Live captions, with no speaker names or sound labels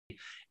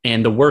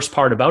And the worst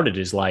part about it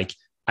is like,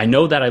 I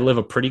know that I live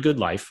a pretty good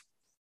life.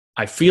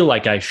 I feel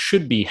like I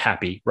should be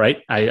happy,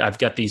 right? I've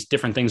got these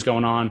different things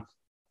going on.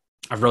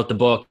 I've wrote the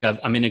book.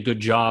 I'm in a good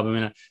job. I'm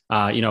in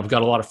I've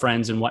got a lot of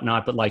friends and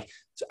whatnot, but like,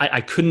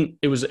 I couldn't,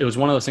 it was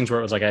one of those things where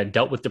it was like, I had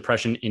dealt with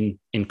depression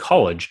in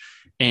college,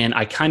 and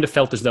I kind of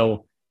felt as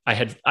though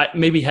I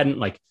maybe hadn't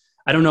like,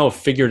 I don't know if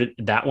figured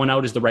that one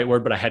out is the right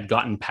word, but I had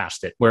gotten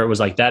past it, where it was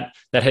like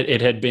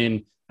it had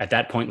been at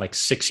that point, like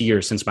 6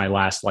 years since my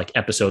last like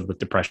episode with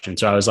depression.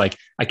 So I was like,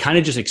 I kind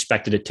of just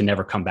expected it to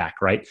never come back.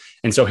 Right.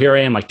 And so here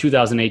I am, like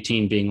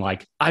 2018, being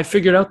like, I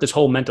figured out this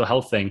whole mental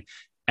health thing.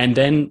 And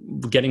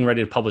then getting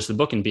ready to publish the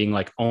book and being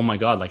like, oh my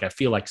God, like I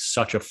feel like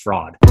such a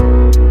fraud.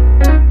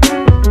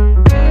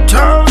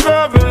 Times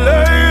I've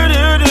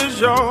related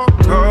is your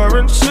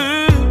currency.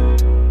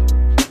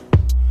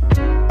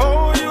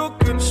 Oh, you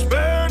can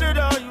spend it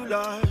how you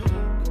like.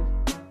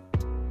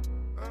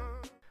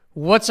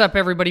 What's up,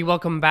 everybody?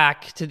 Welcome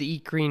back to the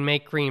Eat Green,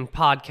 Make Green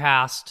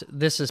podcast.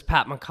 This is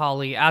Pat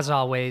McCauley, as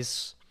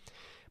always.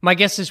 My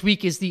guest this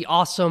week is the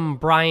awesome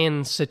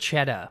Brian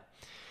Sachetta.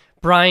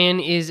 Brian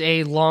is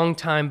a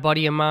longtime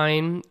buddy of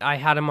mine. I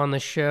had him on the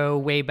show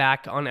way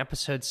back on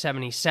episode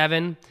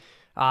 77,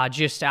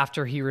 just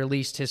after he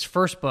released his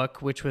first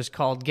book, which was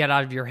called Get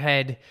Out of Your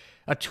Head,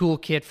 A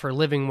Toolkit for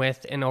Living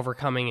with and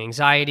Overcoming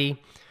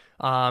Anxiety.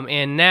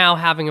 And now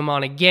having him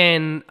on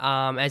again,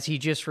 as he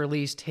just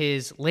released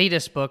his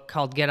latest book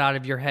called Get Out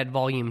of Your Head,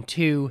 Volume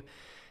 2,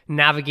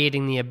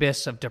 Navigating the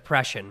Abyss of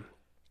Depression.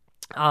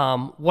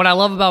 What I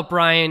love about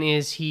Brian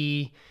is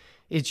he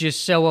is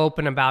just so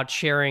open about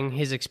sharing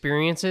his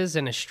experiences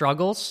and his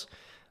struggles.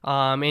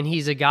 And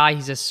he's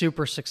a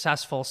super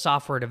successful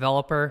software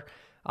developer.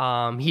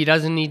 He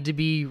doesn't need to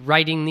be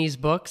writing these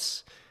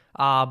books,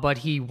 but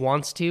he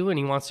wants to, and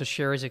he wants to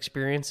share his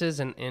experiences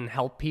and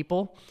help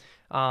people.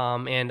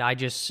 And I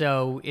just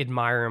so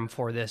admire him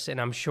for this. And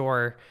I'm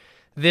sure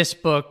this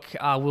book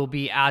will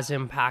be as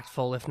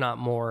impactful, if not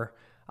more,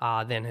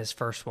 than his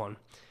first one.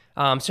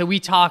 So we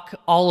talk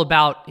all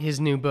about his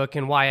new book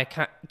and why it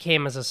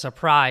came as a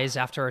surprise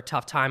after a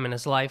tough time in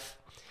his life,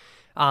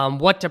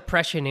 what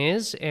depression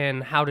is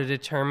and how to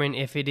determine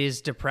if it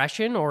is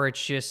depression or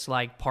it's just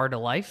like part of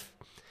life,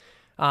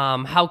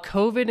 how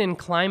COVID and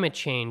climate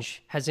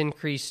change has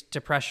increased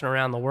depression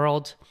around the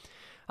world,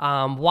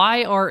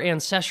 why our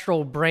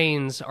ancestral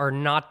brains are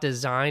not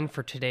designed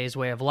for today's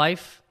way of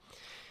life,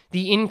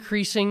 the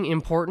increasing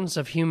importance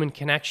of human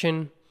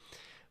connection,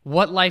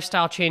 what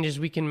lifestyle changes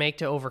we can make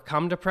to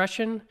overcome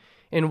depression,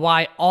 and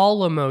why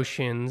all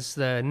emotions,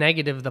 the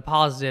negative, the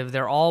positive,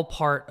 they're all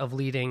part of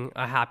leading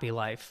a happy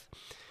life.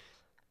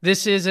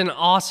 This is an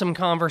awesome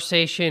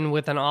conversation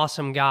with an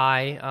awesome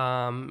guy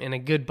and a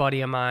good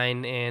buddy of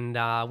mine,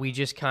 and we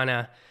just kind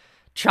of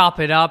chop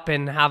it up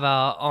and have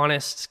a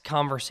honest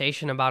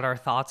conversation about our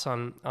thoughts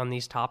on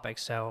these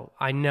topics. So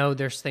I know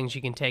there's things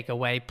you can take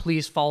away.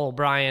 Please follow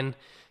Brian.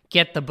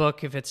 Get the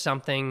book if it's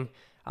something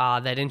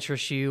that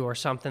interests you or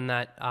something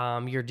that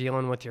you're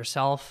dealing with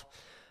yourself.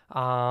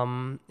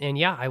 And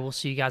yeah, I will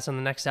see you guys on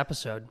the next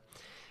episode.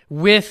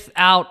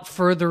 Without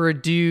further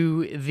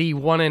ado, the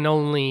one and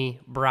only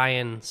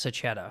Brian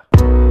Sachetta.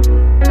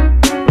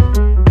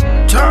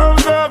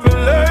 Times I've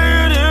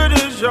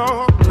related is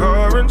your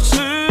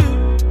currency.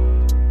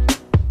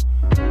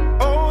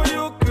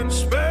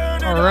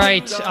 All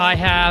right, I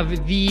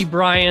have the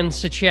Brian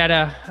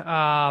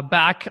Sachetta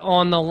back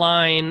on the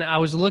line. I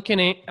was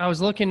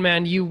looking,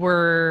 man. You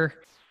were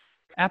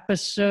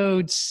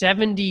episode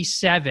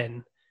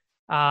 77.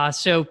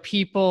 So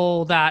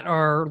people that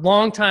are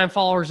longtime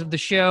followers of the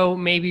show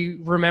maybe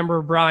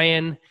remember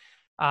Brian.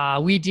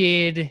 We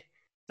did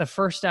the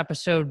first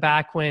episode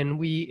back when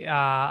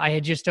I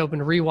had just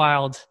opened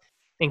Rewild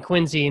in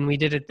Quincy, and we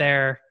did it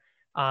there.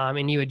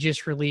 And you had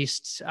just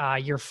released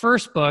your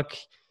first book,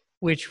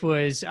 which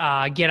was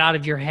Get Out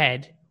of Your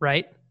Head,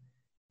 right?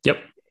 Yep.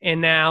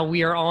 And now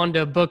we are on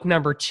to book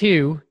number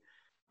 2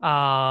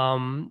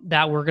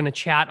 that we're going to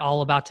chat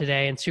all about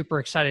today, and super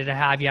excited to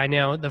have you. I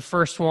know the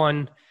first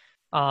one,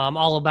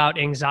 all about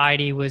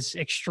anxiety, was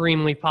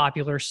extremely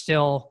popular,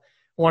 still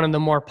one of the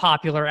more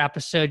popular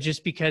episodes,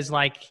 just because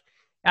like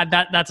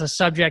that's a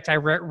subject I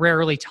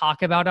rarely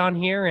talk about on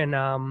here,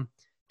 and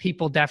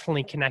people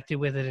definitely connected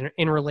with it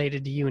and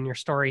related to you and your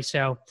story.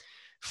 So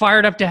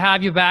fired up to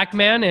have you back,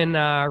 man, and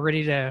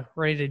ready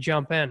to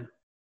jump in.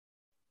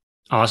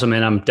 Awesome,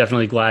 man. I'm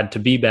definitely glad to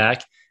be back.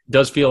 It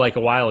does feel like a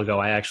while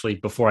ago.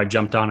 Before I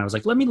jumped on, I was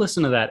like, let me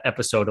listen to that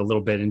episode a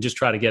little bit and just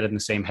try to get in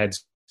the same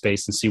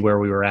headspace and see where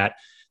we were at.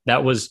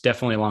 That was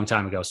definitely a long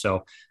time ago.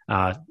 So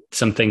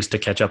some things to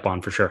catch up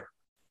on for sure.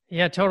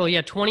 Yeah, totally.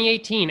 Yeah,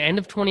 2018, end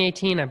of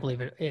 2018, I believe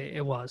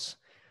it was.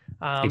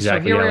 Exactly. So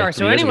here we are.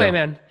 So anyway,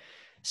 man,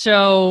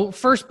 so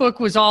first book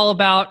was all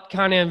about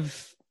kind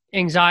of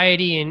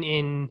anxiety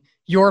in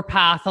your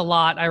path a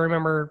lot. I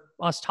remember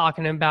us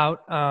talking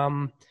about,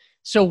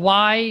 so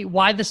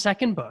why the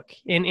second book,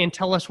 and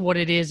tell us what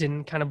it is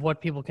and kind of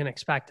what people can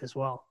expect as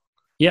well.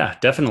 Yeah,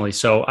 definitely.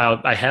 So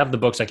I have the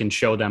books. I can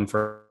show them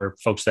for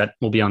folks that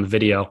will be on the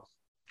video.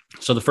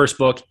 So the first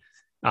book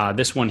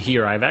This one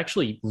here, I've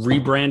actually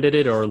rebranded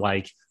it or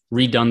like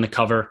redone the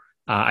cover.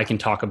 I can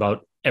talk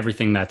about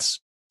everything that's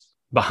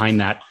behind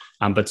that.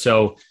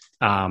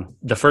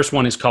 The first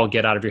one is called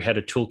Get Out of Your Head,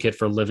 a Toolkit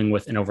for Living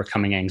with and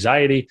Overcoming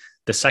Anxiety.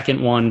 The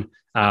second one,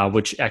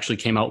 which actually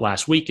came out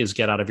last week, is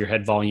Get Out of Your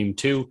Head Volume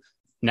 2,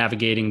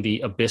 Navigating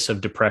the Abyss of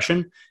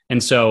Depression.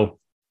 And so,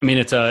 I mean,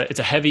 it's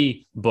a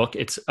heavy book.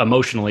 It's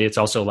emotionally, it's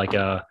also like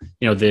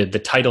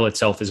the title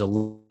itself is a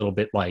little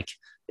bit like,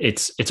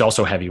 it's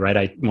also heavy,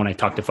 right? When I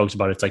talk to folks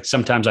about it, it's like,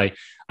 sometimes I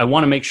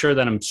want to make sure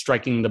that I'm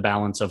striking the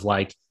balance of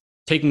like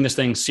taking this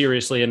thing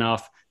seriously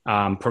enough,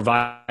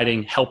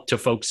 providing help to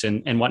folks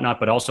and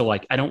whatnot, but also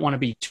like, I don't want to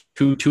be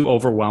too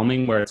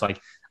overwhelming where it's like,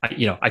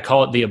 I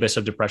call it the abyss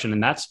of depression.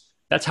 And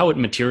that's how it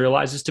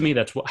materializes to me.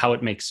 That's how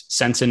it makes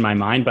sense in my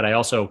mind. But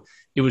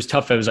it was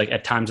tough. I was like,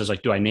 at times I was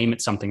like, do I name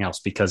it something else?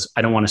 Because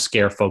I don't want to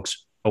scare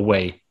folks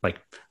away, like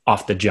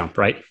off the jump.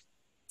 Right.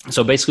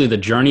 So basically the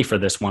journey for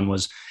this one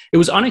was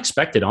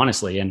unexpected,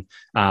 honestly. And,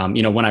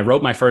 when I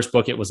wrote my first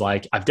book, it was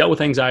like, I've dealt with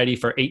anxiety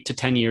for 8 to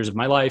 10 years of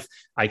my life.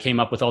 I came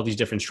up with all these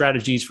different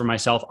strategies for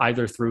myself,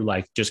 either through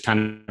like just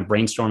kind of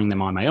brainstorming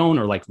them on my own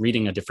or like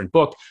reading a different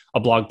book, a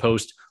blog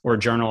post or a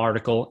journal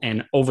article.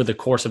 And over the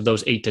course of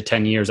those 8 to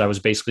 10 years, I was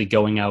basically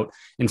going out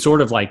and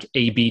sort of like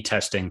A/B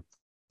testing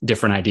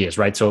different ideas,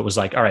 right? So it was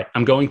like, all right,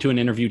 I'm going to an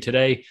interview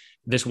today.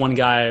 This one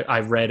guy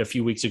I read a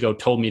few weeks ago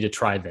told me to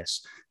try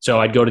this. So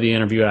I'd go to the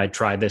interview and I'd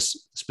try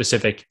this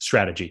specific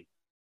strategy.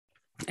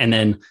 And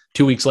then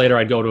 2 weeks later,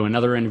 I'd go to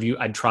another interview.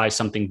 I'd try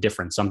something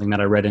different, something that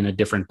I read in a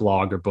different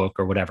blog or book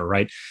or whatever,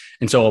 right?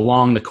 And so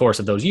along the course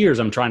of those years,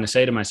 I'm trying to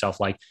say to myself,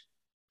 like,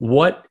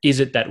 what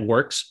is it that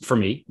works for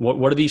me?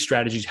 What are these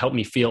strategies help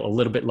me feel a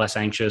little bit less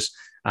anxious?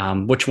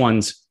 Which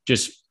ones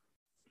just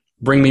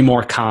bring me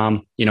more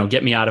calm,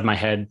 get me out of my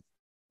head?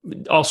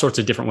 All sorts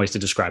of different ways to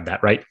describe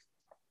that, right?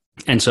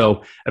 And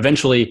so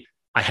eventually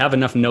I have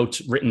enough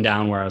notes written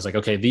down where I was like,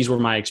 okay, these were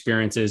my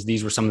experiences.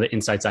 These were some of the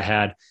insights I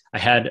had. I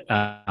had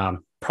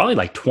probably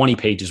like 20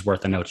 pages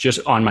worth of notes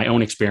just on my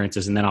own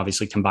experiences. And then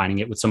obviously combining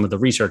it with some of the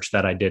research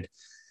that I did.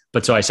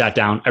 But so I sat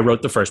down, I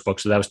wrote the first book.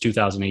 So that was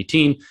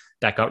 2018.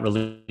 That got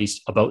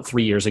released about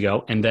 3 years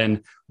ago. And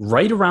then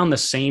right around the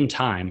same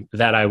time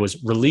that I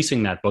was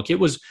releasing that book, it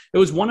was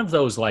one of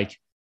those like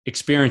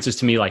experiences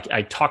to me. Like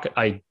I talk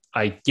about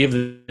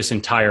this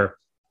entire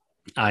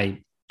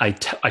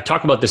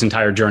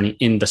journey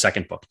in the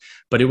second book,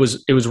 but it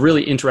was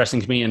really interesting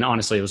to me. And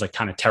honestly, it was like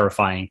kind of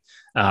terrifying.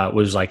 It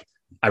was like,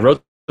 I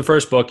wrote the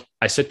first book,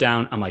 I sit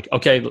down, I'm like,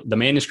 okay, the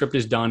manuscript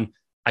is done.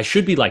 I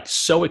should be like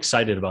so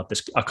excited about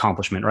this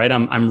accomplishment, right?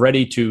 I'm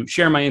ready to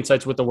share my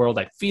insights with the world.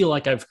 I feel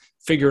like I've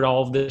figured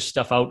all of this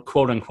stuff out,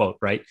 quote unquote,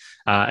 right?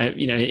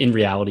 In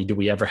reality, do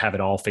we ever have it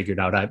all figured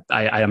out?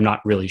 I am not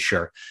really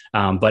sure.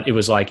 But it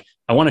was like,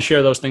 I want to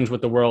share those things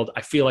with the world.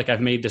 I feel like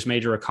I've made this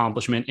major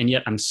accomplishment. And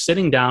yet I'm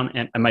sitting down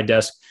at my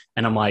desk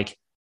and I'm like,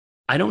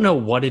 I don't know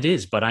what it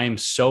is, but I am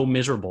so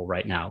miserable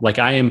right now. Like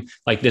I am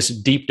like this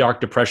deep,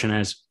 dark depression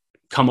has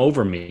come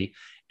over me.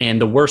 And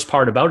the worst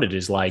part about it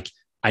is like,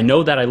 I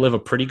know that I live a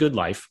pretty good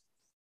life.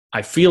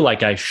 I feel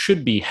like I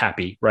should be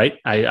happy, right?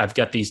 I've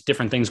got these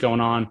different things going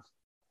on.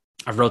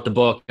 I've wrote the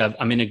book.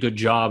 I'm in a good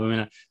job.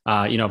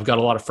 I've got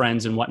a lot of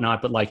friends and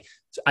whatnot, but like,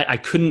 I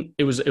couldn't,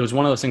 it was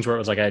one of those things where it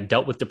was like, I had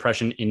dealt with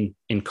depression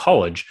in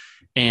college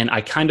and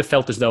I kind of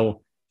felt as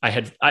though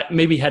I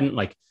maybe hadn't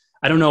like,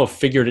 I don't know if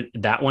figured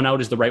that one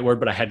out is the right word,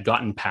 but I had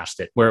gotten past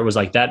it where it was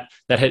like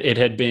it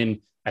had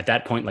been at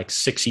that point, like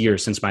 6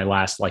 years since my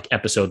last like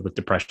episode with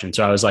depression.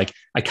 So I was like,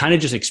 I kind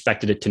of just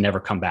expected it to never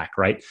come back.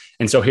 Right.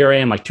 And so here I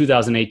am like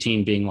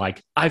 2018 being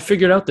like, I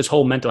figured out this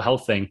whole mental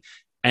health thing.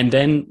 And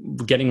then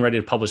getting ready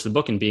to publish the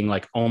book and being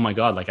like, oh my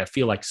God, like I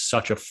feel like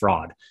such a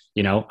fraud.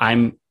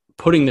 I'm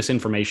putting this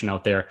information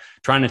out there,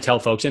 trying to tell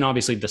folks. And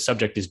obviously the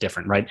subject is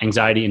different, right?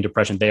 Anxiety and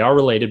depression, they are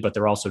related, but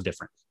they're also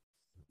different.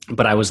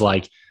 But I was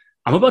like,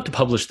 I'm about to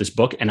publish this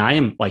book and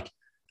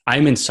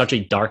I'm in such a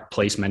dark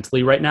place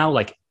mentally right now.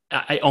 Like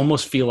I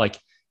almost feel like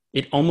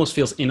it almost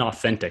feels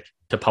inauthentic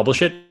to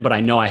publish it, but I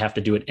know I have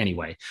to do it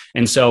anyway.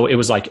 And so it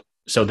was like,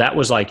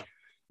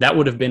 that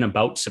would have been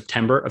about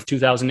September of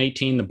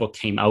 2018. The book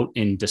came out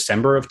in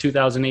December of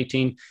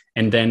 2018.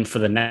 And then for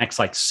the next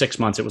like 6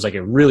 months, it was like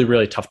a really,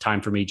 really tough time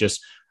for me.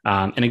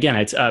 And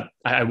again,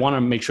 I want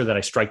to make sure that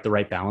I strike the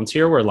right balance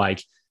here where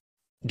like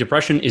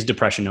depression is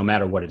depression, no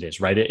matter what it is,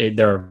 right?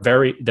 There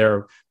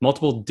are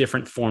multiple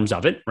different forms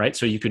of it, right?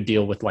 So you could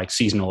deal with like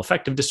seasonal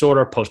affective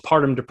disorder,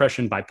 postpartum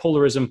depression,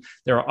 bipolarism.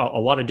 There are a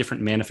lot of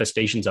different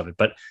manifestations of it.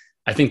 But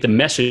I think the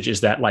message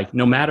is that like,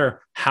 no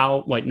matter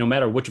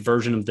which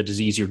version of the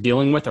disease you're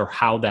dealing with or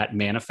how that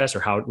manifests or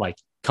how it like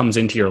comes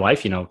into your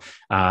life,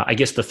 I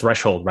guess the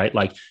threshold, right?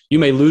 Like you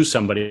may lose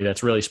somebody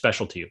that's really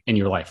special to you in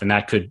your life, and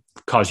that could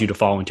cause you to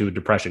fall into a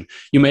depression.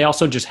 You may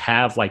also just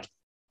have like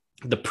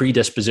the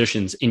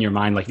predispositions in your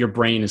mind, like your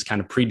brain is kind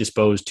of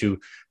predisposed to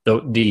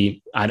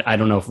I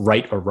don't know if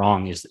right or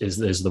wrong is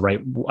the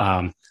right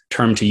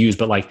term to use,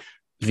 but like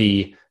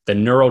the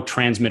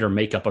neurotransmitter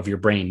makeup of your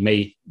brain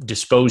may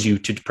dispose you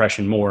to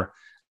depression more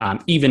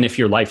even if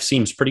your life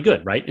seems pretty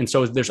good, right? And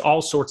so there's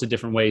all sorts of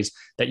different ways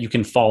that you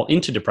can fall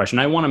into depression.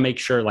 I want to make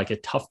sure, like, a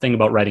tough thing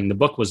about writing the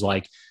book was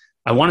like,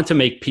 I wanted to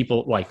make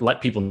people, like,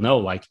 let people know,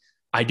 like,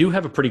 I do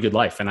have a pretty good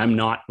life and I'm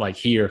not like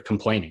here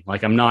complaining.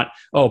 Like, I'm not,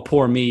 oh,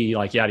 poor me,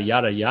 like yada,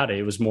 yada, yada.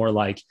 It was more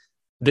like,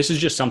 this is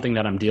just something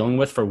that I'm dealing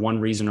with for one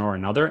reason or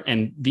another.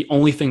 And the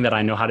only thing that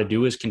I know how to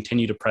do is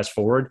continue to press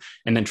forward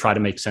and then try to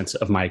make sense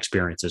of my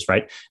experiences.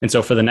 Right. And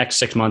so for the next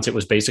 6 months, it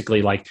was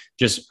basically like,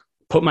 just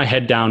put my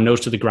head down, nose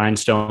to the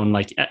grindstone.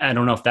 Like, I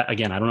don't know if that,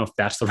 again, I don't know if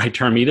that's the right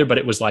term either, but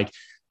it was like,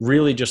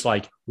 really just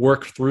like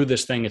work through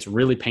this thing. It's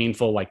really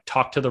painful, like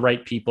talk to the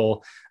right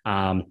people,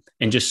 and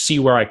just see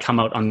where I come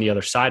out on the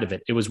other side of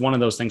it. It was one of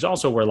those things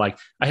also where, like,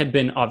 I had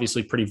been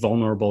obviously pretty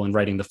vulnerable in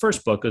writing the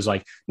first book. It was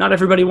like, not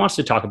everybody wants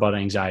to talk about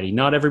anxiety.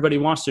 Not everybody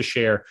wants to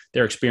share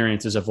their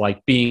experiences of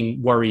like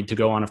being worried to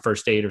go on a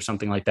first date or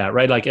something like that.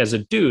 Right. Like, as a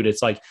dude,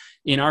 it's like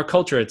in our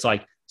culture, it's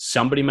like,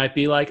 somebody might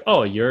be like,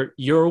 oh, you're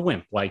a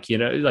wimp. Like, you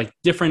know, like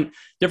different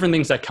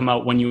things that come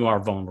out when you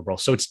are vulnerable.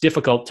 So it's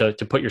difficult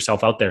to put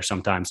yourself out there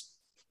sometimes.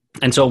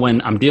 And so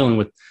when I'm dealing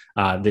with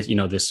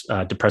this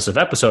depressive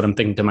episode, I'm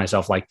thinking to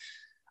myself, like,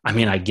 I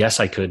mean, I guess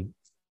I could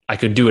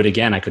do it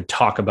again. I could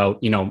talk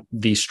about, you know,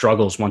 these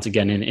struggles once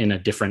again in a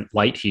different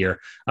light here,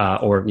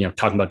 or, you know,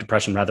 talking about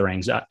depression rather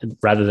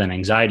than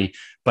anxiety.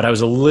 But I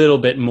was a little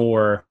bit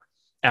more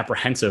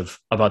apprehensive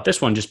about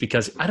this one, just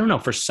because, I don't know,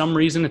 for some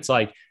reason, it's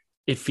like,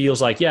 it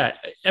feels like, yeah,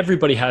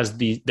 everybody has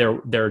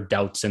their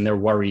doubts and their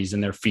worries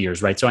and their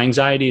fears, right? So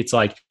anxiety, it's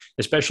like,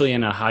 especially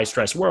in a high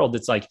stress world,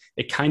 it's like,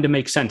 it kind of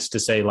makes sense to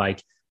say,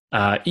 like,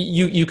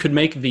 you could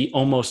make the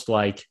almost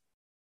like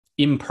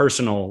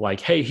impersonal, like,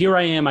 hey, here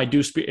I am, I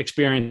do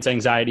experience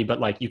anxiety, but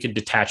like, you could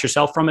detach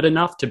yourself from it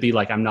enough to be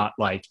like, I'm not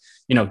like,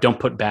 you know, don't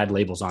put bad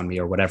labels on me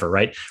or whatever,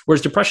 right?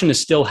 Whereas depression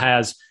still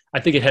has, I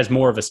think it has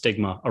more of a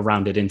stigma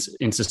around it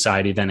in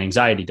society than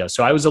anxiety does.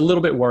 So I was a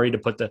little bit worried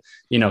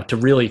to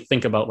really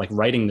think about like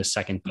writing the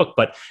second book.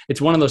 But it's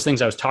one of those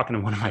things. I was talking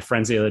to one of my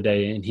friends the other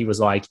day, and he was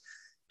like,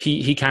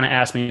 he kind of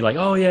asked me like,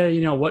 oh yeah,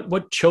 you know,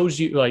 what chose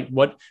you, like,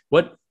 what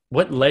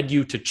led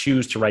you to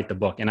choose to write the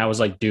book? And I was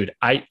like, dude,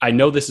 I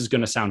know this is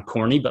going to sound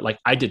corny, but like,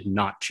 I did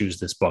not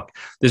choose this book.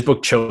 This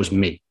book chose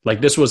me.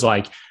 Like, this was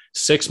like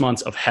 6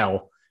 months of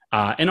hell.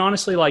 And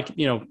honestly, like,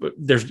 you know,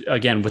 there's,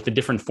 again, with the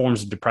different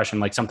forms of depression,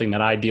 like something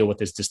that I deal with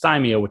is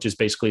dysthymia, which is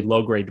basically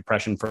low grade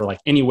depression for like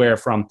anywhere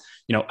from,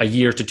 you know, a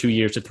year to 2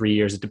 years to 3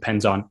 years. It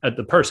depends on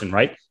the person,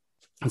 right?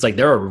 It's like,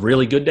 there are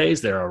really good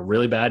days, there are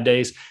really bad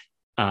days,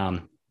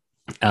 and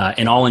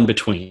all in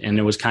between. And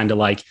it was kind of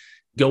like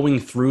going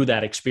through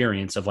that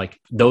experience of like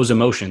those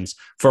emotions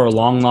for a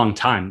long, long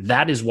time.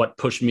 That is what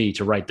pushed me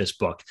to write this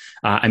book.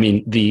 I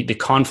mean, the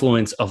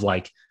confluence of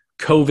like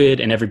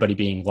COVID and everybody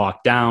being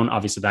locked down,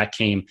 obviously that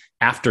came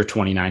after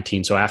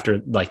 2019. So after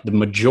like the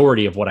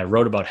majority of what I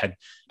wrote about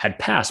had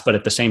passed, but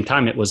at the same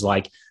time, it was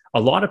like a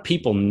lot of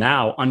people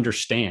now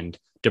understand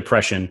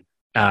depression,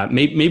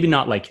 maybe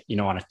not like, you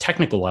know, on a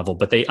technical level,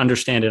 but they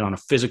understand it on a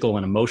physical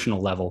and emotional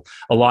level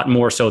a lot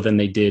more so than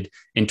they did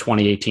in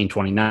 2018,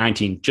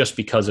 2019, just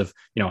because of,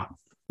 you know,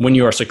 when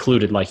you are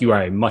secluded, like, you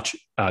are a much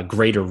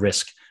greater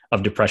risk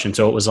of depression.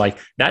 So it was like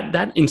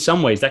that in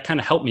some ways that kind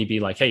of helped me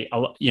be like, hey,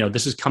 you know,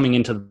 this is coming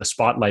into the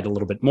spotlight a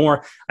little bit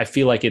more. I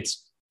feel like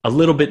it's a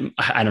little bit,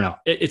 I don't know,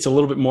 it's a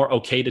little bit more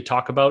okay to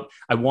talk about.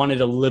 I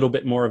wanted a little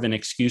bit more of an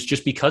excuse,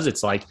 just because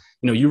it's like,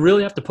 you know, you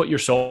really have to put your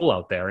soul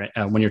out there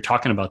when you're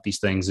talking about these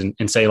things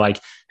and say like,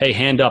 hey,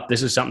 hand up,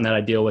 this is something that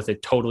I deal with.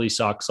 It totally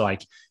sucks.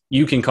 Like,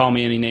 you can call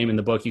me any name in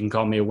the book. You can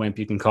call me a wimp.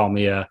 You can call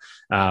me a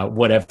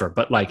whatever,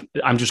 but like,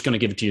 I'm just going to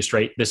give it to you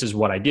straight. This is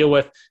what I deal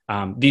with.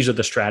 These are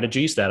the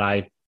strategies that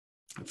I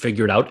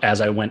figured out as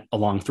I went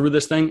along through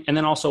this thing. And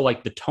then also,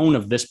 like, the tone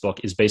of this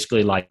book is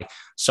basically like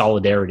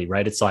solidarity,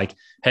 right? It's like,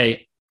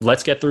 hey,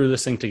 let's get through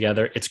this thing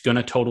together. It's going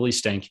to totally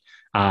stink.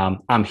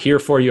 I'm here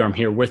for you. I'm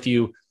here with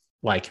you.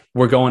 Like,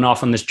 we're going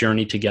off on this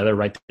journey together,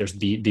 right? There's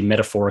the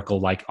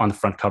metaphorical, like, on the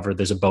front cover,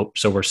 there's a boat.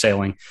 So we're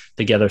sailing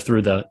together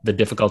through the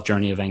difficult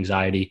journey of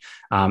anxiety.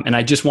 And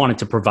I just wanted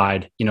to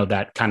provide, you know,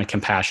 that kind of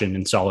compassion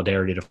and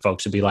solidarity to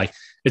folks to be like,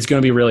 it's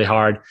going to be really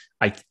hard.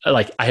 I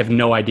have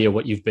no idea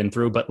what you've been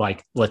through, but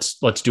like,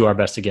 let's do our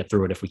best to get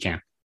through it if we can.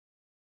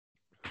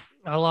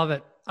 I love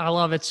it. I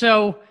love it.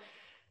 So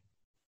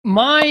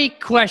my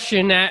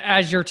question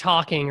as you're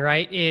talking,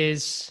 right,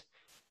 is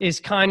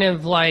kind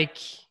of like,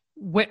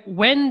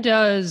 when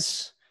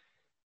does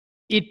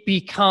it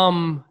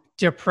become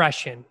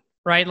depression,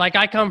 right? Like,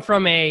 I come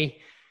from a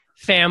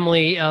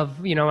family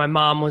of, you know, my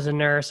mom was a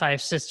nurse. I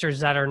have sisters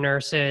that are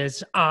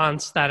nurses,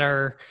 aunts that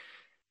are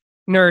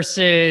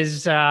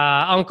nurses,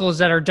 uncles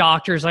that are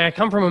doctors. Like, I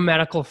come from a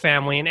medical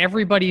family, and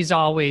everybody's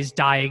always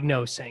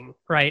diagnosing,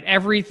 right?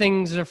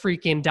 Everything's a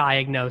freaking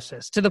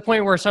diagnosis, to the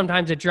point where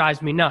sometimes it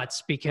drives me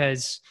nuts,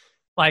 because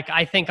like,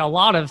 I think a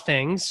lot of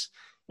things,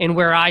 and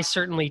where I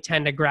certainly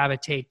tend to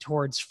gravitate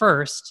towards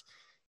first,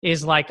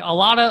 is like a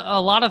lot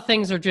of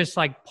things are just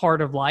like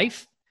part of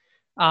life.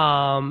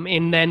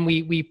 And then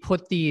we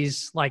put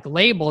these like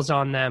labels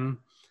on them.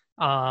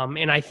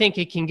 And I think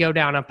it can go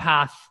down a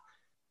path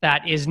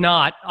that is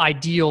not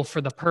ideal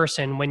for the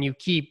person when you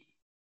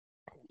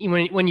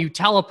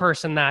tell a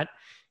person that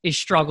is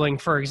struggling,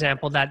 for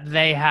example, that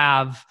they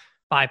have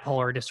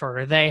bipolar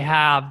disorder, they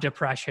have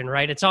depression,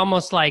 right? It's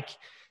almost like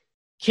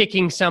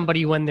kicking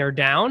somebody when they're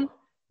down.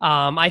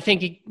 I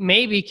think it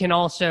maybe can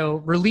also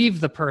relieve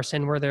the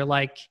person where they're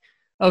like,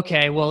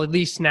 okay, well, at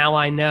least now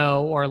I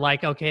know, or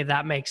like, okay,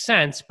 that makes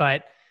sense.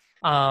 But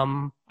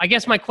I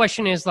guess my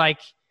question is like,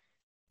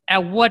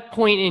 at what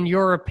point in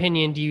your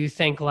opinion do you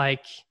think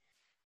like,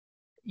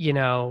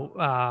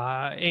 anxiety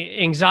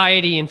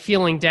and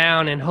feeling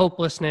down and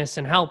hopelessness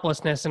and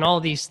helplessness and all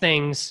these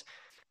things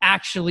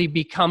actually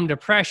become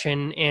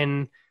depression,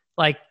 and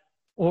like,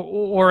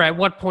 or at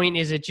what point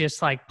is it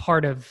just like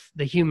part of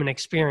the human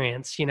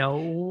experience?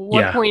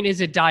 What point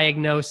is it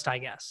diagnosed, I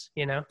guess,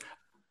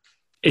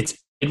 It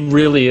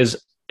really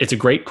is. It's a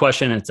great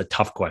question, and it's a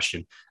tough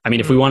question. I mean,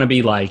 if we want to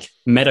be like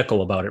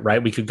medical about it,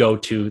 right, we could go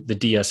to the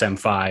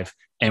DSM-5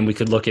 and we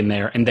could look in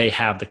there, and they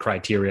have the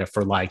criteria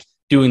for like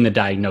doing the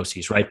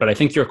diagnoses, right? But I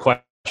think your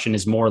question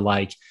is more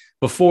like,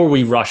 before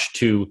we rush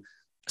to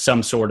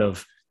some sort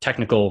of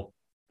technical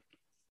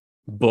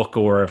book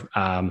or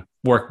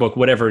workbook,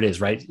 whatever it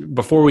is, right?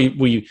 Before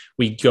we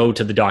go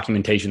to the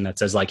documentation that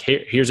says like,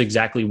 here's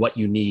exactly what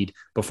you need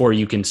before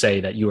you can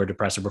say that you are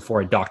depressed, or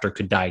before a doctor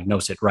could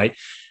diagnose it, right?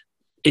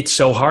 It's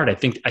so hard. I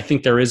think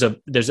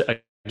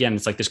again,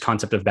 it's like this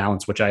concept of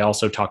balance, which I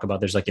also talk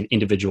about. There's like an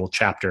individual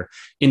chapter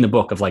in the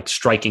book of like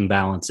striking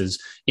balances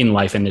in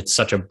life. And it's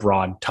such a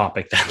broad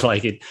topic that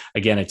like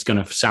it's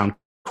going to sound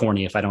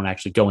corny if I don't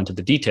actually go into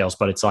the details,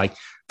 but it's like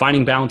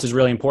finding balance is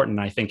really important.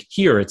 And I think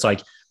here it's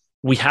like,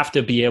 we have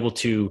to be able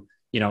to,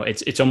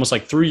 it's almost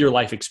like through your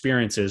life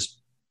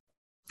experiences,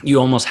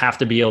 you almost have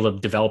to be able to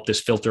develop this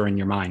filter in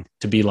your mind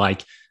to be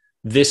like,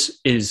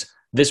 this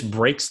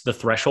breaks the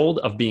threshold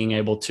of being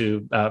able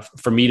to,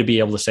 for me to be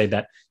able to say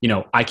that,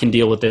 I can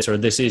deal with this, or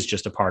this is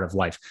just a part of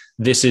life.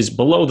 This is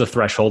below the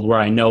threshold where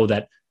I know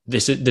that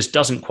this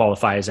doesn't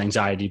qualify as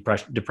anxiety,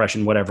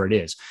 depression, whatever it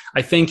is.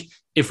 I think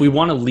if we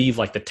want to leave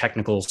like the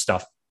technical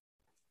stuff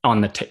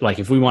on like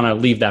if we want to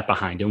leave that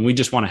behind, and we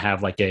just want to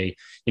have like a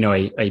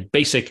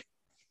basic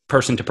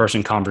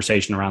person-to-person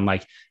conversation around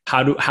like,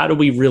 how do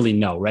we really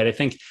know, right? I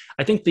think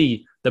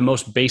the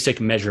most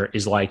basic measure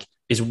is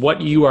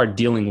what you are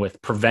dealing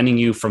with preventing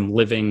you from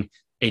living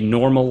a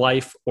normal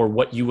life, or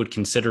what you would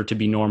consider to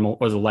be normal,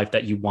 or the life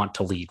that you want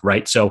to lead,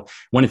 right? So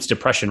when it's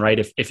depression, right?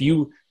 If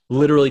you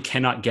literally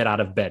cannot get out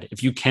of bed,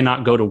 if you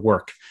cannot go to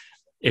work,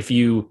 if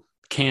you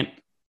can't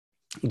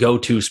go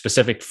to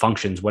specific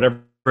functions,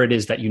 whatever it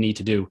is that you need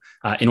to do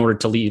in order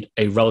to lead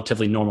a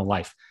relatively normal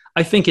life,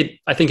 I think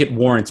it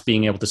warrants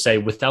being able to say,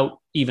 without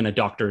even a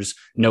doctor's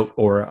note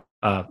or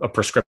a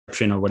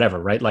prescription or whatever,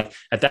 right? Like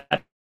at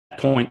that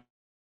point,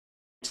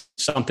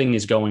 something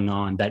is going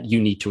on that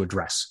you need to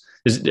address.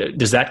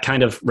 Does that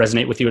kind of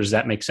resonate with you, or does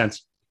that make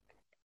sense?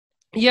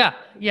 Yeah,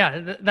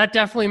 that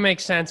definitely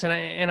makes sense,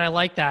 and I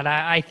like that.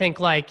 I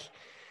think like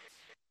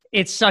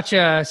it's such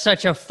a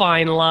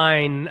fine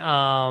line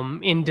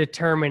in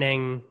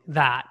determining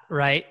that,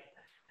 right?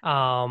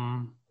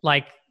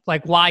 Like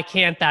why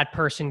can't that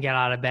person get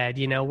out of bed?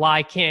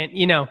 Why can't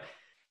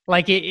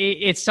like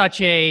it's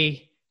such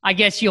a, I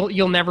guess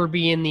you'll never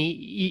be in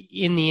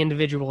the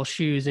individual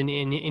shoes, and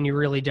you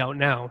really don't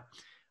know.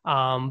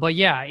 But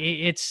yeah,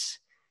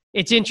 it's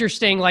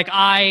interesting. Like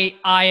I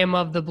am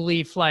of the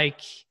belief,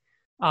 like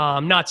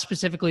not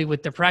specifically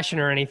with depression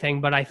or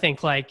anything, but I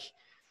think like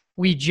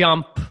we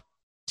jump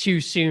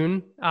too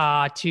soon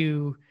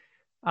to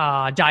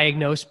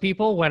diagnose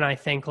people when I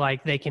think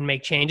like they can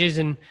make changes.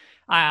 And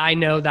I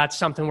know that's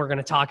something we're going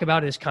to talk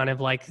about, is kind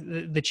of like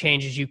the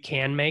changes you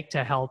can make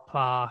to help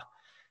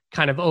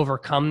kind of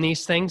overcome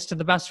these things to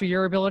the best of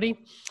your ability.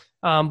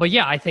 But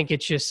yeah, I think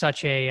it's just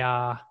such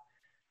a,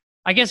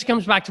 I guess it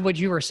comes back to what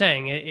you were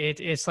saying.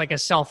 It's like a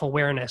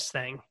self-awareness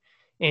thing.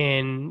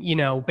 And,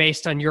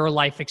 based on your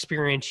life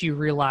experience, you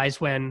realize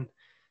when,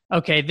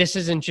 okay, this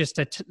isn't just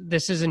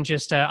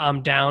a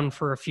I'm down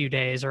for a few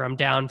days, or I'm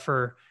down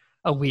for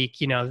a week,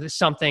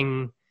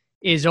 something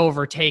is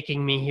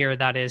overtaking me here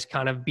that is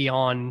kind of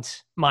beyond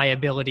my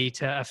ability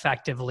to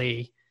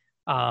effectively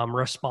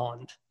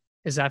respond.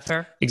 Is that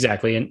fair?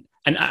 Exactly.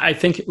 And I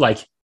think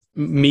like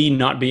me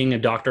not being a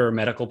doctor or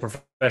medical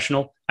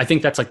professional, I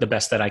think that's like the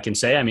best that I can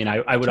say. I mean,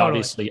 I would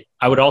totally.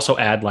 I would also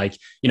add like,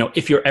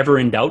 if you're ever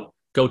in doubt,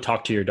 go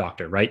talk to your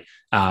doctor, right?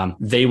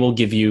 They will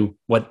give you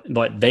what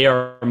they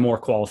are more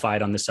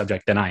qualified on this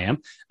subject than I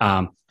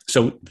am.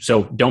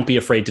 So don't be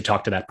afraid to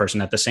talk to that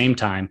person. At the same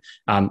time,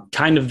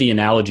 kind of the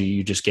analogy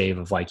you just gave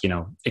of like,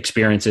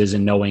 experiences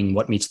and knowing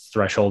what meets the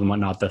threshold and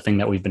whatnot, the thing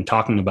that we've been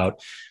talking about.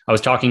 I was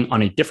talking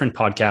on a different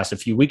podcast a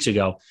few weeks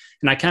ago,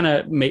 and I kind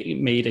of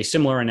made a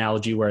similar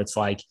analogy where it's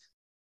like,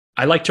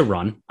 I like to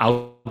run.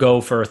 I'll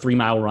go for a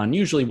 3-mile run,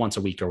 usually once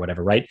a week or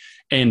whatever, right?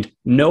 And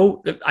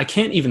I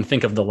can't even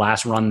think of the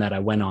last run that I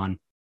went on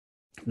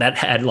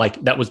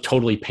that was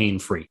totally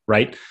pain-free,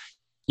 right?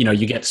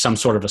 You get some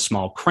sort of a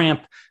small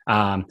cramp.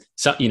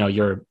 So,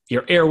 your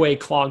airway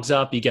clogs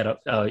up. You get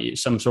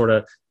some sort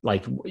of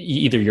like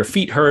either your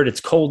feet hurt, it's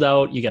cold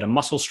out, you get a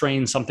muscle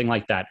strain, something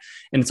like that.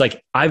 And it's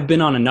like, I've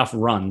been on enough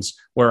runs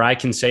where I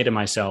can say to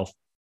myself,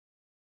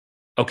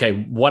 okay,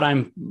 what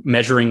I'm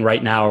measuring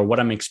right now or what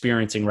I'm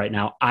experiencing right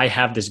now, I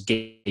have this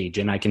gauge,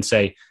 and I can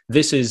say,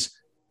 this is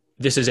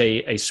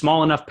a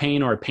small enough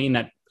pain or a pain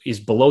that is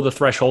below the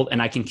threshold,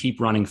 and I can keep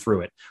running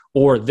through it.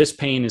 Or this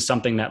pain is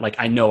something that like,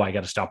 I know I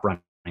got to stop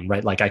running,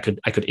 right? Like I could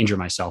injure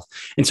myself.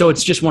 And so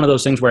it's just one of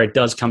those things where it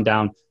does come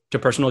down to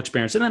personal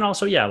experience. And then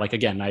also, yeah, like,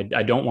 again,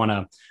 I don't want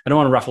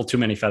to ruffle too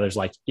many feathers.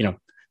 Like,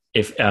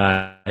 if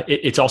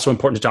it's also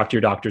important to talk to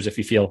your doctors if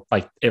you feel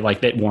like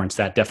that warrants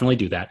that, definitely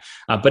do that.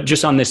 But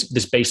just on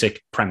this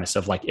basic premise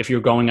of like, if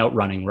you're going out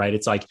running, right,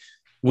 it's like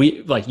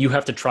you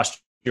have to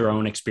trust your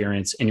own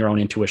experience and your own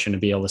intuition to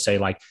be able to say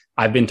like,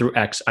 I've been through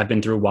X, I've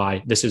been through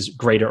Y, this is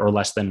greater or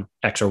less than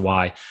X or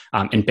Y.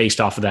 And based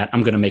off of that,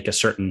 I'm going to make a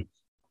certain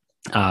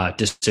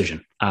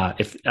decision.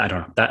 If I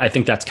don't know, I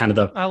think that's kind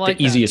of the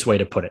easiest way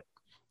to put it.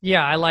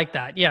 Yeah, I like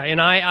that. Yeah.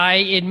 And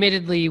I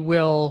admittedly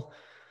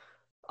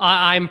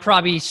I'm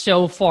probably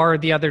so far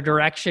the other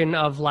direction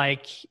of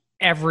like,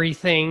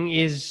 everything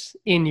is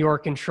in your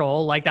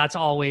control. Like that's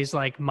always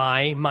like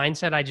my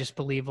mindset. I just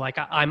believe like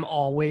I'm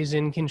always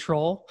in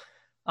control.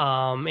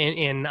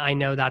 And I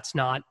know that's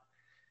not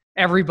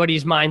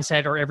everybody's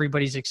mindset or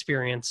everybody's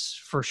experience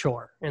for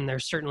sure. And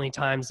there's certainly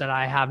times that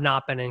I have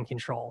not been in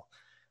control.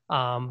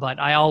 But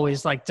I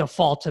always like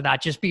default to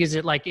that just because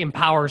it like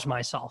empowers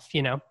myself,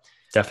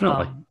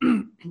 Definitely.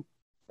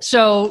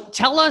 So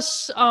tell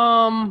us,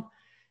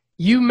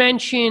 you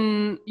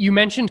mentioned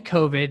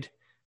COVID.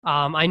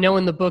 I know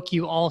in the book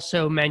you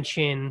also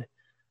mention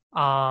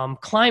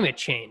climate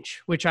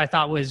change, which I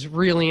thought was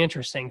really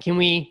interesting. Can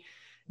we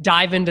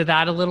dive into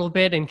that a little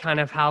bit and kind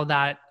of how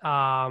that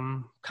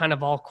kind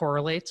of all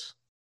correlates?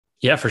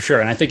 Yeah, for sure.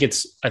 And I think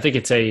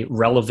it's a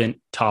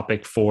relevant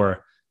topic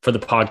for the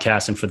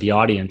podcast and for the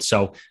audience.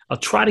 So I'll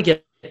try to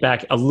get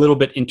back a little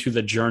bit into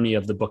the journey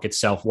of the book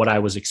itself, what I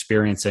was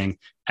experiencing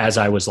as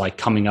I was like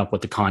coming up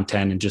with the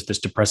content, and just this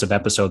depressive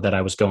episode that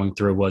I was going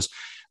through was,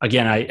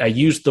 again, I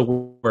used the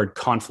word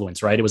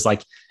confluence, right? It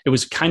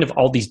was kind of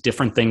all these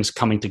different things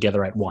coming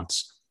together at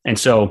once. And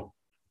so,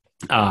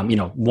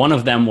 one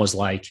of them was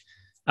like,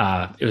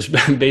 it was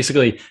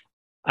basically,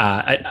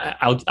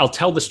 I'll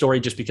tell the story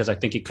just because I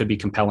think it could be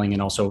compelling,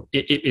 and also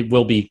it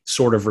will be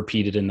sort of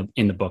repeated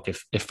in the book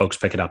if folks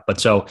pick it up. But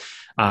so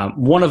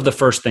one of the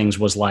first things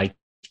was like,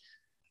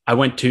 I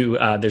went to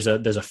there's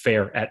a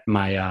fair at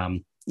my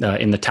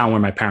in the town where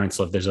my parents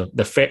live. There's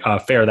the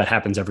fair that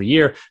happens every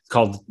year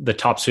called the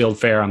Topsfield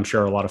Fair. I'm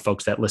sure a lot of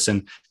folks that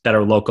listen that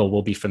are local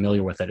will be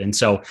familiar with it. And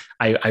so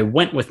I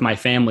went with my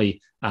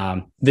family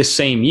this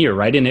same year,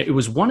 right? And it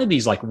was one of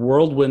these like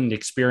whirlwind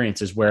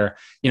experiences where,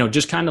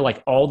 just kind of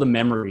like all the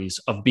memories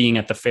of being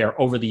at the fair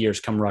over the years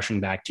come rushing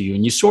back to you.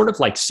 And you sort of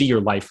like see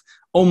your life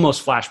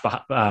almost flash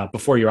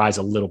before your eyes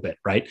a little bit,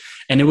 right?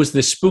 And it was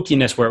this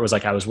spookiness where it was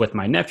like, I was with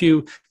my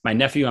nephew,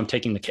 I'm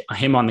taking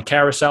him on the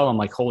carousel. I'm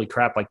like, holy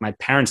crap, like my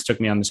parents took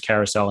me on this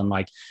carousel. And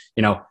like,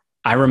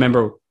 I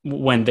remember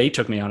when they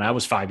took me on, I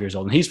was 5 years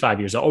old and he's 5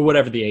 years old, or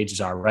whatever the ages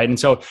are, right? And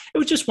so it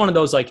was just one of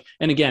those like,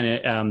 and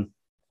again,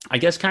 I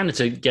guess kind of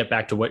to get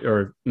back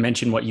to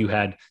mention what you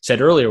had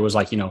said earlier was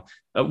like,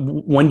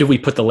 when do we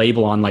put the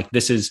label on like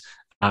this is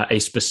a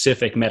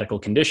specific medical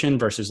condition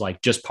versus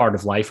like just part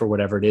of life or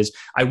whatever it is?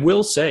 I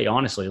will say,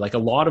 honestly, like a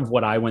lot of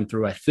what I went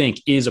through, I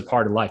think is a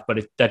part of life,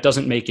 but that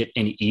doesn't make it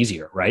any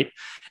easier. Right.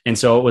 And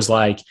so it was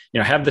like,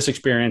 I have this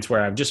experience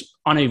where I've just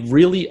on a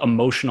really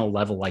emotional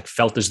level, like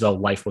felt as though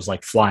life was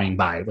like flying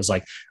by. It was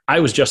like, I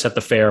was just at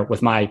the fair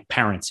with my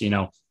parents,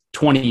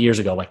 20 years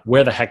ago, like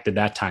where the heck did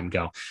that time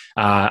go?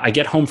 I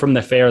get home from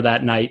the fair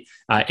that night,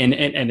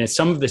 and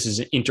some of this is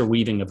an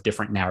interweaving of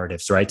different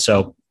narratives, right?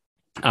 So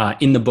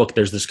in the book,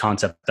 there's this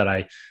concept that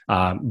I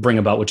bring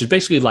about, which is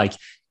basically like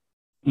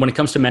when it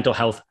comes to mental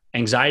health,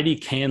 anxiety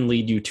can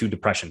lead you to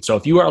depression. So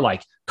if you are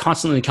like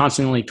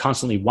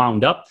constantly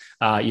wound up,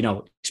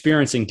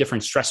 experiencing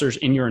different stressors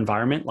in your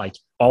environment, like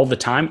all the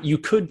time, you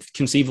could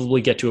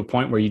conceivably get to a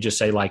point where you just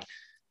say like,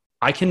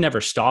 I can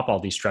never stop all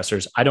these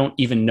stressors. I don't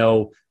even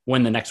know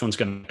when the next one's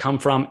going to come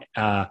from.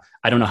 I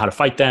don't know how to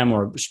fight them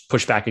or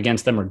push back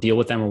against them or deal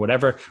with them or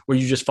whatever, where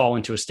you just fall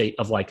into a state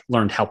of like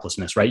learned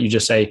helplessness, right? You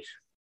just say,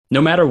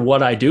 no matter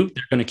what I do,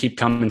 they're going to keep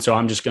coming. So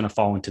I'm just going to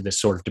fall into this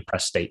sort of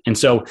depressed state. And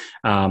so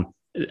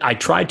I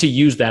tried to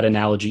use that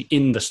analogy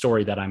in the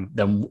story that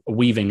I'm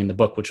weaving in the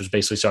book, which was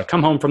basically, so I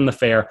come home from the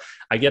fair,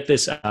 I get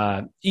this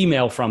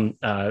email from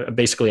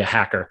basically a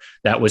hacker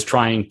that was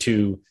trying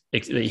to,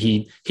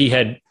 he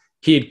had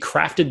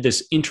crafted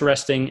this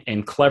interesting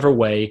and clever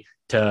way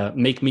to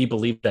make me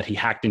believe that he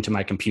hacked into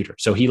my computer.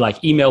 So he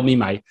like emailed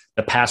me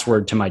the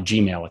password to my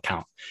Gmail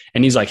account.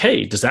 And he's like,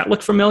 hey, does that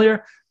look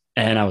familiar?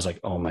 And I was like,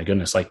 oh my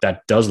goodness, like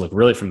that does look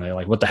really familiar.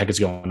 Like what the heck is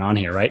going on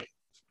here, right?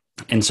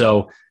 And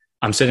so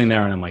I'm sitting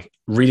there and I'm like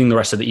reading the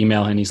rest of the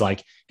email, and he's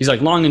like,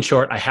 long and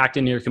short, I hacked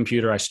into your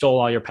computer. I stole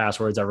all your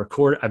passwords.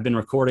 I've been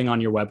recording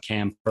on your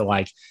webcam for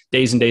like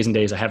days and days and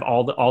days. I have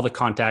all the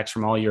contacts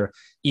from all your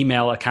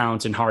email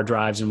accounts and hard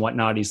drives and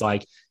whatnot. He's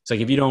like, It's like,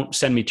 if you don't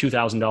send me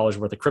 $2,000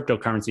 worth of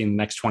cryptocurrency in the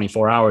next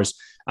 24 hours,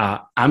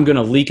 I'm going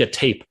to leak a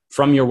tape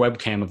from your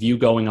webcam of you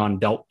going on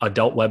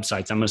adult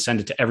websites. I'm going to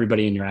send it to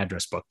everybody in your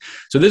address book.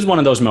 So this is one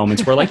of those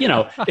moments where, like,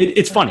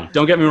 it's funny.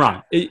 Don't get me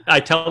wrong. I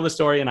tell the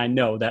story and I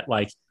know that,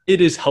 like, it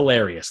is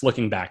hilarious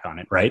looking back on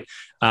it, right?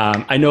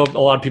 I know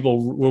a lot of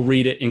people will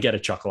read it and get a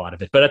chuckle out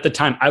of it. But at the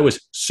time, I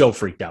was so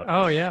freaked out.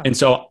 Oh, yeah. And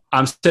so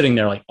I'm sitting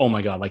there like, oh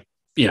my God, like,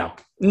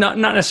 not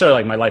necessarily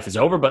like my life is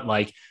over, but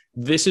like,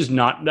 this is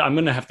not, I'm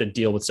going to have to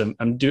deal with some,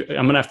 I'm going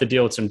to have to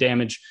deal with some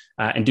damage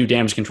and do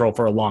damage control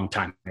for a long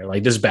time here.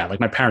 Like, this is bad. Like,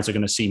 my parents are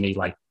going to see me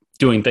like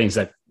doing things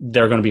that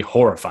they're going to be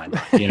horrified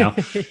by, Yeah.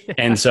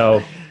 And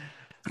so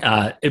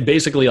it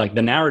basically, like,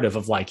 the narrative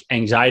of like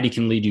anxiety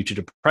can lead you to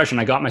depression.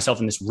 I got myself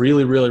in this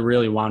really, really,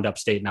 really wound up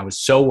state. And I was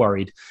so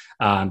worried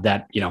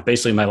that,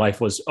 basically my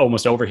life was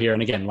almost over here.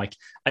 And again, like,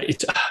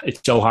 it's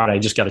so hard. I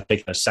just got to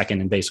take a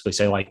second and basically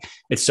say, like,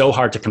 it's so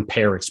hard to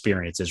compare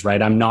experiences,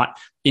 right? I'm not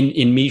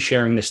in me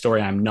sharing this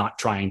story. I'm not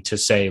trying to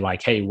say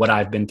like, hey, what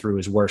I've been through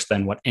is worse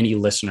than what any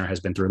listener has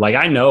been through. Like,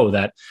 I know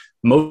that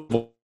most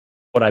of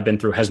what I've been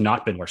through has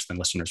not been worse than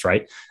listeners,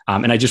 right?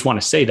 And I just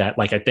want to say that,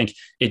 like, I think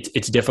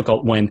it's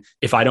difficult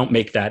if I don't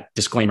make that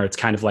disclaimer. It's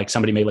kind of like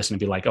somebody may listen and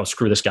be like, oh,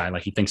 screw this guy.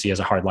 Like, he thinks he has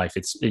a hard life.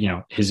 It's,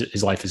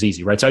 his life is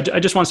easy, right? So I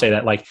just want to say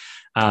that, like,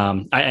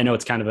 I know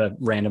it's kind of a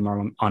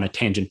random on a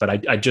tangent, but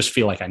I just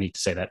feel like I need to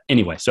say that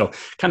anyway. So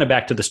kind of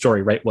back to the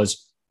story, right?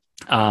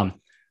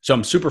 So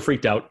I'm super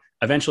freaked out.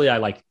 Eventually, I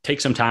like take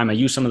some time. I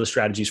use some of the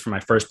strategies from my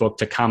first book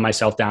to calm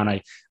myself down.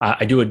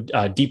 I do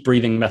a deep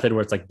breathing method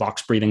where it's like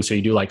box breathing. So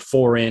you do like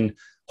 4 in,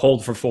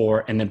 hold for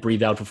 4, and then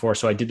breathe out for 4.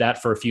 So I did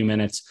that for a few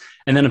minutes.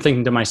 And then I'm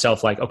thinking to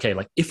myself, like, okay,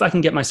 like, if I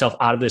can get myself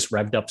out of this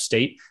revved up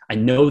state, I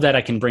know that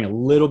I can bring a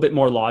little bit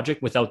more logic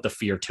without the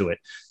fear to it.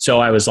 So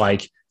I was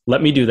like,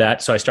 let me do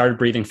that. So I started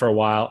breathing for a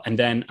while. And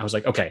then I was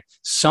like, okay,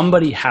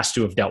 somebody has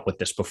to have dealt with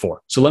this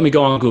before. So let me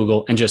go on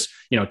Google and just,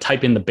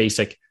 type in the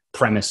basic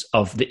premise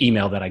of the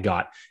email that I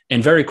got.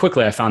 And very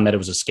quickly, I found that it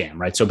was a scam,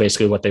 right? So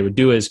basically what they would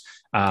do is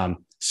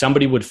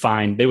somebody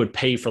they would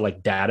pay for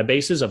like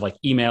databases of like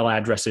email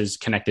addresses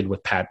connected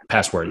with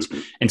passwords.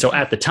 And so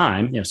at the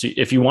time, so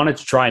if you wanted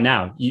to try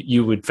now,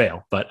 you would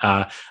fail. But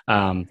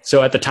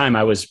so at the time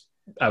I was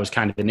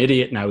kind of an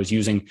idiot, and I was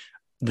using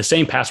the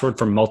same password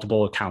for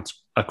multiple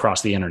accounts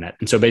across the internet.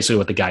 And so basically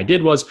what the guy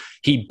did was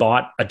he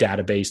bought a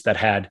database that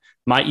had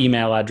my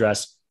email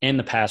address and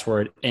the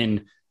password,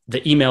 and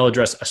the email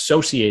address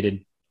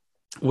associated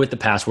with the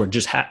password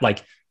just had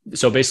like,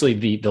 so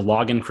basically the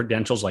login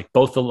credentials, like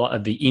both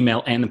the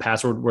email and the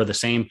password were the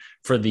same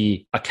for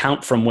the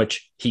account from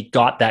which he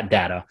got that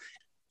data.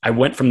 I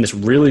went from this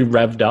really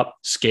revved up,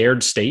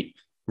 scared state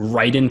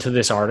right into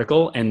this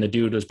article. And the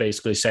dude was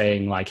basically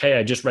saying like, hey,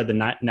 I just read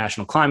the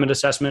National Climate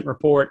Assessment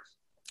report,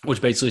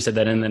 which basically said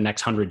that in the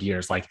next 100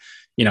 years, like,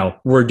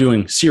 we're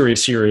doing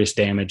serious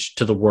damage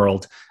to the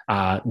world.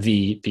 But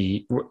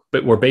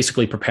we're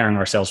basically preparing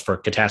ourselves for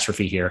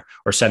catastrophe here,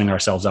 or setting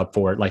ourselves up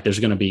for it. Like, there's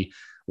going to be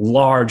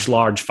large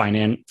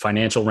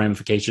financial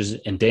ramifications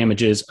and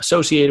damages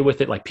associated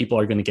with it. Like, people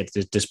are going to get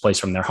displaced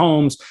from their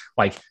homes.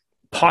 Like,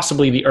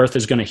 possibly the earth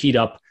is going to heat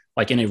up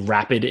like in a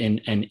rapid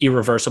and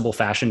irreversible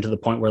fashion, to the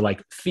point where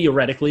like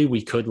theoretically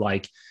we could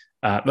like,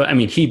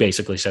 he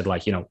basically said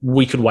like,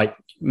 we could wipe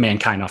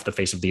mankind off the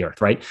face of the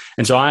earth. Right.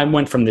 And so I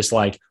went from this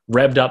like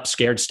revved up,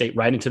 scared state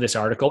right into this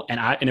article.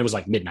 And it was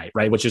like midnight,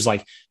 right. Which is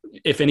like,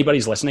 if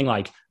anybody's listening,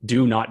 like,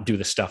 do not do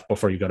this stuff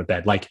before you go to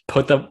bed. Like,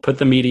 put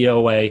the media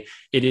away.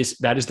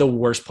 That is the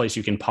worst place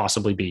you can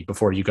possibly be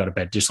before you go to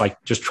bed. Just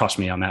trust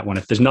me on that one.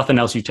 If there's nothing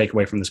else you take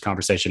away from this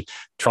conversation,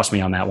 trust me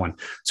on that one.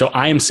 So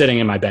I am sitting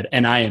in my bed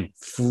and I am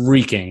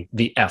freaking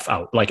the F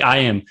out. Like,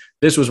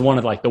 this was one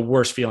of like the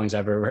worst feelings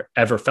I've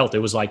ever felt. It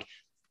was like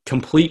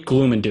complete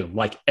gloom and doom.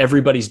 Like,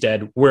 everybody's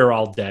dead. We're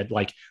all dead.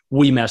 Like,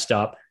 we messed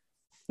up.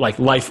 Like,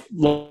 life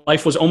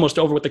was almost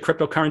over with the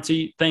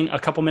cryptocurrency thing a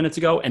couple minutes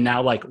ago. And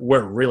now like,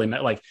 we're really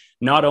like,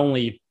 not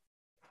only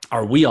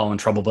are we all in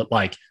trouble, but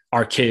like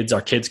our kids,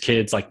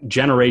 like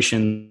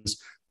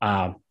generations,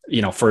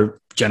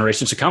 for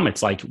generations to come,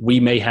 it's like, we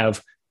may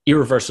have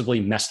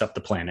irreversibly messed up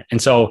the planet.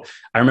 And so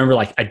I remember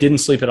like, I didn't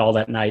sleep at all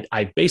that night.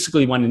 I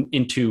basically went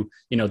into,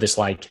 this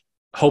like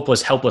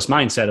hopeless, helpless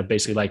mindset of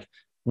basically like,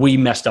 we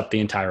messed up the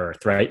entire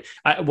earth, right?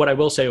 What I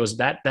will say was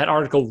that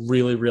article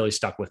really, really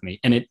stuck with me.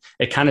 And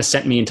it kind of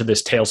sent me into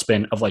this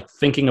tailspin of like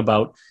thinking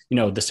about,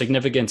 the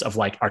significance of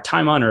like our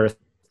time on earth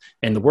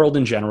and the world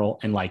in general,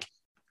 and like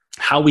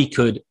how we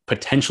could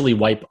potentially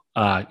wipe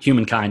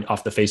humankind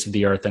off the face of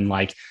the earth. And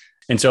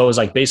so it was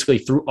like basically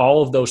through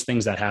all of those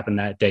things that happened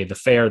that day, the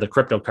fair, the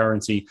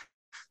cryptocurrency,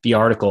 the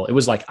article, it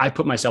was like I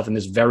put myself in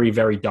this very,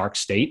 very dark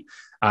state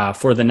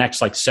for the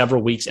next like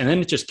several weeks. And then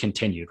it just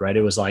continued, right?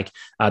 It was like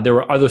there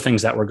were other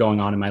things that were going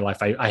on in my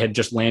life. I had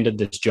just landed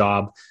this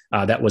job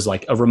that was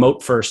like a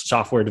remote first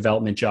software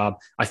development job.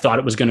 I thought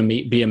it was going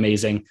to be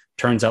amazing.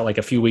 turns out like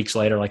a few weeks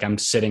later, like I'm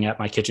sitting at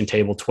my kitchen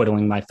table,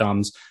 twiddling my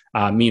thumbs.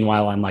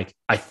 Meanwhile, I'm like,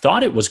 I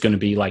thought it was going to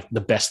be like the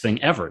best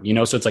thing ever, you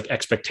know? So it's like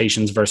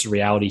expectations versus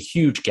reality,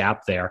 huge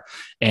gap there.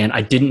 And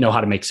I didn't know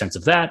how to make sense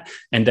of that.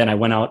 And then I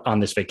went out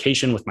on this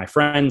vacation with my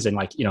friends, and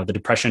like, you know, the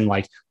depression,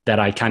 like that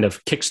I kind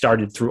of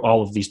kickstarted through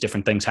all of these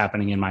different things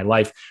happening in my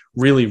life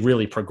really,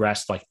 really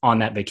progressed like on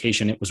that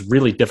vacation. It was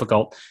really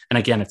difficult. And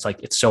again, it's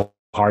like, it's so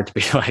hard to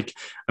be like,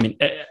 I mean,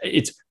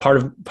 it's part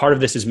of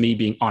this is me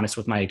being honest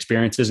with my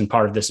experiences. And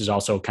part of this is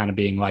also kind of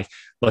being like,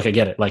 look, I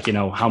get it. Like, you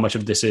know, how much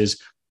of this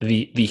is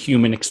the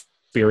human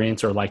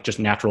experience or like just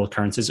natural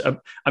occurrences?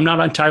 I'm not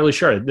entirely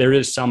sure. There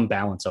is some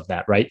balance of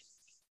that, right?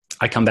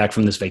 I come back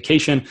from this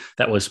vacation.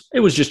 It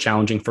was just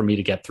challenging for me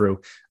to get through.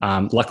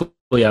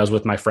 Luckily I was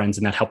with my friends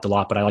and that helped a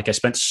lot, but I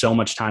spent so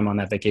much time on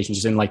that vacation,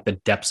 just in like the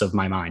depths of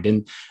my mind.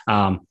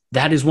 And,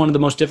 that is one of the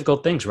most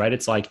difficult things, right?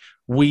 It's like,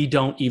 we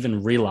don't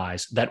even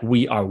realize that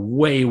we are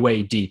way,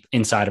 way deep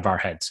inside of our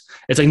heads.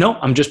 It's like, no,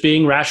 I'm just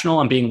being rational.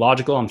 I'm being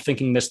logical. I'm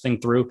thinking this thing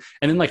through.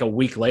 And then like a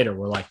week later,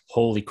 we're like,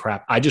 holy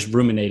crap. I just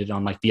ruminated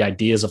on like the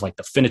ideas of like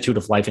the finitude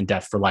of life and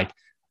death for like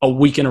a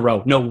week in a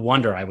row. No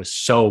wonder I was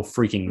so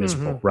freaking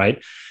miserable. Mm-hmm.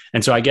 Right.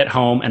 And so I get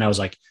home and I was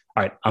like,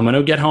 all right, I'm going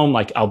to get home.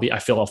 Like I'll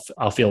feel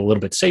a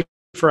little bit safer.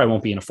 I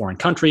won't be in a foreign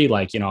country.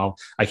 Like, you know,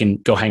 I can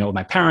go hang out with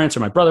my parents or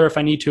my brother if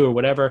I need to or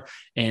whatever.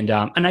 And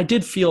I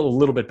did feel a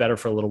little bit better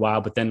for a little while,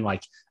 but then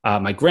like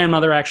my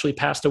grandmother actually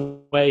passed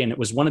away. And it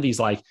was one of these,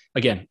 like,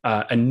 again,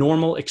 a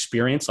normal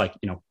experience. Like,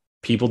 you know,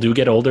 people do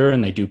get older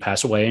and they do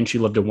pass away, and she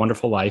lived a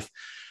wonderful life.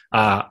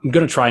 I'm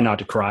going to try not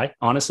to cry.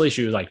 Honestly,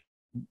 she was like,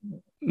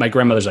 my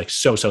grandmother's like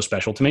so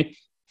special to me.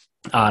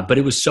 But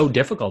it was so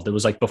difficult. It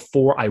was like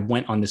before I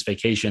went on this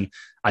vacation,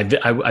 I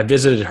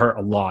visited her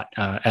a lot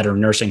at her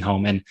nursing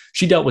home, and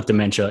she dealt with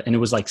dementia. And it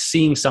was like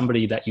seeing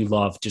somebody that you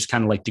love just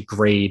kind of like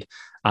degrade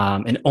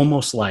and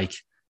almost like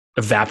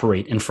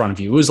evaporate in front of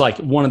you. It was like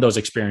one of those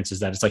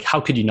experiences that it's like,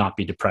 how could you not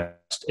be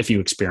depressed if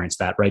you experienced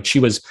that, right? She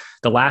was,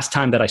 the last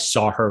time that I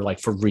saw her like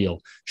for real,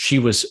 she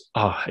was,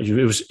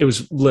 it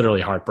was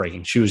literally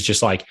heartbreaking. She was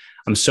just like,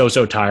 I'm so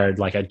tired.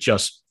 Like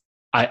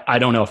I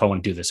don't know if I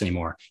want to do this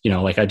anymore. You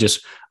know, like I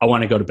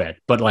want to go to bed,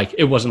 but like,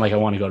 it wasn't like I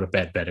want to go to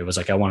bed. It was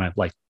like, I want to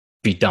like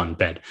be done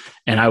bed.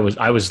 And I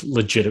was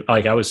legit,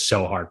 like I was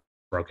so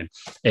heartbroken.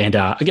 And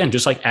again,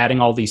 just like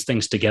adding all these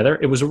things together,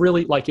 it was a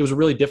really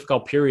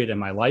difficult period in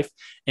my life.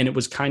 And it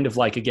was kind of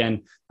like,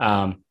 again,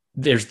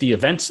 there's the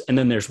events and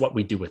then there's what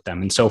we do with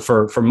them. And so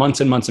for months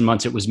and months and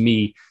months, it was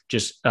me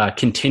just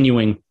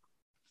continuing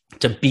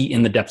to be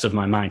in the depths of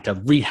my mind, to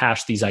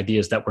rehash these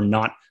ideas that were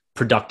not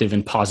productive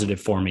and positive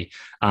for me.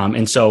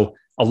 And so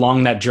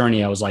along that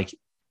journey, I was like,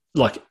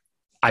 look,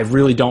 I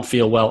really don't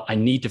feel well. I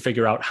need to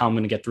figure out how I'm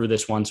going to get through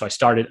this one. So I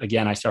started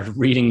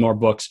reading more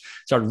books,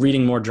 started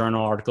reading more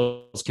journal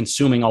articles,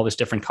 consuming all this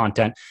different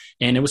content.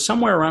 And it was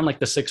somewhere around like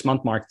the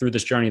 6-month mark through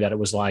this journey that it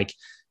was like,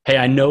 hey,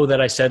 I know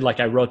that I said like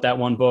I wrote that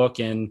one book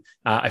and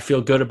I feel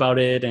good about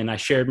it and I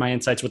shared my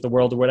insights with the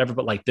world or whatever,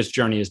 but like this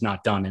journey is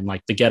not done. And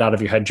like the get out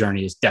of your head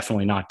journey is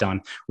definitely not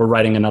done. We're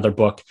writing another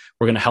book.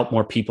 We're going to help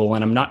more people.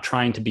 And I'm not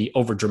trying to be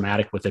over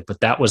dramatic with it, but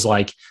that was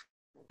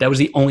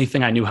the only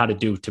thing I knew how to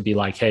do, to be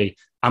like, hey,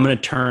 I'm going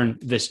to turn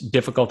this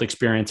difficult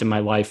experience in my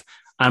life,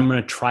 I'm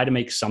going to try to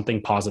make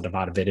something positive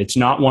out of it. It's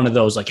not one of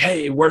those like,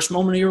 hey, worst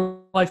moment of your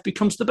life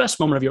becomes the best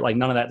moment of your life.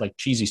 None of that like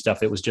cheesy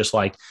stuff. It was just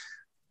like,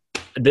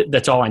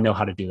 that's all I know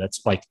how to do.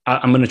 That's like,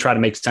 I'm going to try to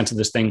make sense of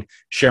this thing,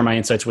 share my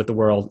insights with the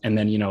world. And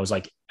then, you know, it was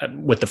like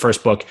with the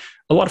first book,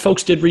 a lot of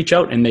folks did reach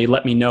out and they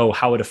let me know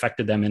how it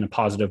affected them in a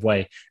positive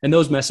way. And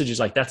those messages,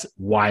 like, that's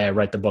why I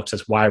write the books.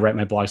 That's why I write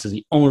my blogs. Is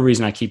the only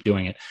reason I keep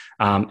doing it.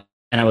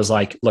 And I was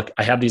like, look,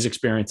 I have these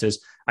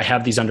experiences. I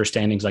have these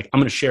understandings. Like, I'm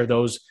going to share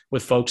those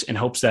with folks in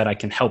hopes that I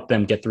can help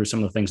them get through some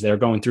of the things they're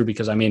going through.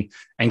 Because I mean,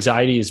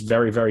 anxiety is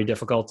very, very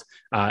difficult.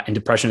 And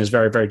depression is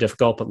very, very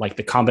difficult. But like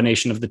the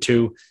combination of the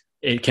two,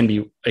 it can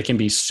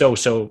be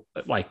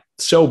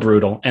so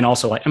brutal. And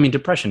also, like, I mean,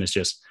 depression is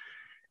just,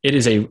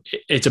 it's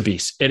a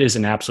beast. It is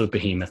an absolute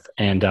behemoth.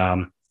 And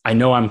I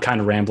know I'm kind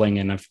of rambling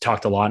and I've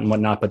talked a lot and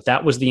whatnot, but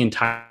that was the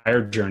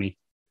entire journey.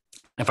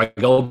 If I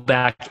go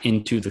back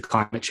into the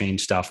climate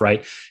change stuff, right,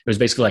 it was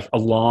basically like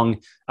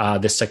along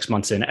this 6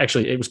 months in.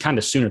 Actually, it was kind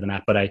of sooner than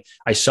that, but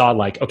I saw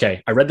like,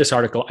 okay, I read this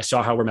article, I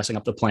saw how we're messing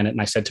up the planet,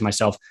 and I said to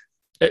myself,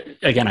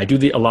 again, I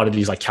do a lot of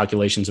these like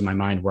calculations in my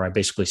mind where I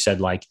basically said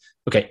like,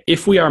 okay,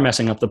 if we are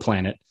messing up the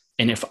planet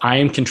and if I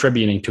am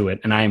contributing to it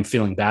and I am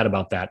feeling bad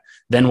about that,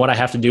 then what I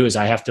have to do is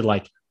I have to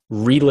like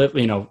relive,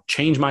 you know,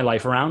 change my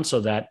life around so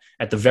that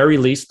at the very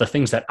least, the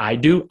things that I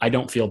do, I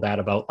don't feel bad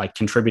about, like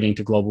contributing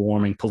to global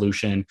warming,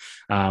 pollution,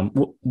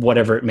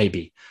 whatever it may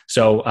be.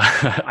 So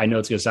I know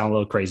it's going to sound a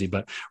little crazy,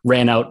 but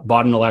ran out,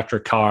 bought an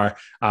electric car,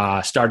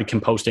 started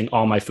composting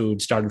all my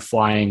food, started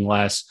flying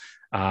less.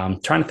 Trying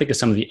to think of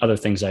some of the other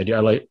things I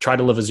do. I try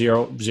to live a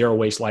zero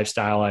waste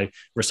lifestyle. I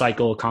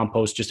recycle,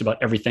 compost just about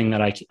everything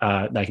that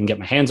I can get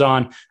my hands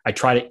on. I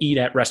try to eat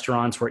at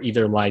restaurants where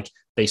either like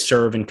they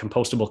serve in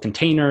compostable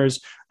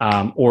containers,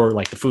 or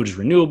like the food is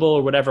renewable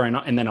or whatever.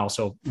 And then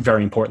also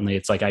very importantly,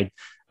 it's like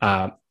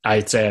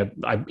I'd say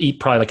I eat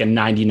probably like a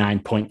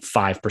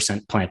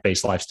 99.5%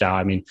 plant-based lifestyle.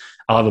 I mean,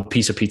 I'll have a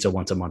piece of pizza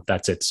once a month.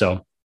 That's it.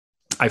 So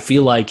I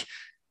feel like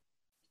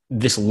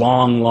this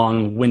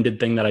long-winded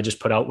thing that I just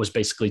put out was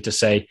basically to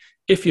say,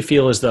 if you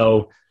feel as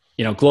though,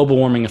 global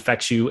warming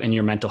affects you and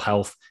your mental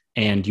health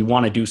and you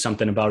want to do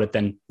something about it,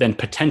 then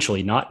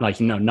potentially, not like,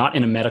 not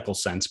in a medical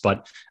sense,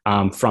 but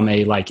from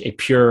a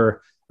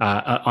pure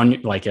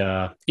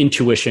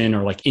intuition,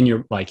 or like in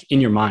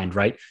your mind,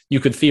 right? You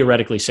could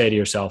theoretically say to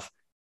yourself,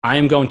 I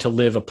am going to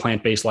live a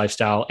plant-based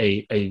lifestyle,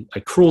 a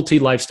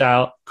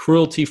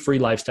cruelty-free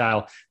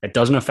lifestyle that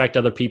doesn't affect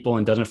other people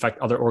and doesn't affect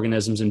other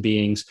organisms and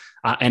beings.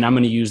 And I'm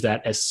going to use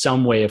that as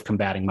some way of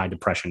combating my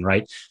depression,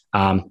 right?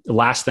 The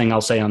last thing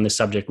I'll say on this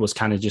subject was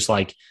kind of just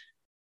like,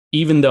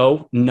 even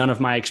though none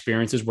of my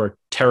experiences were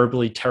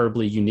terribly,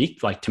 terribly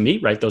unique, like to me,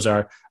 right? Those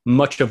are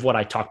much of what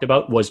I talked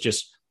about was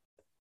just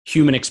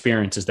human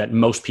experiences that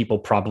most people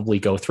probably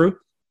go through.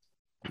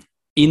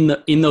 In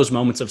those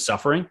moments of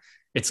suffering,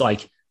 it's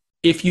like,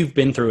 if you've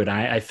been through it,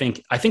 I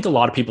think a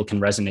lot of people can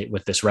resonate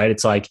with this, right?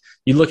 It's like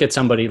you look at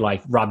somebody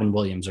like Robin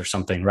Williams or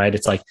something, right?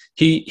 It's like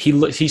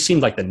he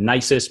seemed like the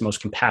nicest, most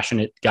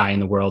compassionate guy in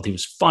the world. He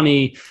was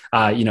funny.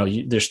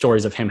 There's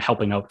stories of him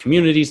helping out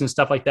communities and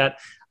stuff like that.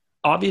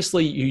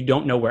 Obviously, you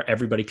don't know where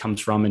everybody comes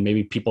from, and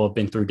maybe people have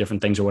been through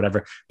different things or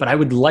whatever. But I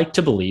would like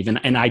to believe,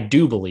 and I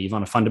do believe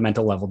on a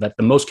fundamental level, that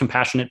the most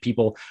compassionate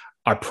people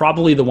are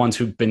probably the ones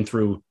who've been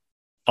through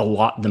a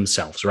lot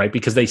themselves, right?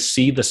 Because they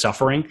see the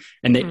suffering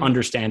and they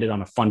understand it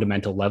on a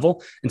fundamental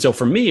level. And so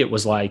for me, it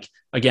was like,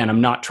 again,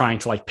 I'm not trying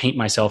to like paint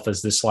myself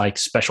as this like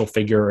special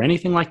figure or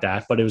anything like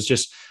that, but it was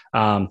just,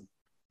 I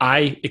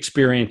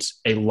experienced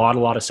a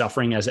lot of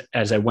suffering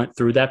as I went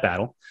through that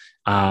battle,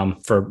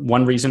 for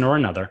one reason or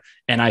another.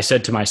 And I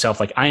said to myself,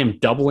 like, I am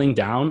doubling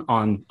down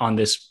on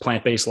this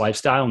plant-based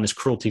lifestyle and this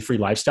cruelty-free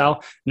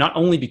lifestyle, not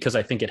only because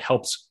I think it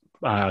helps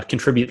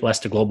contribute less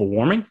to global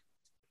warming,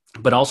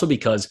 but also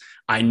because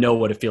I know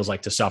what it feels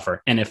like to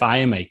suffer. And if I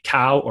am a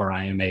cow, or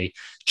I am a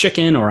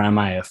chicken, or am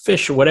I a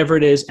fish, or whatever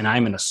it is, and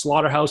I'm in a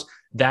slaughterhouse,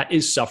 that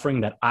is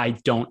suffering that I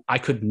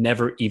could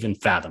never even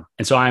fathom.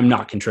 And so I'm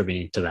not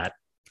contributing to that.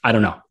 I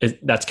don't know.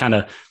 That's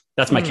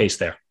my case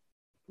there.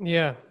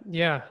 Yeah.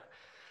 Yeah.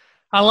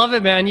 I love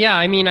it, man. Yeah.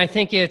 I mean, I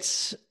think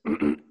it's,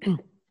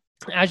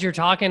 as you're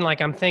talking, like,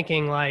 I'm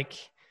thinking like,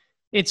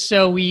 it's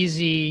so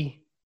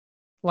easy,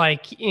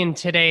 like in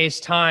today's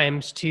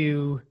times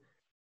to,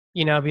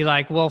 be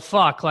like, well,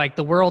 fuck, like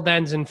the world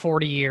ends in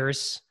 40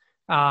 years.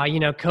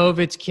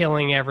 COVID's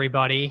killing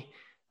everybody.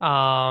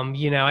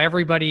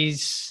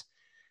 Everybody's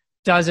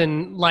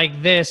doesn't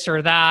like this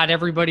or that.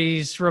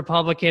 Everybody's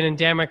Republican and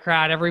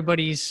Democrat.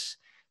 Everybody's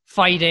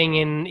fighting.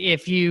 And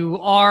if you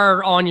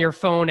are on your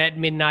phone at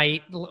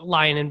midnight,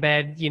 lying in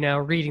bed,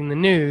 reading the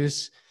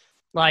news,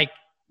 like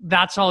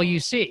that's all you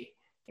see.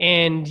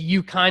 And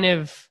you kind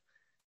of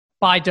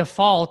by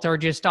default are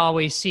just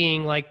always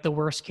seeing like the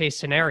worst case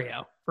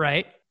scenario,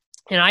 right?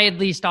 And I at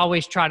least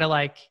always try to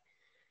like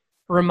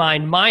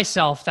remind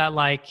myself that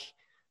like,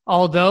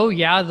 although,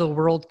 yeah, the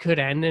world could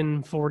end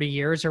in 40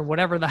 years or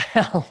whatever the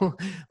hell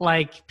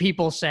like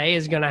people say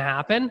is going to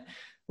happen,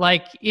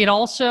 like it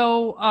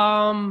also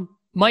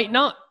might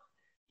not,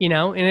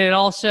 and it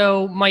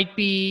also might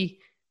be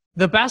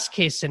the best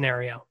case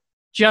scenario,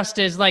 just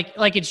as like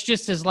it's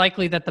just as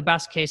likely that the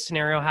best case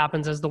scenario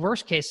happens as the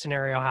worst case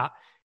scenario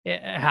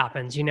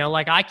happens,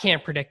 like I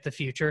can't predict the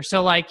future.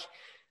 So like,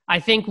 I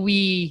think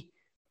we,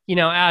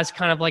 as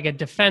kind of like a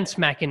defense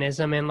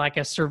mechanism and like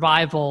a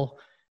survival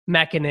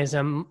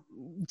mechanism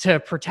to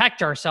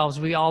protect ourselves,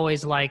 we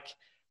always like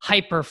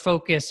hyper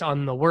focus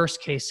on the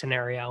worst case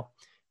scenario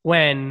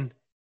when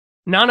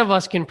none of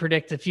us can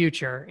predict the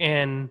future.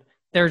 And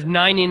there's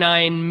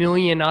 99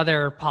 million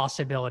other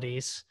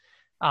possibilities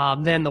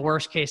than the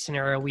worst case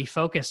scenario we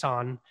focus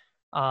on.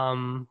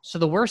 So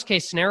the worst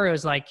case scenario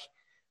is like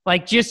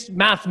just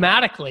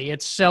mathematically,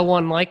 it's so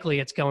unlikely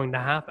it's going to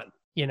happen,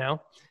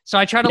 So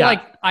I try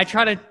to I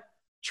try to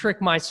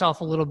trick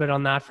myself a little bit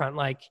on that front.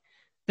 Like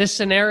this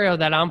scenario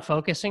that I'm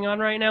focusing on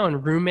right now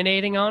and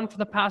ruminating on for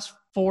the past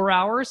 4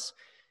 hours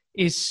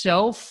is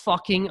so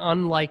fucking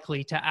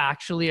unlikely to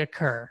actually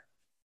occur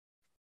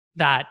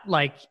that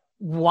like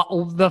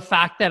the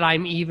fact that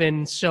I'm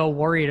even so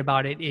worried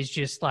about it is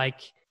just like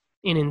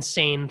an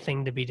insane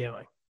thing to be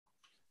doing.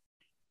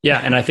 Yeah.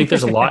 And I think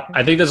there's a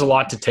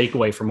lot to take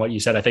away from what you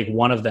said. I think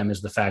one of them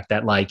is the fact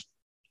that like,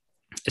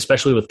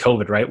 especially with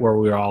COVID, right, where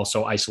we are all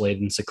so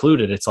isolated and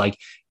secluded, it's like,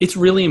 it's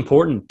really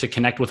important to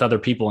connect with other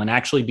people and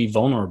actually be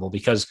vulnerable,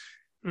 because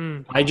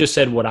I just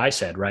said what I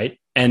said, right?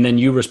 And then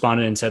you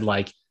responded and said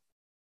like,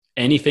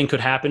 anything could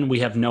happen. We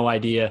have no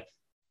idea.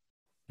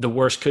 The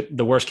worst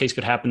case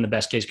could happen. The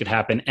best case could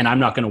happen. And I'm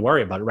not going to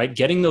worry about it, right?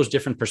 Getting those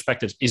different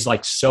perspectives is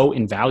like so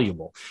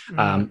invaluable.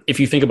 If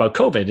you think about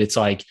COVID, it's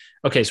like,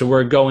 okay, so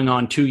we're going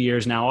on 2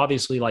 years now.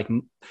 Obviously, like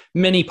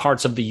many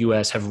parts of the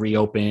US have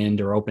reopened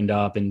or opened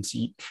up, and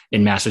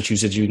in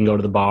Massachusetts, you can go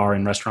to the bar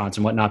and restaurants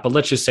and whatnot. But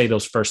let's just say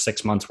those first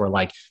 6 months were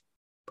like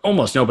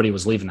almost nobody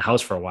was leaving the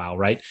house for a while,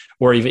 right?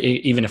 Or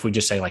even if we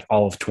just say like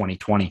all of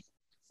 2020.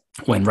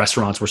 when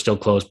restaurants were still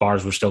closed,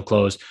 bars were still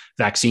closed,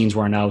 vaccines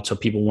weren't out, so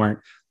people weren't,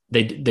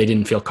 they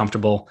didn't feel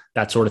comfortable,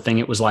 that sort of thing.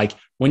 It was like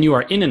when you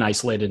are in an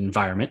isolated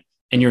environment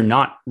and you're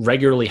not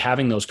regularly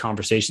having those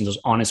conversations, those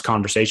honest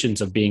conversations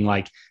of being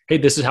like, hey,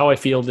 this is how I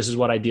feel, this is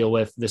what I deal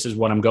with, this is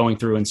what I'm going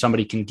through, and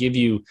somebody can give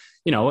you,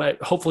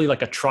 hopefully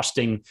like a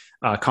trusting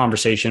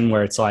conversation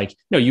where it's like,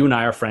 you and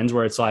I are friends,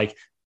 where it's like,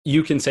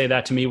 you can say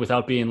that to me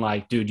without being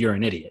like, dude, you're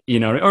an idiot,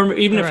 or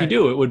even if you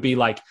do, it would be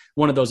like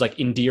one of those like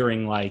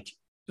endearing, like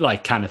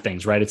kind of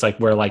things, right? It's like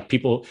where like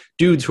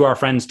dudes who are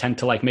friends tend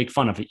to like make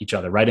fun of each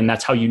other, right? And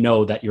that's how you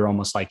know that you're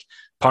almost like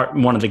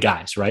one of the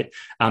guys, right?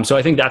 So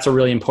I think that's a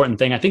really important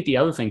thing. I think the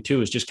other thing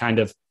too is just kind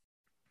of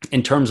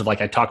in terms of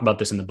like, I talk about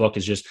this in the book,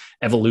 is just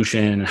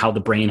evolution and how the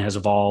brain has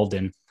evolved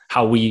and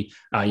how we,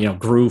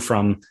 grew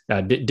from,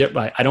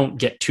 I don't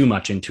get too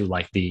much into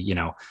like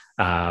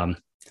the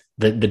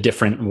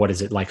different, what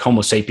is it, like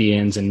Homo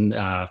sapiens and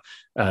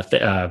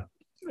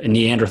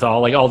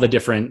Neanderthal, like all the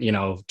different,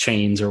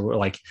 chains or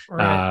like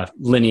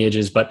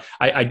lineages. But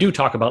I do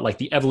talk about like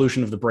the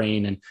evolution of the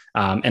brain.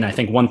 And I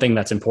think one thing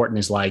that's important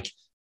is like,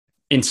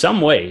 in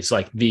some ways,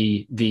 like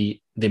the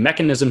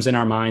mechanisms in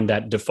our mind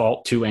that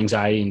default to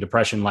anxiety and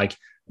depression, like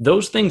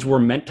those things were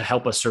meant to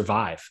help us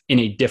survive in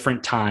a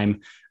different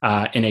time,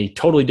 in a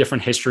totally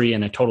different history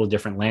and a totally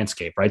different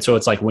landscape, right? So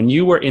it's like when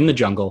you were in the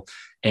jungle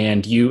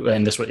and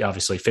this was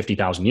obviously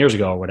 50,000 years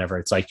ago or whatever,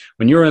 it's like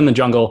when you were in the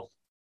jungle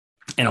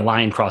and a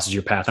lion crosses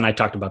your path. And I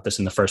talked about this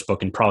in the first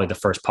book and probably the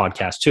first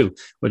podcast too,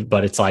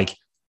 but it's like,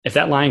 if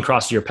that lion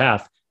crosses your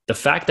path, the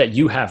fact that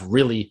you have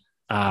really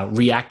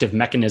reactive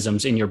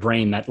mechanisms in your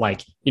brain that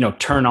like,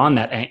 turn on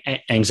that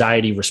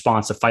anxiety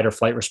response, the fight or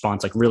flight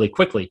response, like really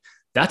quickly,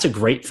 that's a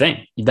great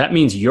thing. That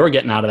means you're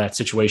getting out of that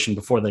situation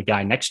before the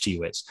guy next to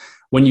you is.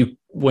 When you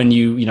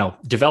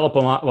develop a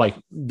lot, like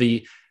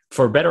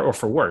for better or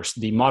for worse,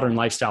 the modern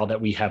lifestyle that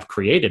we have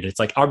created, it's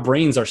like our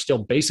brains are still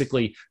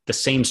basically the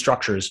same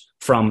structures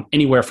from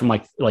anywhere from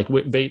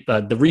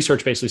the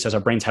research basically says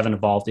our brains haven't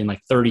evolved in like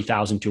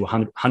 30,000 to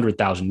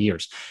 100,000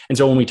 years. And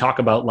so when we talk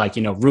about like,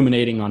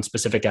 ruminating on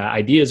specific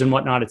ideas and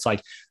whatnot, it's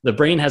like the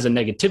brain has a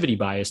negativity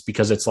bias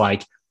because it's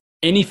like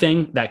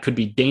anything that could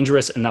be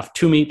dangerous enough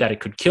to me that it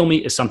could kill me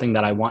is something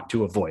that I want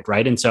to avoid.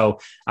 Right. And so,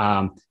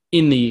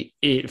 in the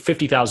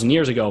 50,000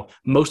 years ago,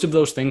 most of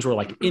those things were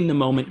like in the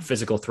moment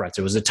physical threats.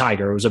 It was a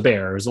tiger, it was a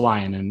bear, it was a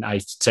lion. And I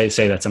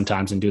say that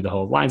sometimes and do the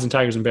whole lions and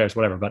tigers and bears,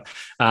 whatever. But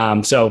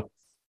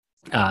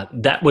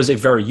that was a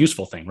very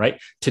useful thing,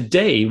 right?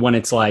 Today, when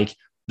it's like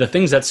the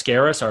things that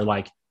scare us are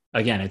like,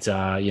 again, it's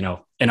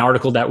an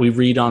article that we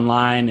read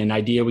online, an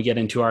idea we get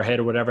into our head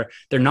or whatever.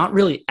 They're not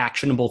really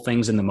actionable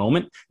things in the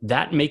moment.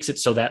 That makes it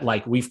so that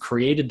like we've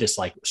created this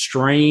like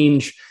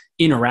strange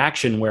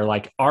interaction where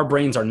like our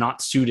brains are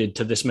not suited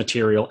to this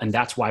material. And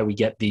that's why we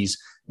get these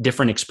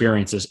different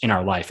experiences in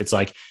our life. It's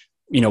like,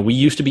 we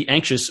used to be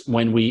anxious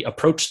when we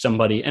approach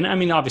somebody. And I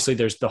mean, obviously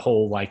there's the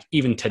whole, like,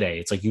 even today,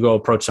 it's like you go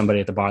approach somebody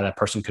at the bar, that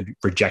person could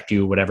reject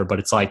you, whatever. But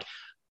it's like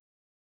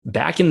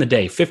back in the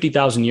day,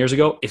 50,000 years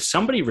ago, if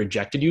somebody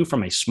rejected you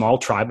from a small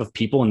tribe of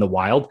people in the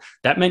wild,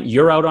 that meant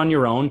you're out on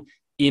your own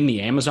in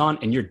the Amazon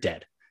and you're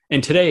dead.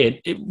 And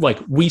today, like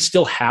we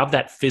still have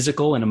that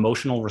physical and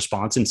emotional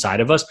response inside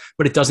of us,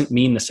 but it doesn't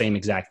mean the same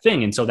exact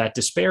thing. And so that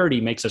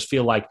disparity makes us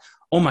feel like,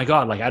 oh my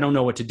God, like I don't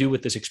know what to do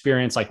with this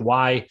experience. Like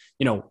why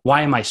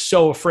am I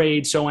so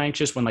afraid, so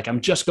anxious when like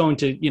I'm just going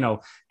to,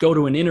 go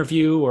to an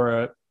interview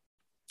or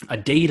a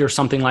date or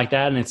something like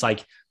that. And it's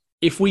like,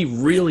 if we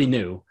really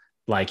knew,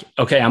 like,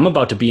 okay, I'm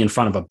about to be in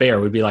front of a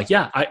bear, we'd be like,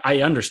 yeah,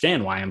 I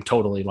understand why I'm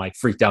totally like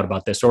freaked out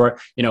about this. Or,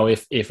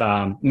 if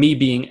me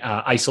being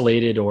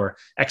isolated or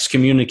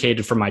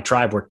excommunicated from my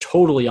tribe were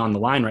totally on the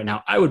line right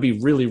now, I would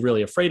be really,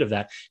 really afraid of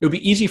that. It would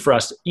be easier for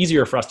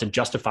us to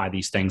justify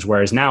these things.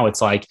 Whereas now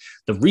it's like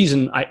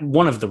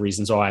one of the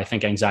reasons why I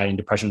think anxiety and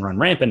depression run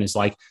rampant is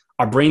like,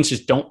 our brains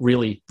just don't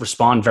really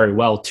respond very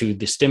well to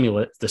the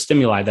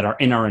stimuli that are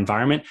in our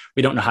environment.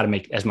 We don't know how to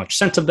make as much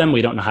sense of them.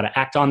 We don't know how to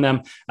act on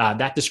them.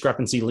 That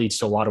discrepancy leads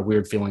to a lot of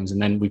weird feelings.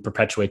 And then we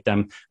perpetuate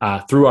them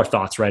through our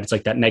thoughts, right? It's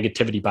like that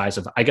negativity bias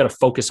of, I got to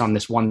focus on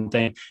this one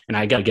thing and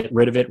I got to get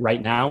rid of it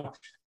right now.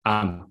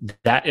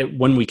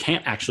 When we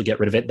can't actually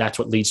get rid of it, that's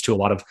what leads to a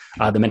lot of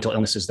the mental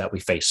illnesses that we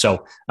face.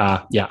 So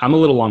I'm a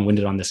little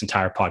long-winded on this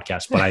entire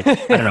podcast, but I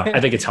don't know.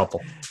 I think it's helpful.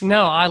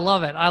 No, I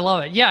love it.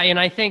 Yeah. And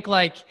I think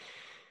like,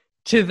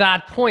 to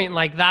that point,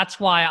 like that's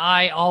why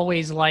I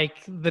always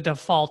like the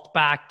default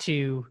back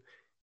to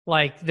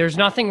like, there's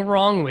nothing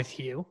wrong with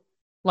you.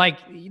 Like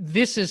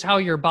this is how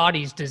your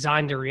body's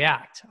designed to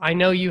react. I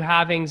know you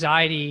have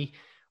anxiety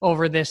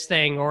over this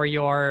thing or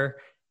you're,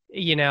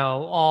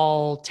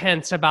 all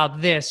tense about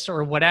this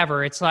or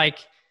whatever. It's like,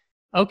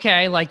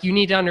 okay, like you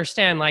need to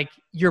understand like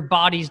your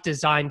body's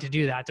designed to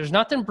do that. There's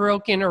nothing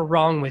broken or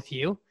wrong with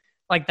you.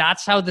 Like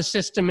that's how the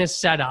system is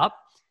set up.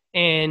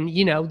 And,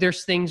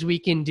 there's things we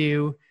can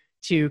do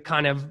to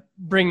kind of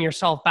bring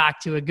yourself back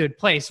to a good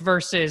place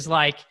versus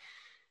like,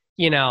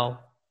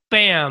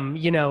 bam,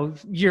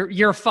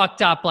 you're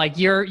fucked up. Like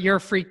you're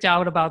freaked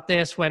out about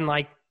this when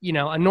like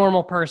a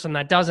normal person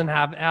that doesn't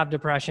have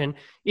depression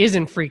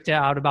isn't freaked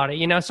out about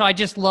it. So I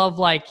just love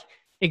like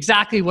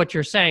exactly what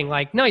you're saying.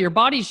 Like, no, your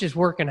body's just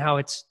working how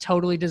it's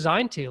totally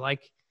designed to,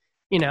 like,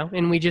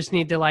 and we just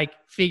need to like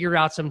figure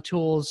out some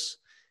tools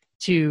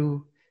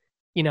to,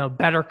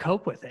 better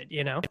cope with it,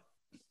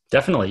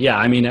 Definitely. Yeah.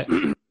 I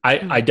mean,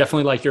 I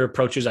definitely like your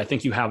approaches. I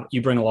think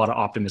you bring a lot of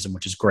optimism,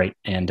 which is great.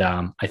 And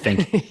I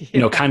think,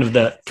 Yeah. kind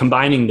of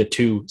combining the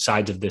two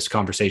sides of this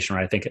conversation,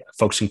 right? I think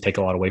folks can take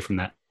a lot away from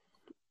that.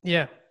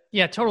 Yeah.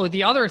 Yeah, totally.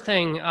 The other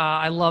thing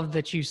I love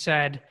that you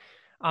said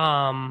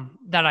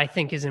that I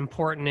think is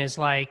important is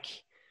like,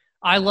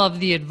 I love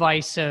the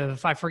advice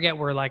of, I forget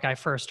where like I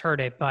first heard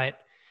it, but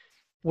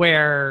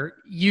where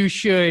you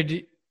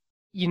should,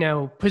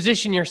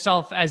 position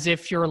yourself as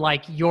if you're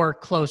like your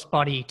close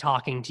buddy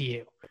talking to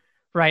you,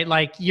 right?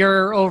 Like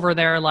you're over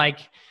there, like,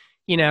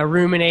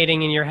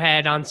 ruminating in your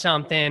head on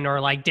something,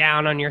 or like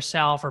down on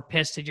yourself or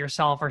pissed at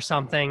yourself or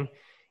something.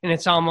 And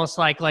it's almost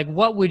like,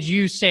 what would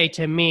you say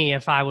to me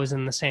if I was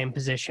in the same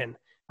position?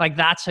 Like,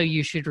 that's how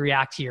you should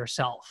react to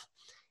yourself.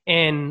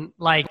 And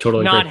like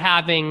Totally not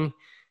agree.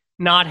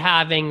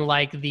 having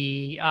like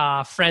the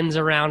friends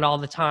around all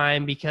the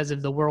time because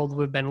of the world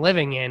we've been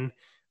living in,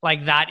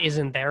 like that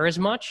isn't there as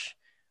much.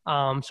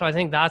 So I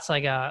think that's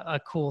like a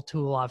cool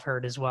tool I've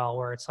heard as well,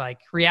 where it's like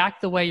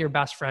react the way your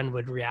best friend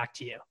would react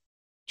to you.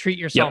 Treat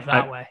yourself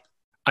that way.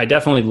 I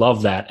definitely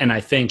love that. And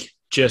I think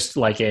just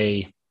like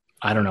a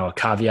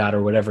caveat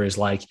or whatever is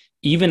like,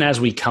 even as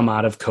we come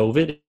out of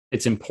COVID,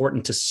 it's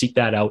important to seek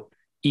that out.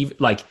 Even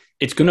like,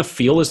 it's going to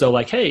feel as though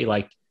like, hey,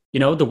 like,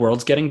 the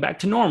world's getting back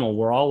to normal.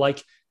 We're all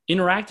like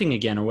interacting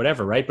again or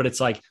whatever. Right. But it's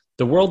like,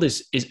 the world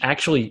is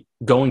actually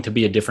going to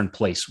be a different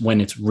place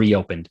when it's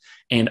reopened.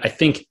 And I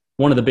think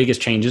one of the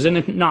biggest changes, and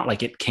it's not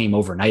like it came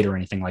overnight or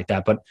anything like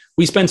that, but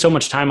we spend so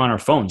much time on our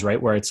phones,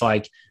 right? Where it's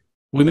like,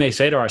 we may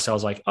say to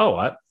ourselves like, oh,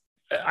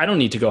 I don't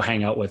need to go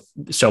hang out with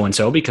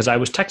so-and-so because I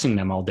was texting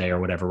them all day or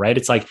whatever, right?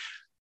 It's like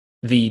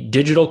the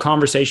digital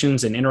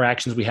conversations and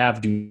interactions we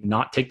have do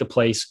not take the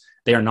place.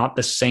 They are not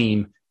the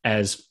same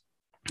as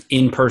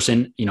in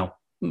person,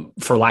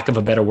 for lack of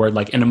a better word,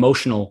 like an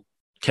emotional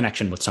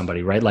connection with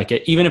somebody, right? Like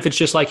even if it's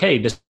just like, hey,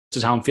 this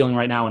is how I'm feeling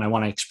right now, and I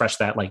want to express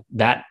that, like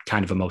that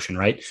kind of emotion,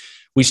 right?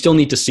 We still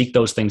need to seek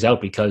those things out,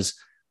 because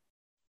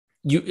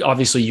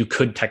you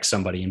could text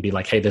somebody and be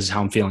like, hey, this is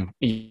how I'm feeling.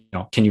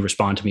 Can you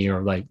respond to me?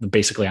 Or like,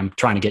 basically I'm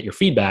trying to get your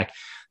feedback.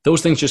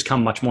 Those things just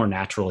come much more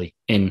naturally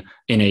in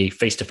a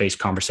face-to-face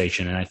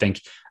conversation. And I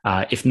think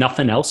if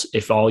nothing else,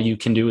 if all you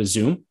can do is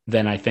Zoom,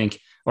 then I think,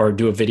 or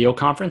do a video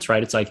conference,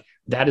 right? It's like,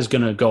 that is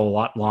going to go a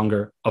lot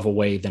longer of a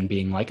way than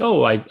being like,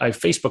 oh, I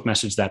Facebook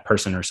messaged that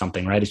person or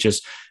something, right? It's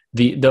just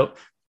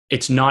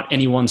it's not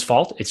anyone's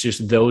fault. It's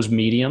just those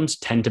mediums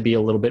tend to be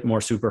a little bit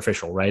more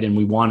superficial, right? And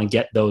we want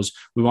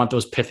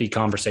those pithy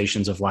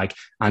conversations of like,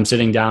 I'm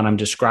sitting down, I'm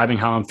describing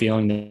how I'm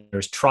feeling.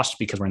 There's trust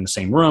because we're in the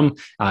same room.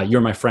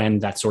 You're my friend,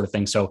 that sort of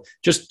thing. So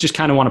just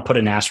kind of want to put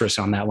an asterisk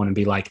on that one and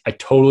be like, I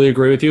totally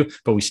agree with you,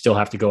 but we still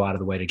have to go out of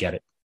the way to get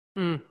it.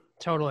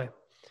 Totally.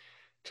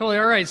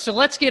 All right. So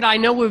I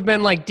know we've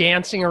been like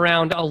dancing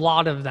around a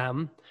lot of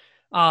them,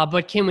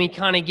 but can we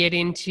kind of get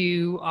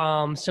into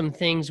some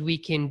things we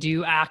can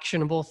do,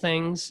 actionable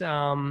things?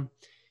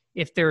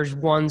 If there's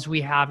ones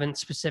we haven't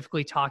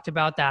specifically talked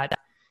about, that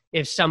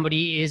if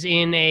somebody is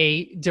in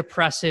a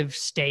depressive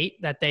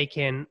state that they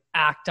can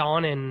act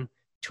on, and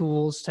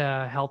tools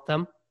to help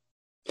them?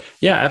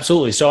 Yeah,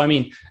 absolutely. So, I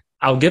mean,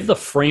 I'll give the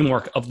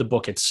framework of the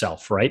book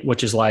itself, right?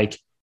 Which is like,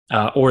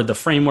 or the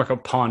framework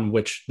upon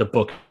which the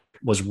book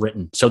was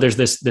written. So there's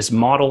this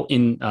model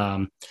in,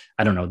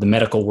 the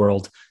medical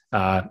world.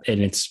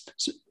 And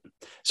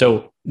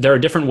so there are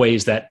different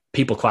ways that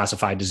people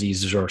classify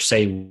diseases or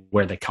say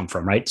where they come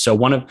from, right? So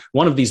one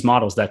of these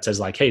models that says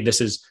like, hey, this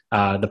is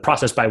the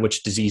process by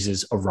which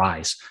diseases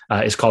arise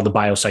is called the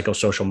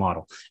biopsychosocial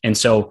model. And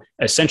so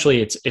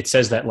essentially it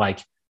says that like,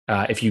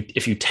 if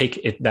you take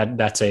it,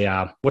 that's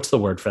a, what's the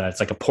word for that?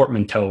 It's like a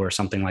portmanteau or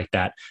something like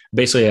that.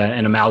 Basically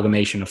an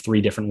amalgamation of three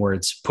different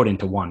words put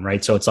into one,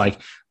 right? So it's like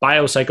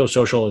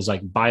biopsychosocial is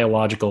like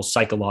biological,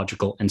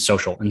 psychological, and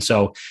social. And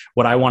so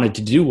what I wanted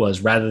to do was,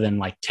 rather than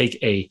like take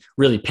a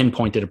really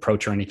pinpointed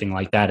approach or anything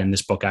like that in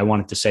this book, I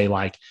wanted to say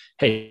like,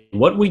 hey,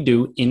 what we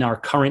do in our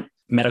current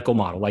medical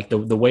model, like the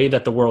way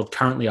that the world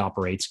currently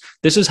operates,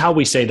 this is how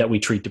we say that we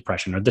treat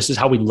depression, or this is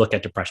how we look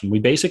at depression. We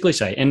basically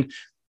say, and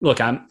look,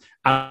 I'm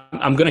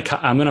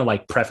gonna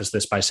like preface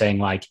this by saying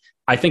like,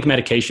 I think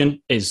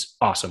medication is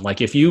awesome. Like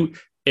if you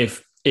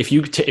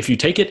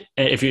take it,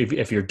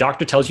 if your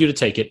doctor tells you to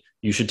take it,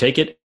 you should take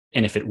it.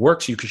 And if it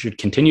works, you should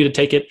continue to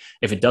take it.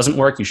 If it doesn't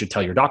work, you should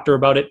tell your doctor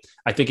about it.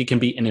 I think it can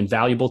be an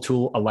invaluable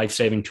tool, a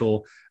life-saving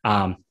tool.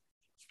 And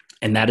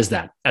that is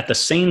that. At the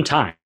same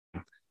time,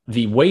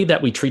 the way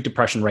that we treat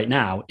depression right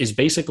now is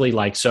basically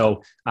like,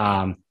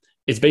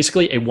 it's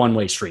basically a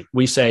one-way street.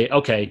 We say,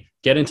 okay,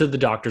 get into the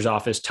doctor's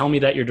office, tell me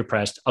that you're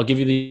depressed. I'll give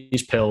you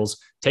these pills,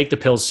 take the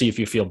pills, see if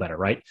you feel better,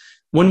 right?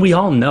 When we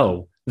all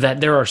know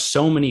that there are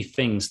so many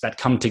things that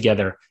come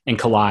together and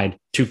collide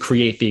to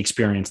create the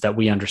experience that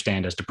we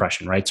understand as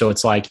depression, right? So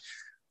it's like,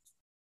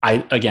 I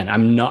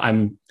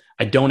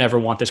don't ever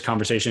want this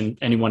conversation,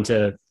 anyone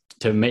to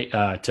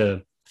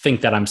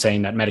think that I'm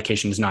saying that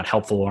medication is not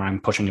helpful or I'm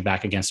pushing it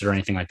back against it or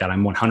anything like that.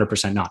 I'm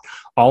 100% not.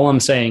 All I'm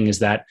saying is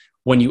that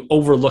when you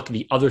overlook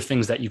the other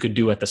things that you could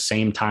do at the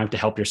same time to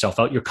help yourself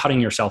out, you're cutting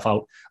yourself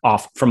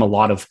off from a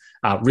lot of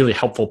really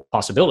helpful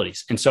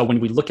possibilities. And so when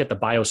we look at the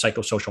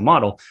biopsychosocial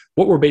model,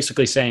 what we're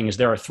basically saying is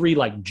there are three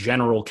like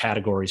general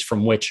categories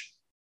from which,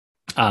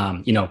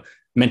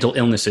 mental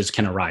illnesses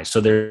can arise. So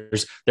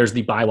there's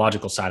the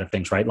biological side of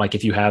things, right? Like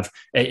if you have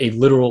a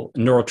literal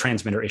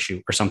neurotransmitter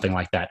issue or something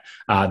like that,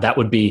 that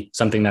would be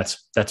something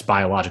that's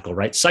biological,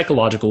 right?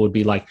 Psychological would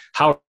be like,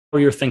 how are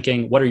you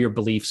thinking? What are your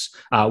beliefs?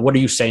 What are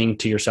you saying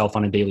to yourself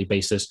on a daily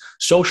basis?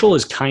 Social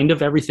is kind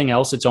of everything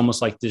else. It's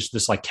almost like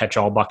this like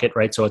catch-all bucket,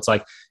 right? So it's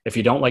like, if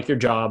you don't like your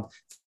job,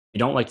 you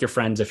don't like your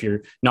friends, if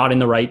you're not in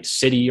the right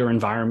city or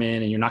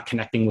environment and you're not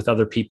connecting with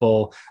other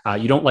people,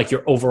 you don't like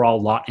your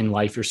overall lot in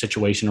life, your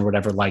situation or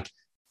whatever. Like,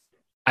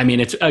 I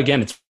mean, it's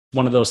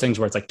one of those things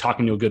where it's like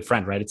talking to a good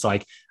friend, right? It's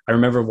like, I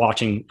remember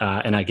watching,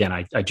 and again,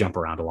 I jump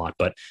around a lot,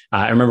 but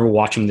I remember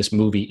watching this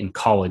movie in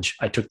college.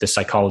 I took this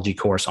psychology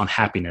course on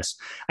happiness.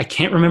 I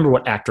can't remember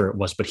what actor it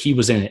was, but he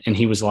was in it. And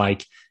he was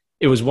like,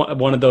 it was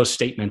one of those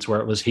statements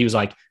where he was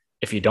like,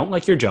 if you don't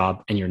like your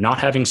job and you're not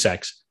having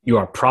sex, you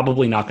are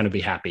probably not going to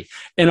be happy.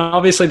 And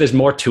obviously there's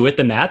more to it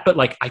than that, but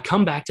like, I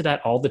come back to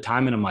that all the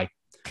time and I'm like,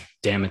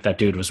 damn it, that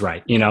dude was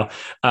right.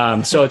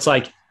 So it's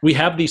like, we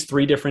have these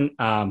three different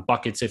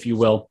buckets, if you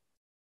will,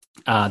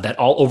 that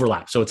all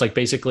overlap. So it's like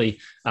basically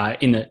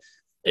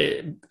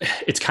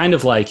it's kind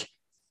of like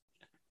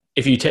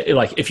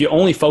if you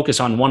only focus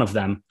on one of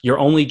them, you're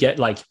only get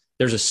like,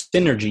 there's a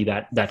synergy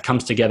that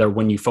comes together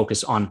when you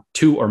focus on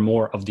two or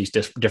more of these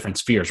different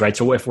spheres, right?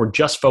 So if we're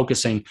just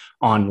focusing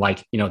on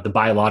like, the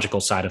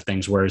biological side of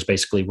things, whereas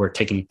basically we're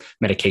taking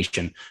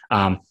medication,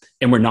 and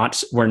we're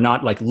not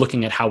like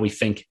looking at how we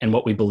think and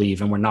what we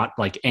believe, and we're not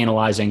like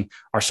analyzing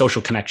our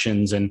social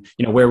connections and,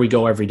 where we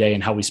go every day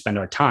and how we spend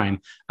our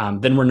time,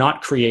 then we're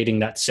not creating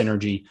that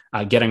synergy,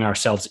 getting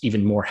ourselves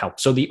even more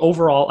help. So the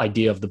overall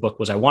idea of the book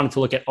was I wanted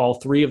to look at all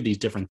three of these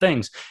different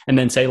things and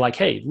then say like,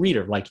 hey,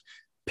 reader, like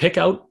pick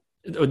out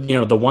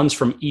the ones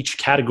from each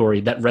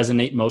category that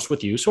resonate most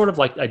with you, sort of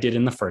like I did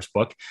in the first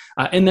book,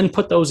 and then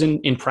put those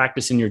in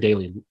practice in your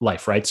daily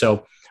life, right?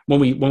 So when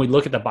we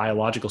look at the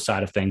biological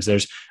side of things,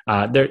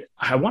 I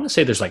want to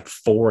say there's like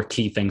 4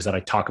 key things that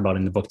I talk about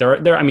in the book.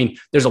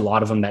 There's a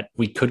lot of them that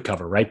we could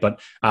cover, right? But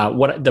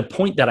what the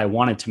point that I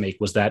wanted to make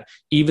was that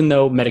even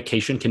though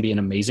medication can be an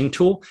amazing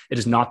tool, it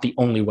is not the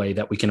only way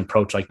that we can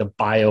approach like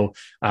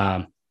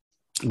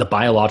the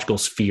biological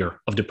sphere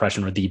of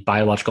depression or the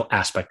biological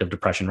aspect of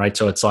depression, right?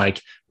 So it's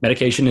like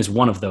medication is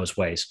one of those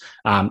ways.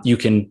 You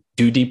can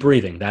do deep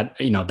breathing.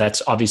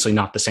 That's obviously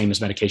not the same as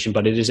medication,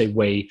 but it is a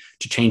way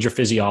to change your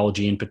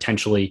physiology and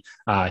potentially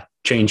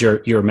change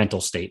your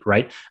mental state,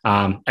 right?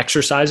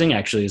 Exercising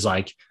actually is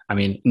like,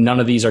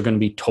 none of these are going to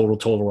be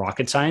total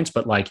rocket science,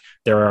 but like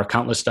there are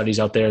countless studies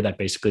out there that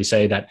basically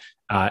say that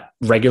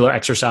regular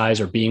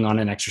exercise or being on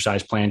an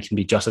exercise plan can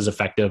be just as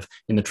effective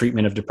in the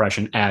treatment of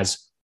depression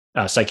as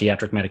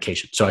psychiatric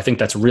medication. So I think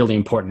that's really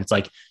important. It's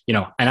like,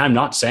 and I'm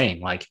not saying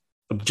like,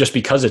 just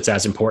because it's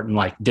as important,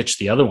 like ditch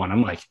the other one.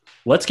 I'm like,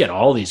 let's get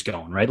all these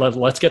going, right?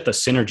 Let's get the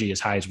synergy as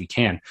high as we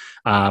can.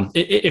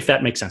 If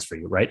that makes sense for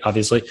you, right?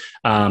 Obviously.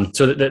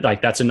 So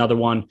that's another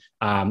one.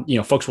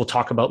 Folks will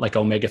talk about like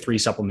omega-3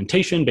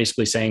 supplementation,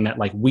 basically saying that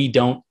like, we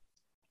don't,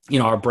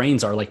 our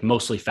brains are like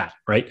mostly fat,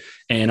 right?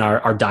 And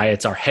our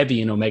diets are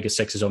heavy in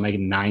omega-6s,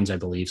 omega-9s, I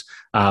believe,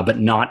 but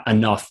not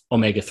enough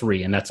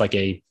omega-3. And that's like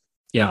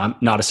I'm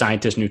not a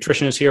scientist,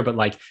 nutritionist here, but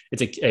like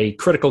it's a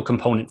critical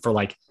component for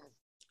like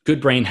good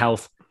brain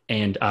health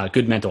and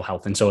good mental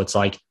health. And so it's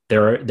like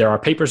there are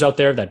papers out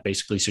there that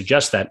basically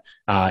suggest that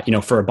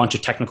for a bunch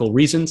of technical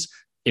reasons,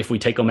 if we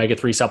take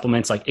omega-3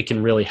 supplements, like it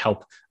can really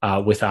help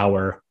with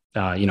our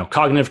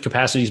cognitive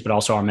capacities, but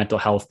also our mental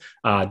health.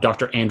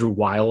 Dr. Andrew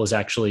Weil is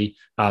actually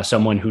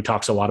someone who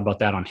talks a lot about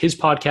that on his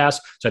podcast.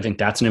 So I think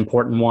that's an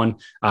important one.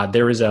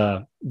 There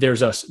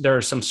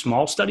are some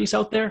small studies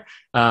out there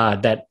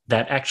that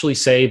actually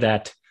say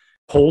that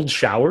cold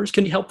showers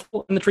can be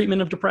helpful in the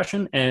treatment of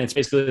depression. And it's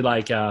basically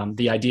like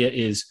the idea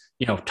is,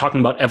 talking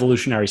about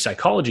evolutionary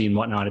psychology and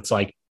whatnot. It's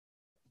like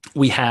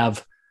we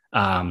have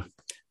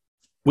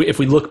if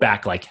we look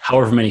back, like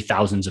however many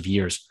thousands of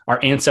years,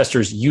 our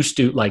ancestors used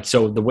to like,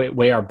 so the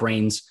way our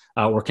brains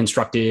were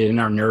constructed and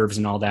our nerves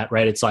and all that,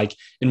 right? It's like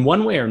in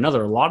one way or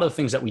another, a lot of the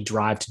things that we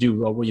drive to do,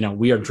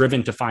 we are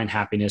driven to find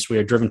happiness. We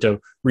are driven to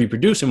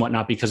reproduce and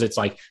whatnot, because it's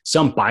like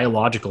some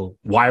biological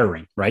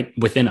wiring, right?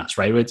 Within us,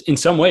 right? It's, in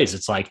some ways,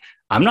 it's like,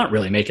 I'm not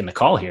really making the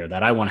call here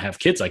that I want to have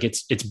kids. Like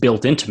it's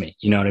built into me,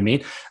 you know what I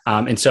mean?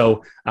 And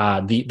so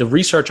the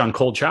research on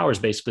cold showers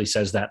basically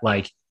says that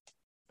like,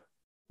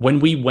 when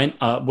we went,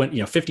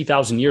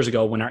 50,000 years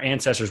ago, when our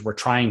ancestors were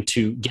trying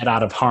to get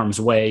out of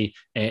harm's way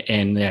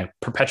and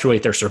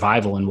perpetuate their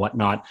survival and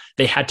whatnot,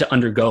 they had to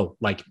undergo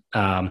like,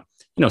 some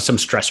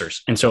stressors.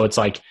 And so it's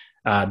like,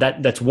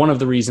 that's one of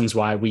the reasons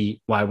why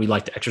we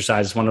like to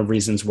exercise. It's one of the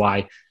reasons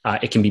why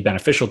it can be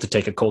beneficial to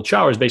take a cold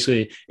shower. Is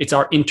basically it's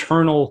our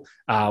internal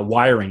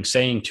wiring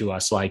saying to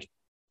us like,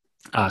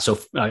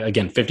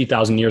 again,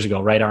 50,000 years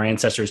ago, right? Our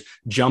ancestors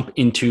jump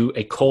into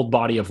a cold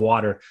body of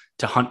water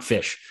to hunt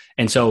fish.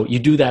 And so you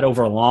do that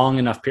over a long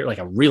enough period, like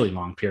a really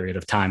long period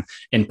of time,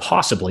 and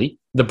possibly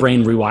the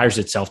brain rewires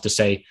itself to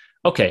say,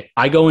 okay,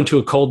 I go into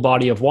a cold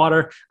body of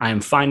water. I am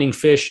finding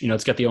fish.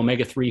 It's got the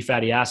omega-3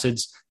 fatty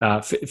acids.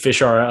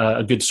 Fish are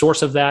a good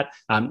source of that.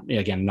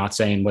 Again, not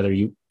saying whether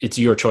it's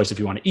your choice if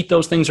you want to eat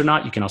those things or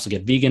not. You can also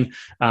get vegan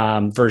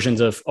versions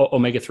of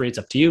omega-3. It's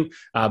up to you.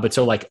 But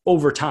so like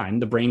over time,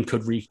 the brain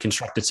could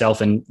reconstruct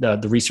itself. And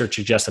the research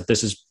suggests that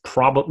this is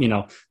probably,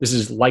 this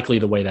is likely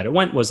the way that it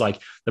went, was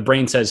like the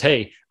brain says,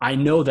 hey, I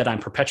know that I'm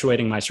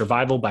perpetuating my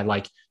survival by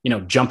like,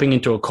 jumping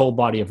into a cold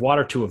body of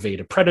water to evade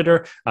a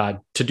predator,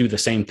 to do the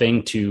same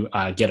thing, to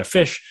get a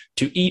fish,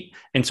 to eat.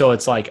 And so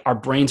it's like our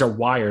brains are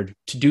wired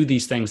to do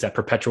these things that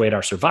perpetuate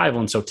our survival.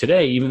 And so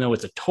today, even though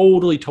it's a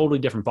totally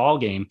different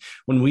ballgame,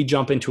 when we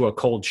jump into a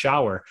cold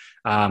shower,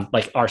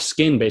 like our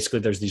skin, basically,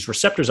 there's these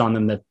receptors on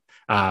them that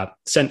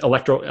send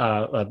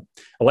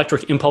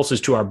electric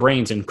impulses to our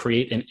brains and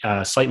create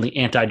a slightly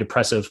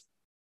antidepressive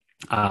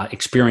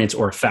experience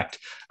or effect.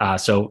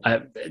 So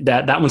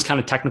that one's kind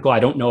of technical. I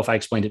don't know if I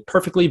explained it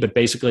perfectly, but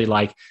basically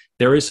like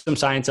there is some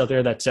science out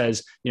there that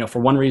says,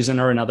 for one reason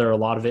or another, a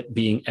lot of it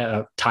being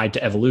tied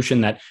to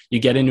evolution, that you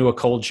get into a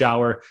cold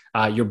shower,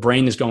 your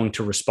brain is going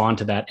to respond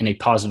to that in a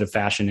positive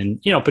fashion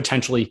and,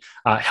 potentially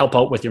help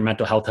out with your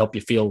mental health, help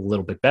you feel a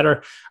little bit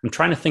better. I'm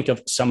trying to think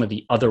of some of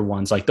the other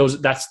ones like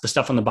those. That's the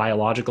stuff on the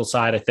biological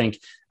side. I think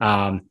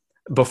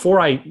before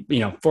I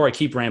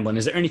keep rambling,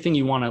 is there anything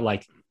you want to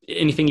like,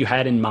 anything you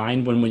had in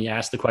mind when you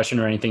asked the question,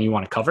 or anything you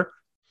want to cover?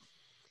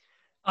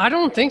 I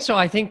don't think so.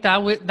 I think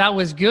that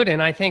was good.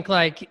 And I think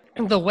like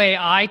the way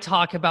I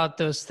talk about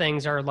those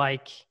things are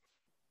like,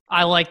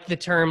 I like the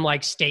term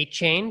like state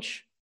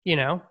change,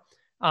 and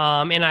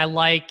I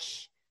like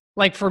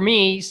for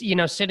me,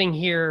 sitting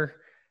here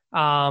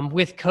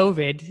with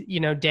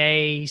COVID,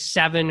 day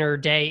 7 or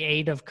day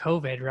 8 of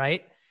COVID,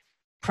 right?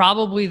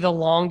 Probably the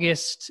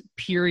longest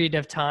period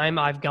of time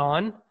I've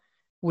gone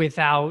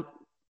without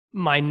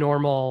my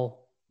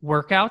normal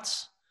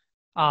workouts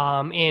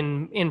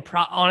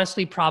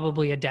honestly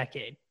probably a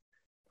decade,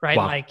 right?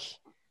 Wow. Like,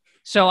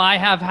 so I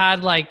have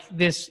had like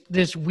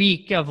this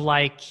week of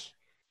like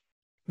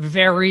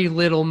very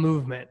little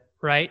movement,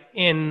 right?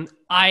 And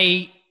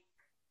I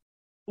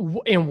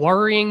am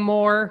worrying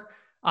more.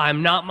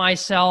 I'm not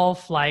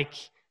myself. Like,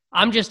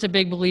 I'm just a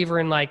big believer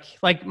in like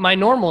my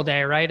normal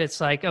day, right?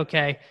 It's like,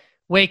 okay,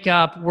 wake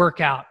up,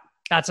 workout.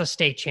 That's a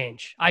state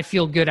change. I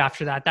feel good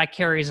after that. That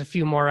carries a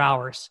few more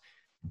hours.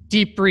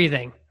 Deep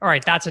breathing. All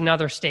right. That's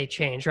another state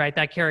change, right?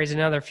 That carries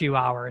another few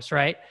hours,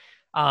 right?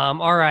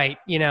 All right.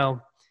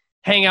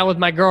 Hang out with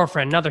my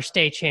girlfriend, another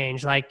state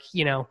change, like,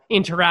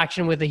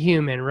 interaction with a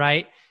human,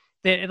 right?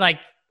 That like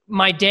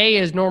my day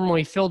is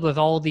normally filled with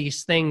all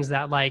these things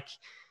that like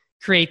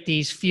create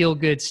these feel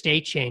good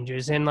state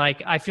changes. And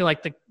like, I feel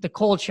like the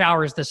cold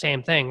shower is the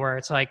same thing where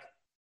it's like,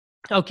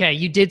 okay,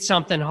 you did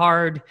something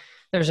hard.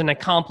 There's an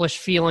accomplished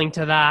feeling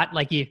to that.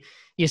 Like you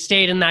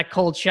stayed in that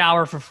cold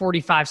shower for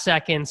 45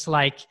 seconds.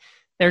 Like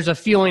there's a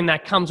feeling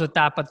that comes with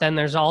that, but then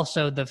there's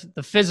also the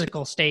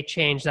physical state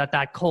change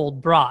that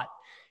cold brought.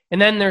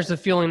 And then there's the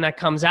feeling that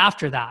comes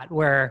after that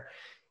where,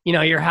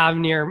 you're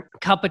having your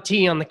cup of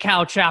tea on the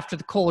couch after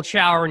the cold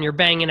shower and you're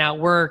banging out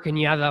work and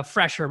you have a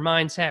fresher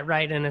mindset,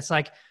 right? And it's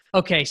like,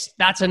 okay,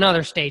 that's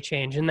another state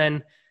change. And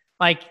then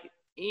like,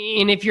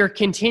 and if you're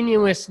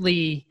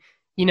continuously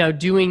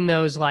doing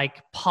those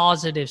like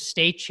positive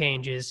state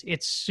changes,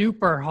 it's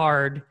super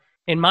hard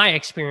in my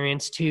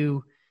experience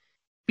to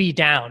be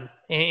down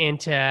and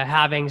to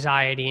have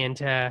anxiety and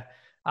to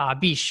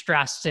be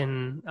stressed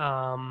and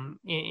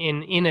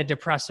in a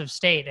depressive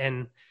state.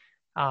 And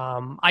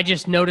I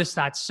just noticed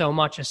that so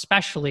much,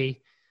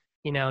 especially,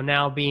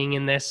 now being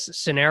in this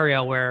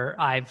scenario where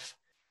I've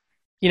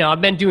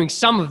been doing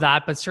some of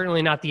that, but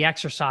certainly not the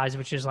exercise,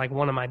 which is like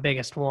one of my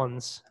biggest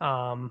ones.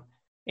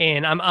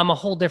 And I'm a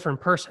whole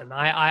different person.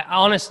 I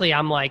honestly,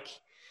 I'm like,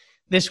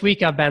 this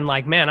week I've been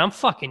like, man, I'm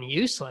fucking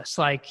useless.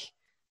 Like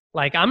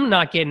I'm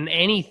not getting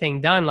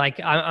anything done. Like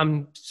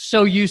I'm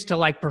so used to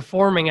like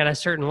performing at a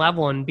certain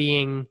level and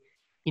being,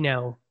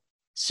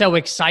 so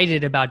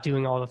excited about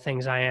doing all the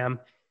things I am.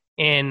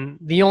 And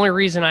the only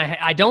reason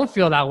I don't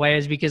feel that way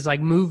is because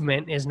like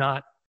movement is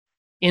not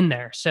in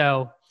there.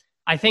 So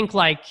I think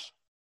like,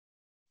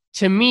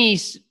 to me,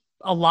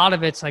 a lot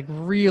of it's like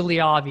really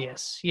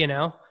obvious,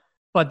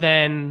 but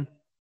then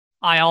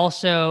I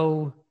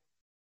also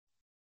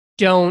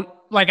don't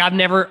like,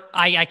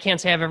 I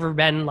can't say I've ever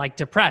been like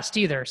depressed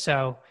either.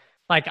 So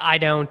like, I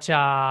don't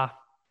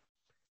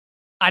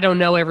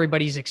know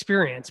everybody's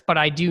experience, but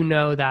I do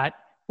know that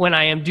when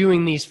I am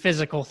doing these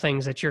physical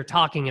things that you're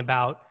talking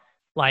about,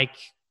 like,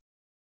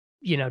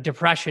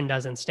 depression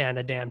doesn't stand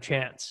a damn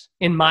chance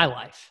in my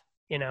life,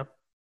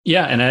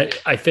 Yeah. And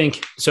I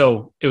think,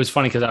 so it was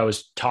funny because I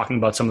was talking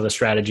about some of the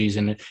strategies,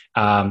 and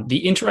the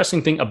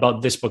interesting thing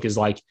about this book is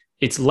like,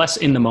 it's less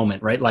in the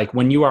moment, right? Like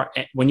when you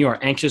are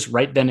anxious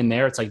right then and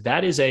there, it's like,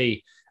 that is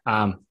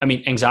I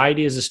mean,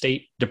 anxiety is a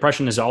state,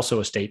 depression is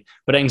also a state,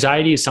 but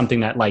anxiety is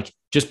something that, like,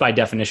 just by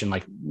definition,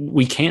 like,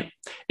 we can't,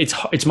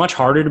 it's much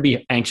harder to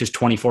be anxious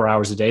 24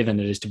 hours a day than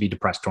it is to be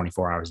depressed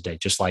 24 hours a day,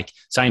 just like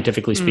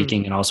scientifically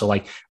speaking. And also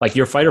like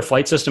your fight or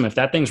flight system, if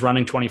that thing's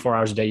running 24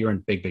 hours a day, you're in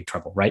big, big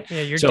trouble, right?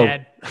 Yeah, you're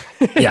dead.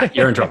 Yeah,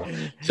 you're in trouble.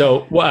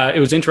 So it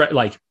was interesting.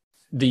 Like,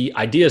 the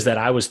ideas that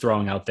I was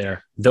throwing out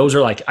there, those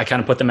are like, I kind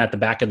of put them at the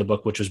back of the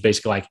book, which was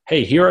basically like,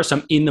 hey, here are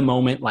some in the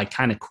moment, like,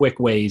 kind of quick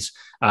ways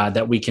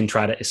that we can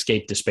try to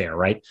escape despair,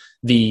 right?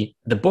 The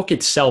book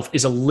itself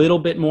is a little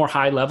bit more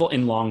high level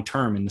and long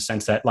term, in the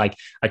sense that, like,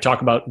 I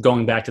talk about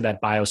going back to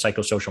that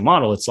biopsychosocial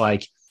model. It's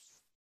like,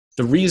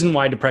 the reason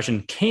why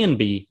depression can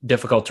be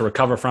difficult to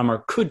recover from,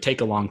 or could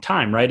take a long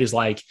time, right, is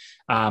like,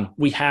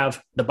 we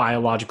have the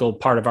biological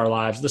part of our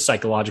lives, the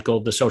psychological,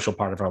 the social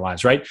part of our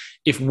lives, right?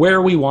 If where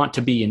we want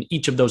to be in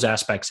each of those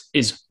aspects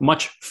is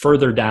much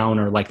further down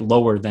or like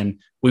lower than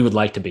we would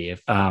like to be,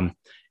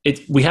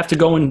 we have to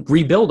go and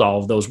rebuild all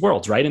of those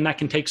worlds, right? And that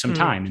can take some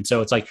time. And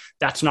so it's like,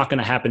 that's not going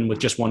to happen with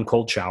just one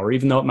cold shower,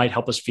 even though it might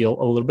help us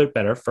feel a little bit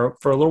better for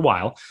a little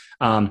while.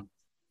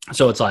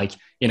 So it's like,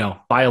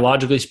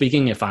 biologically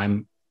speaking, if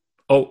I'm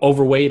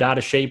overweight, out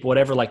of shape,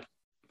 whatever, like,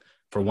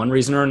 for one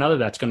reason or another,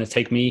 that's going to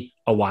take me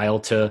a while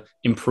to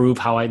improve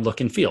how I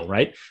look and feel,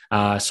 right?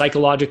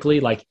 Psychologically,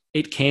 like,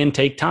 it can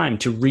take time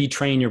to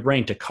retrain your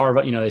brain to carve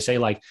out, they say,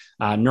 like,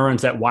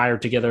 neurons that wire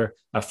together,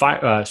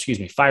 fire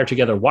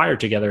together, wire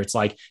together. It's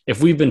like,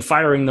 if we've been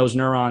firing those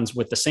neurons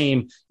with the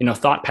same,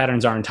 thought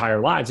patterns our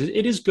entire lives,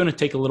 it is going to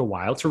take a little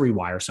while to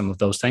rewire some of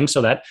those things.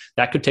 So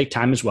that could take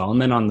time as well.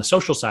 And then on the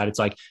social side, it's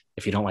like,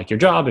 if you don't like your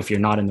job, if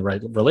you're not in the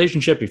right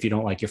relationship, if you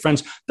don't like your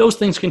friends, those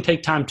things can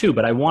take time too.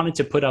 But I wanted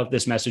to put out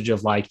this message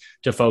of, like,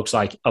 to folks,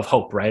 like, of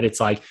hope, right? It's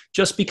like,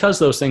 just because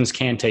those things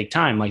can take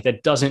time, like,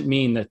 that doesn't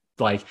mean that,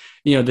 like,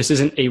 this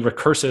isn't a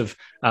recursive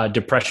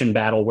depression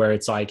battle where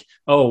it's like,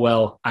 oh,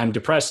 well, I'm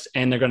depressed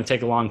and they're going to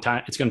take a long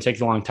time. It's going to take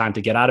a long time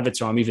to get out of it.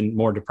 So I'm even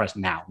more depressed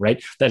now,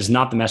 right? That is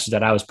not the message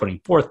that I was putting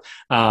forth.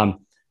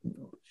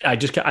 I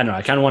don't know.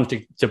 I kind of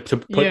wanted to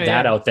put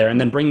that out there, and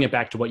then bringing it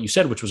back to what you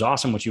said, which was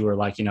awesome, which you were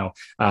like,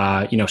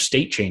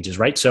 state changes,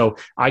 right? So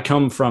I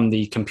come from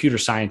the computer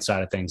science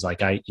side of things.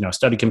 Like, I,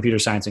 studied computer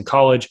science in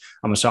college.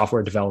 I'm a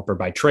software developer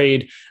by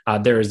trade.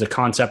 There is the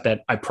concept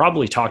that I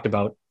probably talked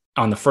about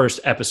on the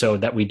first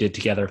episode that we did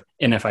together.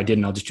 And if I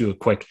didn't, I'll just do a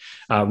quick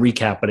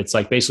recap, but it's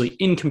like, basically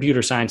in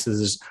computer science,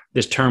 there's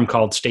this term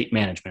called state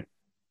management.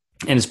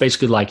 And it's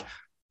basically like,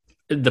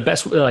 the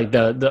best, like,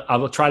 I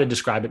will try to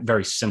describe it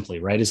very simply,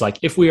 right? Is like,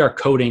 if we are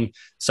coding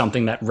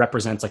something that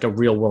represents like a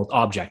real world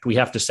object, we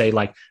have to say,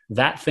 like,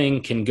 that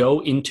thing can go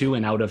into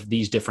and out of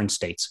these different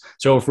states.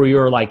 So if we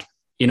were like,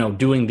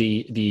 doing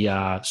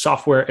the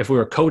software, if we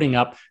were coding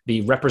up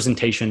the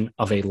representation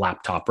of a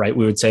laptop, right?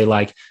 We would say,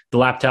 like, the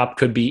laptop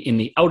could be in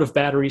the out of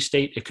battery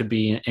state. It could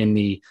be in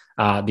the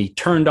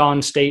turned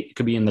on state. It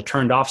could be in the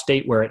turned off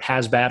state where it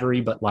has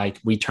battery, but,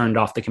 like, we turned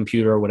off the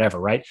computer or whatever,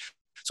 right?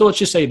 So let's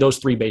just say those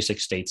three basic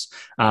states.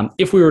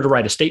 If we were to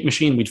write a state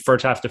machine, we'd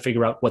first have to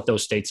figure out what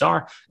those states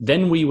are.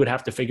 Then we would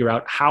have to figure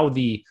out how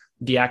the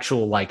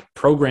actual, like,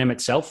 program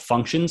itself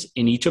functions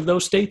in each of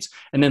those states.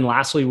 And then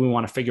lastly, we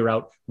want to figure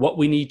out what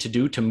we need to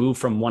do to move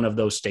from one of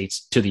those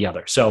states to the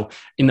other. So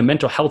in the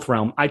mental health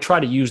realm, I try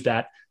to use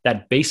that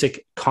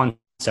basic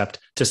concept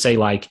to say,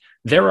 like,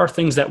 there are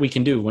things that we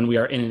can do when we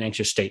are in an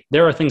anxious state.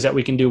 There are things that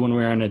we can do when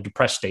we are in a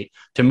depressed state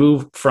to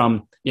move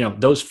from,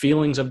 those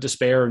feelings of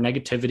despair or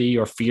negativity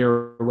or fear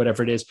or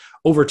whatever it is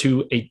over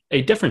to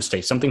a different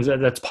state, something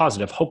that's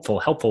positive, hopeful,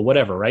 helpful,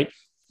 whatever, right?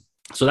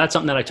 So that's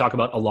something that I talk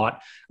about a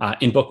lot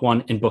in book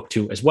 1 and book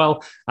 2 as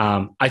well.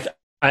 I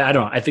don't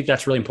know. I think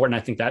that's really important.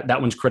 I think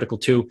that one's critical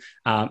too.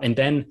 And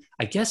then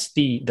I guess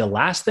the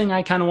last thing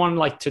I kind of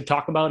wanted to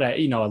talk about,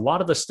 a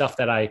lot of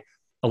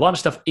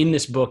stuff in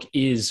this book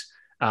is,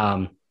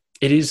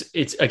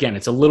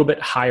 it's a little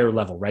bit higher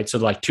level, right? So,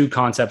 like, 2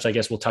 concepts, I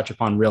guess we'll touch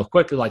upon real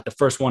quick. Like, the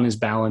first one is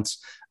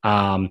balance.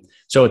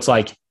 So it's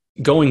like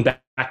going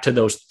back to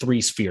those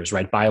 3 spheres,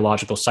 right?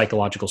 Biological,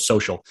 psychological,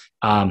 social.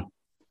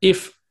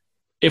 If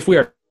we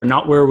are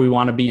not where we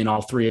want to be in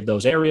all 3 of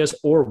those areas,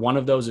 or one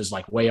of those is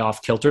like way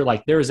off kilter,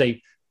 like, there's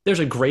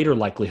a greater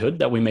likelihood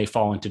that we may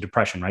fall into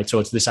depression, right? So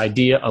it's this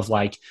idea of,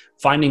 like,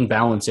 finding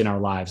balance in our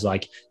lives,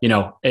 like,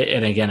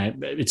 and again,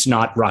 it's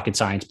not rocket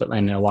science,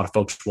 and a lot of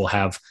folks will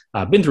have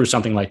been through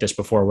something like this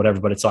before or whatever,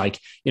 but it's like,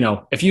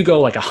 if you go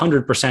like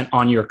 100%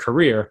 on your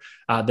career,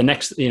 the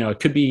next, it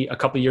could be a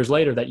couple of years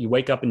later that you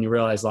wake up and you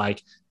realize,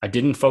 like, I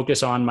didn't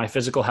focus on my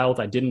physical health.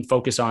 I didn't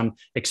focus on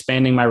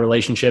expanding my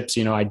relationships.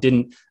 I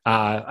didn't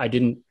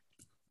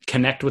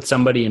connect with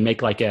somebody and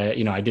make like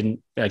I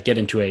didn't get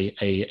into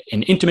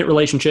an intimate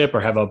relationship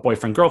or have a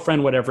boyfriend,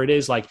 girlfriend, whatever it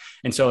is, like.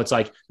 And so it's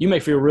like, you may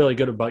feel really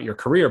good about your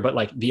career, but,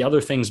 like, the other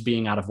things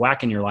being out of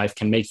whack in your life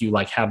can make you,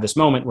 like, have this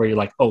moment where you're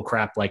like, oh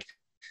crap, like,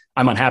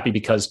 I'm unhappy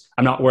because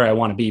I'm not where I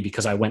want to be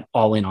because I went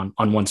all in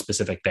on one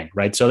specific thing,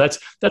 right? So that's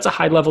a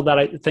high level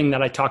thing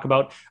that I talk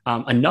about.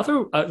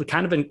 Another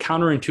kind of a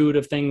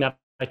counterintuitive thing that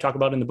I talk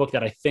about in the book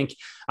that I think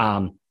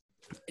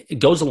it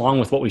goes along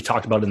with what we've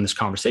talked about in this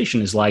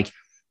conversation is like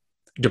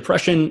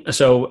depression.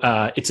 So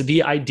it's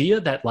the idea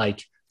that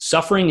like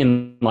suffering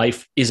in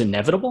life is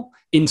inevitable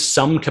in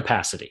some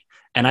capacity.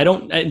 And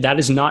that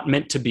is not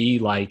meant to be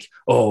like,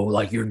 oh,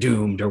 like you're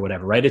doomed or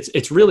whatever, right?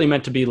 It's really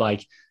meant to be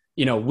like,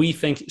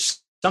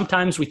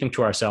 sometimes we think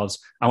to ourselves,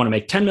 I want to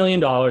make $10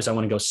 million. I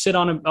want to go sit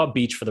on a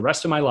beach for the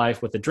rest of my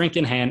life with a drink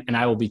in hand, and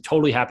I will be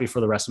totally happy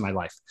for the rest of my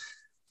life.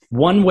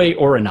 One way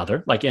or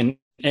another, like, and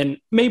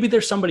maybe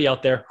there's somebody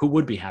out there who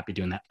would be happy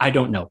doing that. I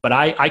don't know. But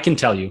I can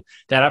tell you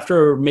that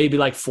after maybe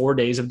like 4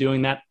 days of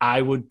doing that,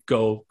 I would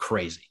go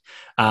crazy.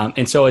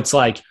 And so it's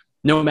like,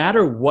 no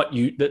matter what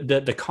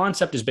the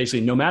concept is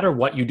basically no matter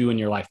what you do in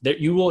your life, that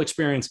you will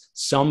experience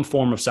some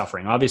form of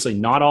suffering. Obviously,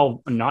 not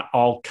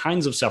all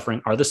kinds of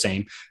suffering are the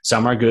same.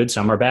 Some are good,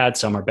 some are bad,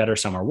 some are better,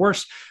 some are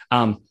worse.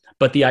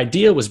 But the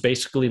idea was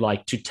basically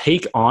like to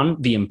take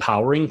on the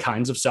empowering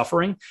kinds of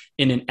suffering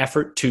in an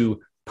effort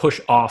to push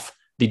off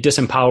the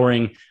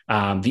disempowering,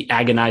 the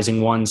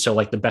agonizing ones. So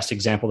like the best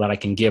example that I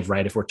can give,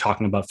 right, if we're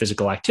talking about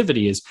physical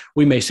activity is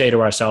we may say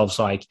to ourselves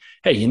like,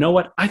 hey, you know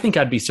what? I think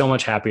I'd be so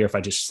much happier if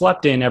I just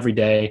slept in every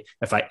day,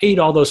 if I ate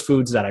all those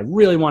foods that I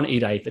really want to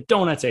eat. I ate the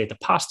donuts, I ate the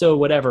pasta,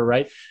 whatever,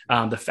 right?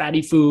 The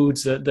fatty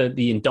foods,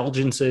 the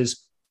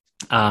indulgences.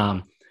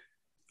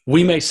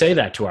 We may say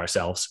that to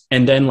ourselves.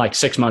 And then like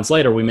 6 months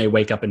later, we may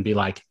wake up and be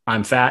like,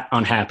 I'm fat,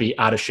 unhappy,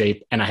 out of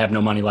shape, and I have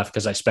no money left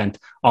because I spent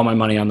all my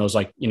money on those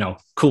like,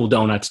 cool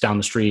donuts down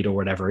the street or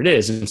whatever it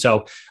is. And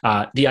so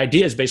the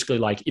idea is basically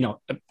like,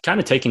 kind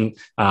of taking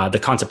the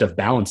concept of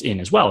balance in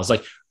as well. It's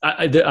like,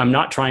 I'm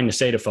not trying to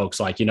say to folks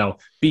like,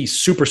 be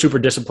super, super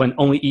disciplined,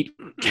 only eat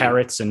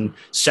carrots and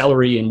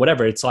celery and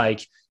whatever. It's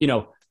like,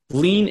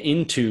 lean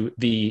into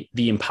the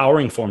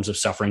empowering forms of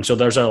suffering. So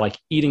those are like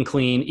eating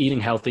clean, eating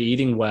healthy,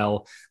 eating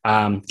well,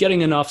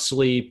 getting enough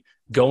sleep,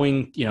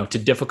 going, to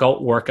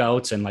difficult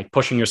workouts and like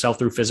pushing yourself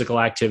through physical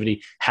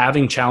activity,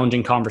 having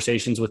challenging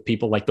conversations with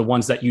people, like the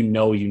ones that you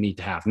need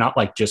to have, not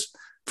like just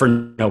for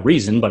no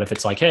reason, but if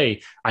it's like,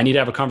 hey, I need to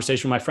have a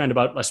conversation with my friend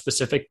about a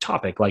specific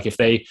topic, like if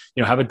they,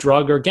 have a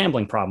drug or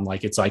gambling problem,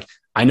 like it's like,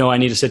 I know I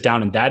need to sit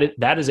down, and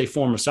that is a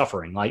form of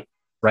suffering, like,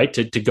 right?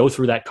 To go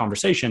through that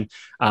conversation,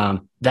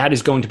 that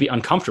is going to be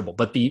uncomfortable.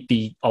 But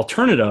the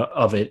alternative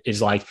of it is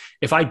like,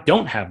 if I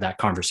don't have that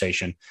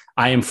conversation,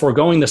 I am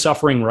foregoing the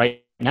suffering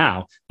right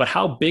now. But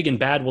how big and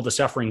bad will the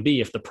suffering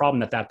be if the problem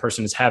that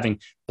person is having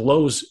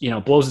blows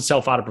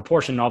itself out of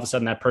proportion, and all of a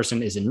sudden that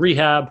person is in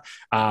rehab?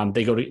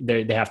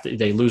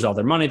 They lose all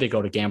their money. They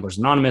go to Gamblers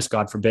Anonymous.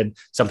 God forbid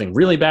something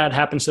really bad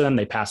happens to them.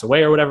 They pass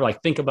away or whatever.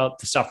 Like, think about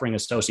the suffering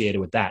associated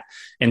with that.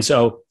 And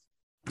so,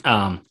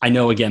 I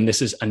know, again,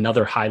 this is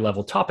another high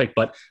level topic,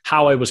 but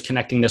how I was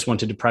connecting this one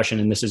to depression,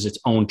 and this is its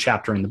own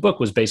chapter in the book,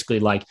 was basically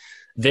like,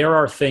 there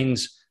are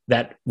things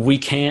that we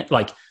can't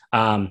like,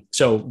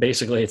 so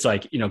basically it's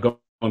like,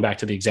 going back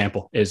to the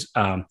example is,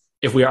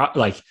 if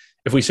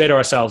we say to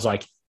ourselves,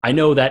 like, I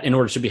know that in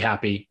order to be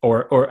happy,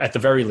 or at the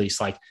very least,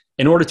 like,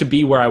 in order to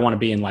be where I want to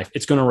be in life,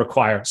 it's going to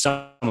require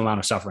some amount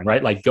of suffering,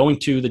 right? Like going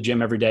to the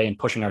gym every day and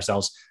pushing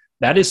ourselves,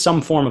 that is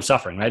some form of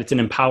suffering, right? It's an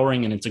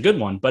empowering and it's a good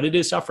one, but it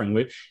is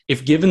suffering.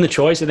 If given the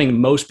choice, I think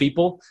most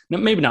people,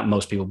 maybe not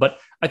most people, but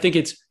I think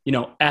it's,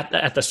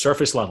 at the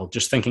surface level,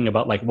 just thinking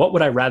about like, what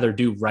would I rather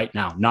do right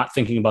now? Not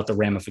thinking about the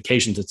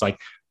ramifications. It's like,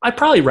 I'd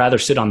probably rather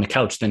sit on the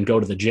couch than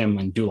go to the gym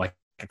and do like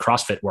a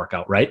CrossFit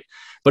workout, right?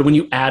 But when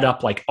you add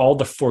up like all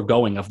the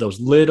foregoing of those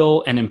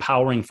little and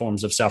empowering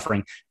forms of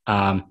suffering,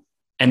 and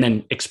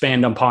then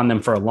expand upon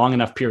them for a long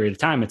enough period of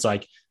time, it's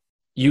like,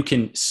 you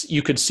could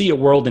see a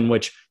world in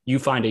which you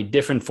find a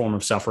different form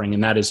of suffering.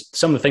 And that is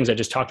some of the things I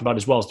just talked about,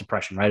 as well as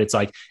depression, right? It's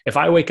like, if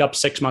I wake up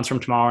 6 months from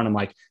tomorrow and I'm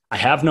like, I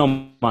have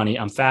no money,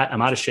 I'm fat,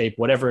 I'm out of shape,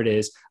 whatever it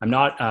is, I'm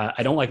not,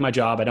 I don't like my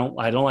job, I don't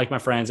like my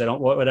friends, I don't,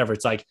 whatever.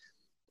 It's like,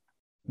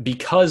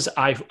 because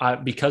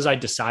I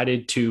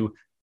decided to,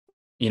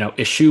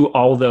 eschew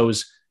all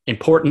those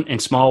important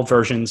and small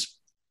versions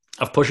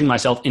of pushing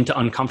myself into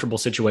uncomfortable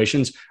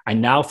situations, I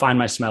now find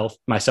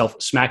myself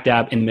smack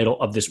dab in the middle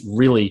of this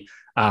really,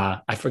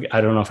 I forget,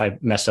 I don't know if I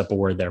messed up a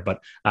word there,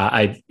 but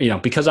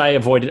because I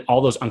avoided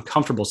all those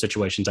uncomfortable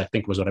situations, I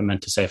think was what I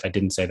meant to say if I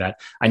didn't say that.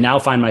 I now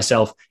find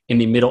myself in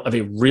the middle of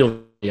a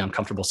really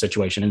uncomfortable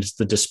situation. And it's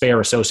the despair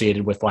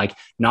associated with like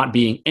not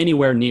being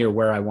anywhere near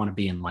where I want to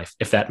be in life,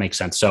 if that makes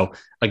sense. So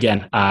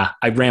again,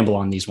 I ramble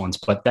on these ones,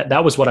 but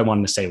that was what I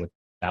wanted to say with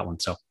that one.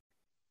 So.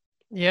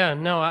 Yeah,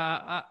 no,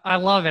 I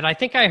love it. I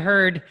think I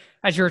heard,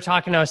 as you were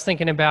talking, I was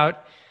thinking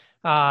about,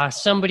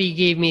 somebody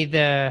gave me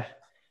the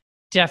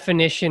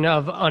definition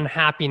of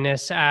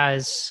unhappiness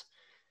as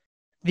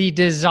the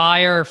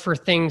desire for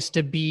things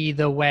to be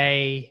the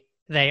way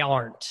they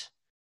aren't.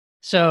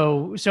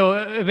 So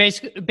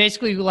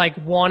basically like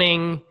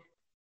wanting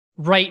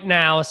right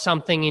now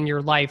something in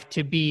your life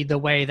to be the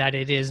way that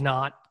it is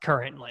not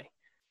currently.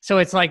 So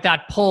it's like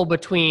that pull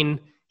between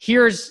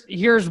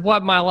here's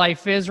what my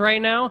life is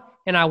right now,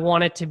 and I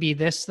want it to be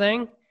this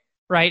thing,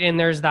 right? And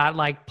there's that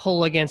like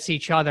pull against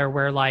each other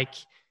where like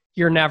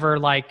you're never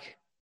like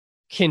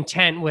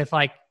content with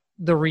like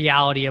the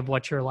reality of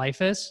what your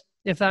life is,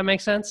 if that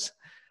makes sense.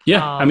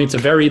 Yeah. I mean, it's a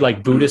very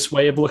like Buddhist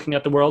way of looking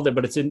at the world,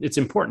 but it's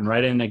important,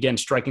 right? And again,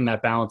 striking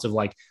that balance of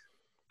like,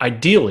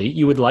 ideally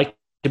you would like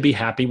to be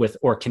happy with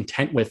or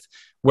content with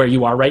where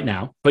you are right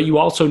now, but you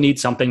also need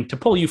something to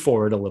pull you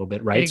forward a little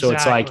bit, right? Exactly. So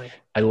it's like,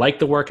 I like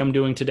the work I'm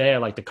doing today. I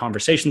like the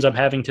conversations I'm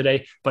having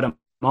today, but I'm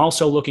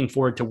also looking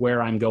forward to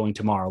where I'm going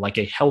tomorrow, like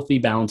a healthy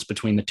balance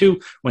between the two.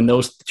 When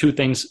those two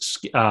things,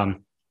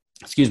 when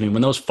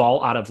those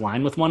fall out of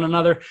line with one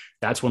another,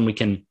 that's when we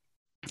can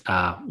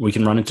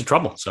run into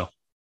trouble. So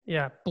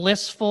yeah,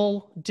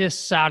 blissful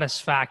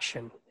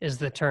dissatisfaction is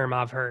the term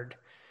I've heard,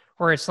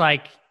 where it's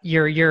like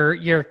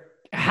you're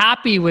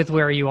happy with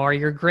where you are,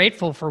 you're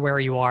grateful for where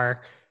you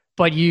are,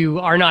 but you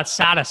are not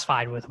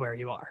satisfied with where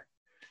you are.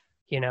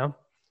 You know,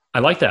 I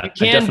like that.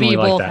 You can be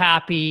both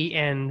happy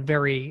and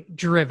very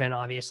driven.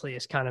 Obviously,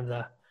 is kind of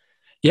the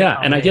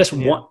and I guess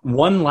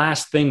one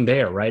last thing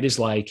there, right, is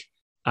like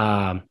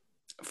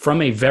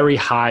from a very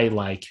high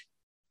like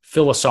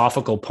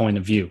philosophical point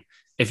of view.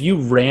 If you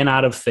ran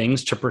out of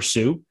things to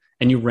pursue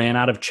and you ran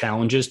out of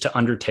challenges to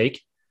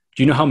undertake,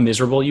 do you know how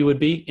miserable you would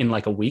be in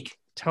like a week?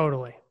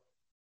 Totally.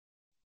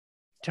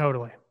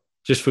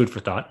 Just food for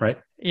thought, right?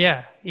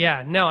 Yeah.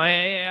 No,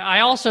 I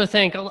also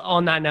think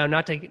on that note,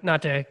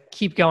 not to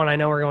keep going. I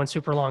know we're going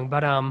super long,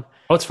 but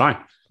it's fine.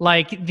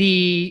 Like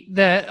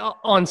the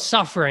on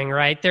suffering,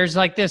 right? There's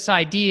like this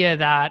idea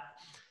that,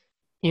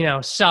 you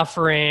know,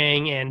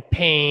 suffering and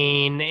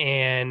pain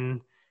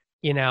and,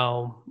 you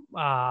know,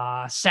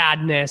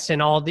 sadness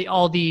and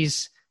all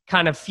these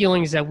kind of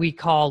feelings that we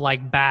call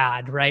like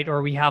bad, right?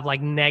 Or we have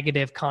like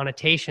negative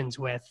connotations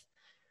with.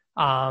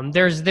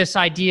 There's this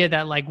idea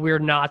that like we're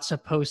not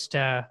supposed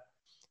to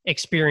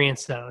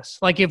experience those.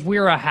 Like if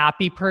we're a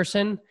happy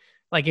person,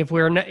 like if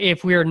we're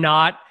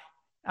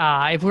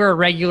a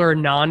regular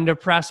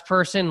non-depressed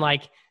person,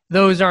 like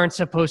those aren't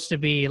supposed to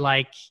be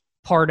like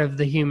part of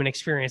the human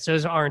experience.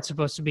 Those aren't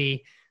supposed to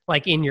be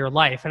like in your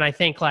life. And I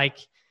think like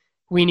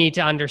we need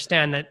to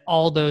understand that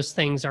all those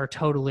things are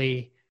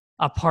totally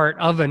a part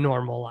of a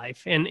normal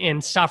life,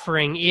 and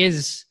suffering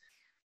is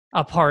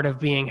a part of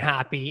being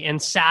happy,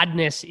 and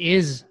sadness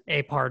is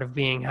a part of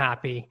being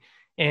happy.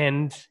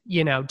 And,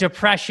 you know,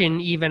 depression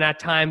even at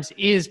times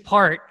is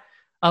part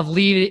of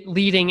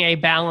leading a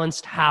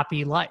balanced,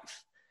 happy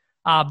life.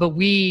 But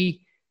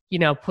we, you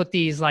know, put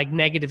these like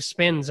negative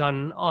spins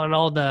on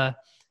all the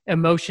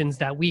emotions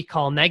that we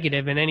call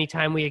negative. And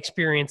anytime we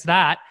experience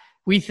that,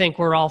 we think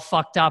we're all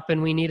fucked up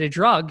and we need a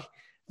drug,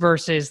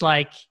 versus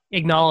like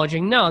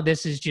acknowledging, no,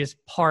 this is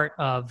just part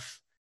of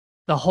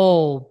the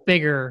whole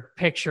bigger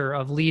picture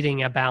of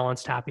leading a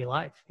balanced, happy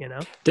life, you know?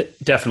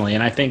 Definitely.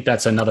 And I think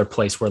that's another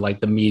place where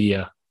like the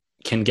media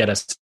can get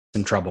us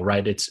in trouble,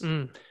 right? It's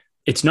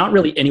not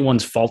really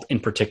anyone's fault in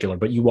particular,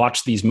 but you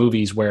watch these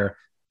movies where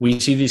we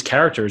see these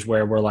characters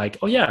where we're like,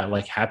 oh yeah,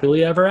 like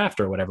happily ever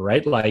after or whatever,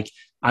 right? Like,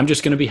 I'm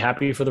just going to be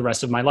happy for the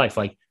rest of my life.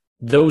 Like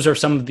those are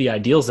some of the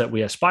ideals that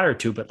we aspire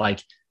to. But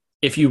like,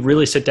 if you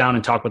really sit down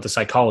and talk with a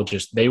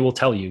psychologist, they will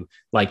tell you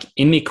like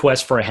in the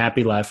quest for a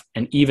happy life.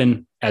 And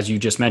even as you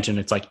just mentioned,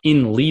 it's like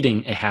in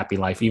leading a happy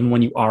life, even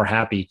when you are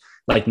happy,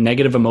 like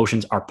negative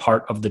emotions are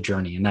part of the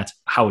journey, and that's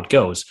how it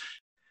goes.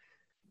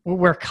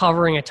 We're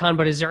covering a ton,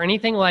 but is there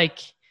anything like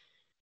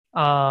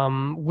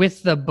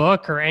with the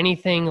book or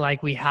anything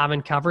like we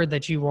haven't covered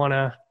that you want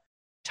to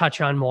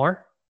touch on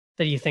more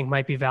that you think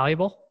might be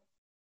valuable?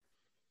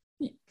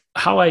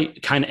 How I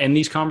kind of end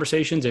these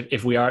conversations,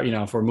 if we are, you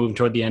know, if we're moving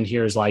toward the end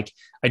here, is like,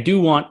 I do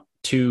want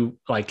to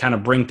like kind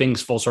of bring things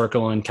full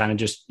circle and kind of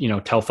just, you know,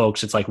 tell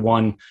folks it's like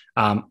one,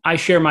 I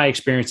share my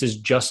experiences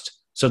just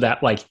so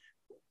that like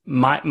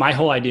my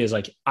whole idea is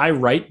like, I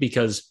write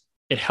because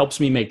it helps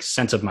me make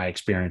sense of my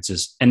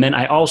experiences. And then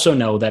I also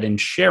know that in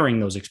sharing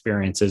those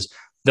experiences,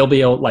 they'll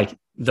be able, like,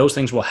 those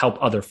things will help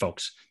other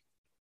folks.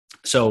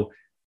 So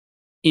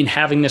in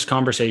having this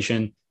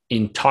conversation,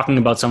 in talking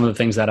about some of the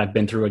things that I've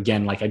been through,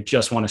 again, like, I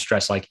just want to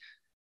stress, like,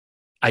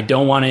 I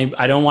don't want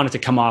it to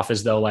come off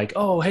as though like,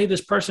 oh, hey,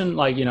 this person,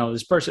 like, you know,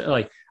 this person,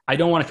 like, I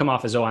don't want to come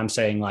off as though I'm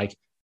saying like,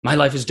 my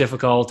life is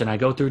difficult and I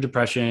go through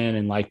depression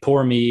and like,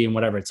 poor me and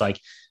whatever. It's like,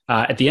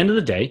 at the end of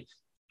the day,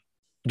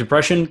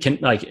 depression can,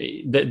 like,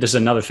 this is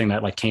another thing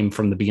that like came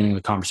from the beginning of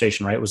the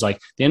conversation, right? It was like,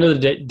 at the end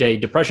of the day,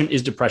 depression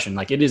is depression.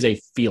 Like, it is a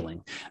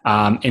feeling.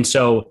 And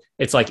so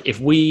it's like, if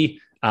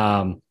we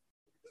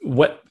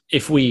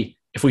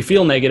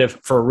feel negative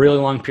for a really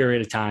long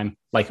period of time,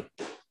 like,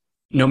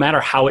 no matter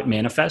how it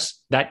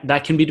manifests,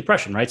 that can be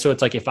depression, right? So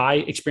it's like, if I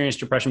experience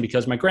depression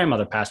because my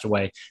grandmother passed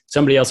away,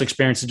 somebody else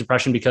experiences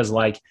depression because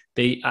like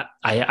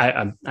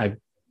I'm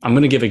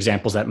going to give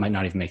examples that might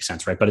not even make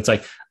sense, right? But it's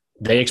like,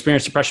 they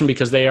experience depression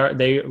because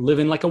they live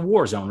in like a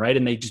war zone, right?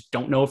 And they just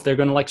don't know if they're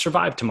going to like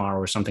survive tomorrow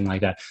or something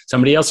like that.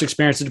 Somebody else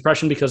experiences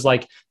depression because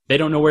like they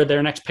don't know where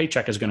their next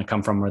paycheck is going to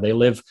come from, or they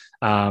live,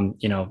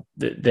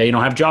 they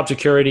don't have job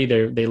security.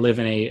 They live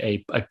in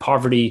a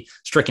poverty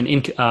stricken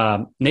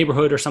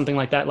neighborhood or something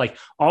like that. Like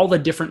all the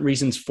different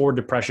reasons for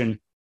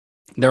depression,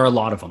 there are a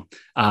lot of them.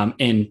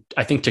 And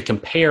I think to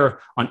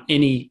compare on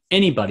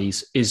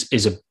anybody's is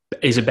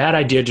a bad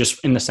idea,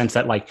 just in the sense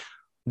that like,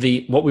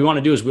 what we want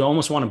to do is we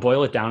almost want to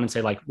boil it down and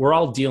say like, we're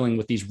all dealing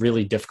with these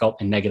really difficult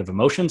and negative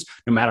emotions,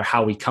 no matter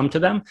how we come to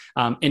them.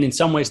 And in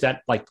some ways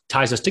that like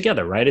ties us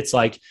together, right? It's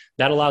like,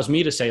 that allows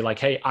me to say like,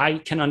 hey, I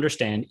can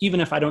understand,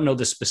 even if I don't know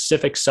the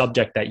specific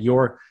subject that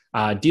you're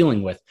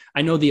dealing with,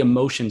 I know the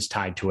emotions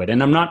tied to it.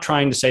 And I'm not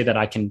trying to say that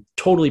I can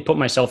totally put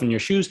myself in your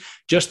shoes,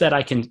 just that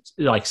I can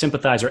like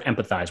sympathize or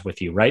empathize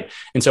with you. Right.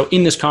 And so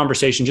in this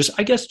conversation,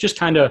 just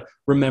kind of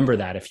remember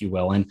that, if you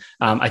will. And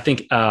I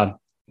think,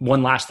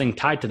 one last thing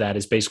tied to that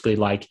is basically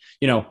like,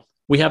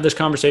 we have this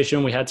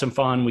conversation, we had some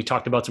fun, we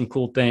talked about some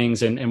cool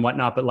things and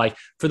whatnot. But like,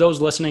 for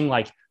those listening,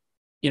 like,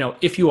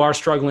 if you are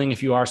struggling,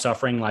 if you are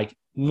suffering, like,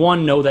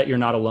 one, know that you're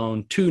not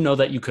alone. Two, know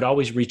that you could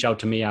always reach out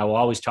to me. I will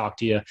always talk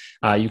to you.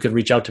 You could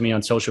reach out to me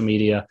on social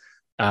media,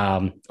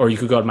 or you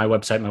could go to my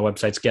website. My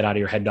website's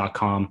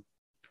getoutofyourhead.com.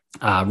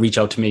 Reach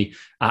out to me.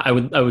 I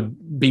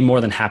would be more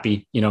than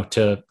happy,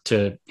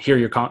 to hear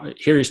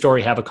your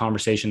story, have a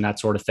conversation, that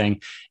sort of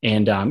thing.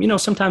 And,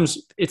 sometimes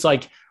it's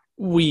like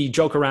we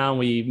joke around,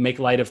 we make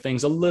light of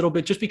things a little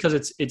bit just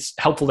because it's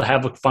helpful to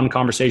have a fun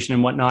conversation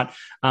and whatnot.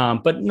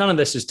 But none of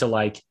this is to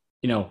like,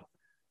 none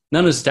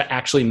of this is to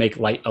actually make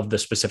light of the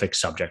specific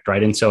subject.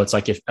 Right. And so it's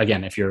like,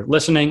 if you're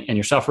listening and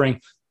you're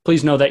suffering,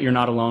 please know that you're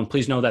not alone.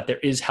 Please know that there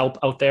is help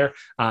out there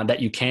that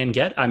you can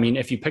get. I mean,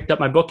 if you picked up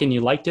my book and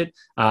you liked it,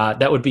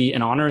 that would be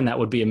an honor and that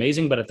would be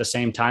amazing. But at the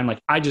same time,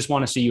 like, I just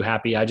want to see you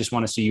happy. I just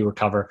want to see you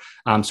recover.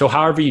 So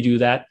however you do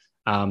that,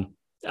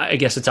 I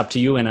guess it's up to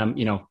you.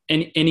 And,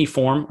 any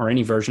form or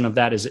any version of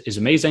that is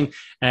amazing.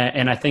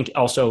 And I think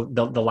also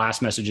the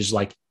last message is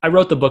like, I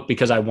wrote the book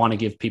because I want to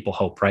give people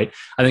hope, right?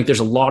 I think there's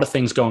a lot of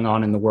things going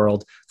on in the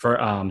world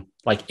for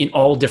like in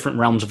all different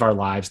realms of our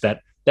lives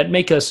that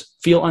make us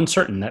feel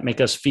uncertain, that make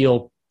us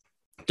feel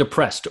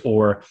depressed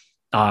or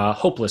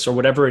hopeless or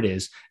whatever it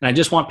is. And I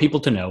just want people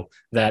to know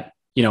that,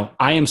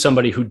 I am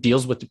somebody who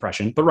deals with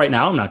depression, but right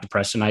now I'm not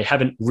depressed, and I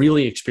haven't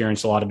really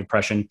experienced a lot of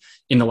depression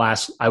in the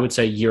last, I would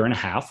say, year and a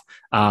half.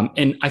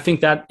 And I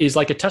think that is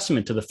like a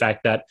testament to the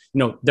fact that,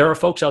 there are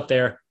folks out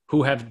there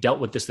who have dealt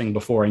with this thing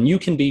before, and you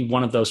can be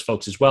one of those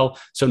folks as well.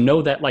 So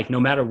know that like, no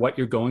matter what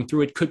you're going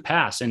through, it could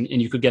pass and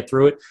you could get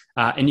through it,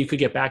 and you could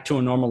get back to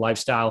a normal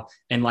lifestyle,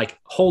 and like,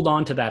 hold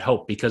on to that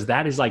hope, because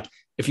that is like,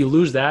 if you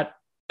lose that,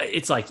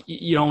 it's like,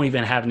 you don't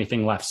even have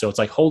anything left. So it's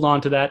like, hold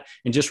on to that.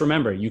 And just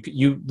remember,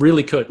 you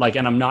really could, like,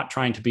 and I'm not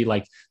trying to be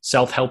like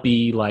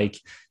self-helpy, like,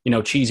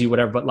 cheesy,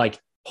 whatever, but like,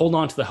 hold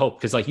on to the hope,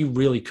 because like, you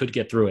really could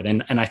get through it.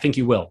 And I think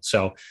you will.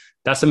 So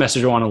that's the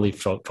message I want to leave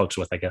folks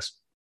with, I guess.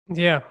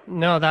 Yeah,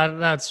 no,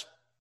 that's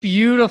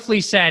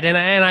beautifully said. And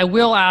I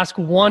will ask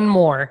one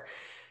more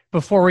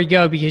before we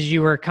go, because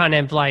you were kind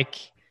of like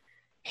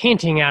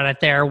hinting at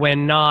it there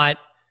when not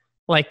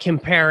like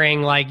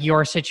comparing like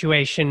your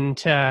situation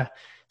to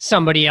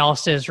somebody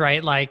else's,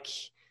 right? Like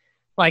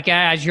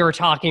as you're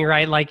talking,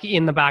 right? Like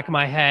in the back of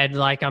my head,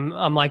 like I'm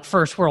like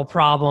first world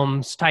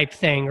problems type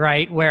thing,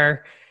 right?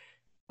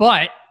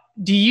 But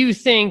do you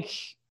think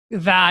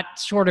that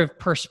sort of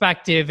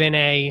perspective in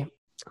a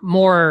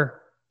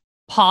more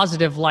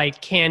positive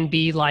light can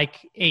be like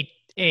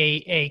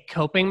a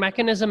coping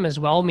mechanism as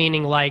well?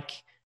 Meaning like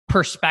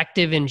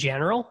perspective in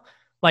general?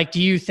 Like,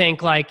 do you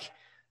think like,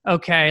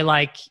 okay,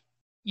 like,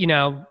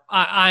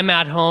 I'm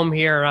at home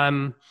here,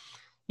 I'm,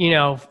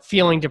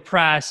 feeling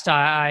depressed.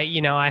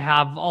 I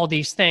have all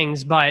these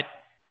things, but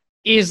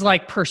is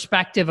like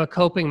perspective a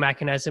coping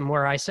mechanism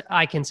where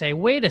I can say,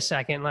 wait a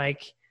second,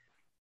 like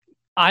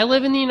I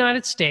live in the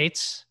United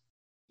States.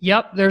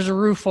 Yep. There's a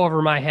roof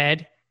over my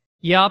head.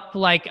 Yep.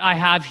 Like I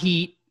have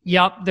heat.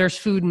 Yep. There's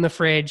food in the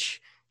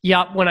fridge.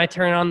 Yep. When I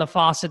turn on the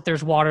faucet,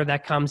 there's water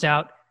that comes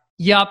out.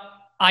 Yep.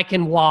 I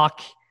can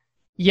walk.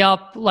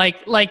 Yep.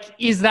 Like,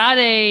 is that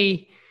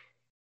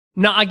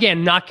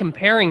not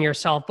comparing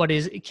yourself, but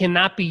can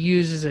that be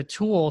used as a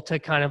tool to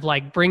kind of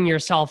like bring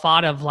yourself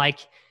out of like,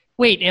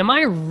 wait, am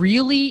I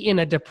really in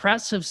a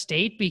depressive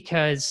state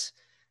because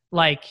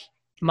like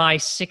my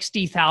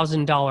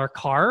 $60,000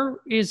 car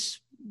is,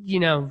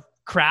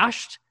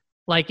 crashed?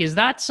 Like, is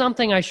that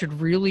something I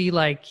should really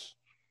like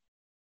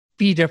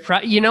be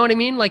depressed? You know what I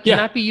mean? Like, can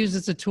that be used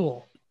as a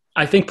tool?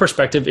 I think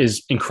perspective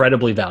is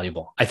incredibly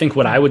valuable. I think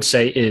what I would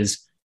say is,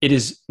 it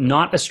is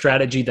not a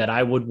strategy that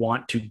I would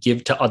want to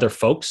give to other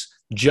folks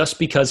just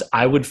because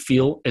I would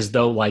feel as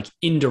though like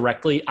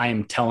indirectly I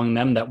am telling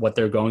them that what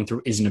they're going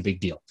through isn't a big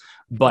deal.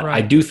 But right.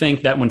 I do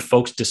think that when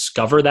folks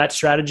discover that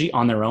strategy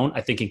on their own,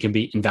 I think it can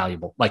be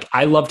invaluable. Like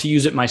I love to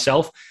use it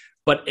myself,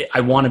 but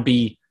I want to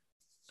be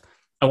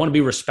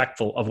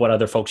respectful of what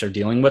other folks are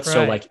dealing with. Right.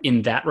 So like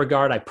in that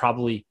regard, I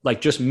probably,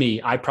 like just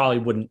me, I probably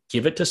wouldn't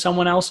give it to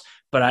someone else.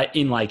 But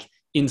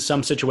in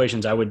some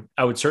situations, I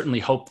would certainly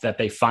hope that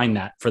they find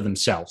that for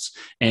themselves.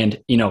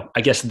 And,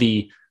 I guess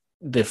the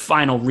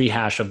final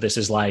rehash of this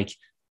is like,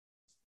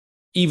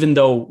 even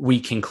though we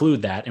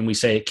conclude that and we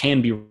say it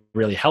can be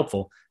really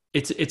helpful,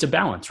 it's a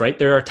balance, right?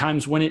 There are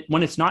times when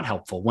it's not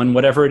helpful, when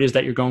whatever it is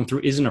that you're going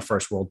through isn't a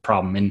first world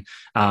problem. And,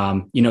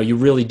 you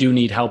really do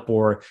need help,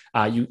 or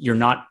you're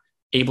not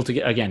able to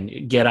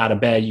get out of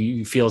bed.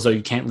 You feel as though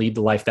you can't lead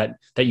the life that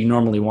you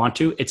normally want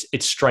to.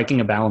 It's striking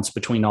a balance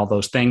between all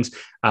those things.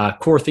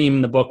 Core theme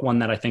in the book, one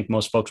that I think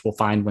most folks will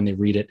find when they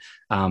read it.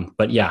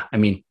 But yeah, I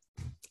mean,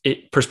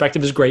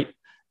 perspective is great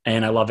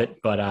and I love it,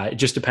 but it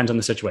just depends on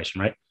the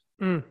situation, right?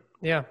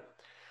 Yeah.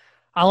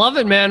 I love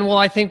it, man. Well,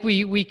 I think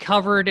we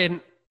covered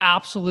an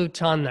absolute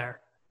ton there,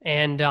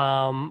 and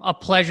a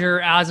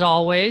pleasure as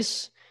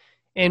always.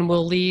 And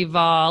we'll leave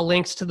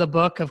links to the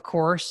book, of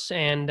course,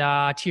 and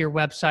to your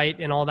website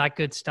and all that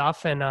good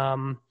stuff.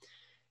 And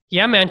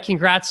yeah, man,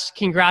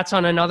 congrats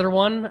on another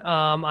one.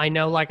 I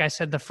know, like I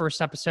said, the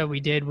first episode we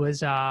did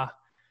was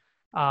awesome,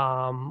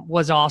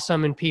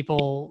 and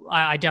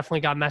I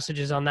definitely got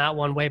messages on that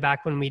one way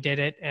back when we did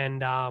it.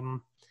 And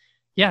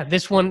yeah,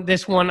 this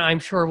one I'm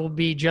sure will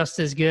be just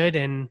as good.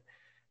 And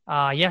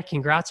yeah,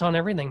 congrats on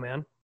everything,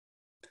 man.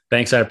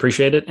 Thanks. I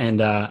appreciate it.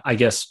 And I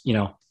guess,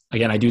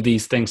 again, I do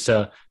these things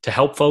to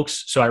help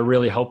folks. So I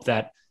really hope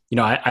that,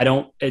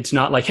 it's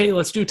not like, hey,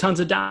 let's do tons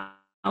of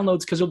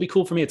downloads because it'll be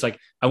cool for me. It's like,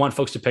 I want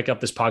folks to pick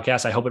up this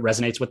podcast. I hope it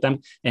resonates with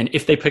them. And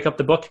if they pick up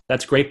the book,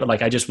 that's great. But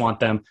like, I just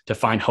want them to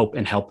find hope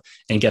and help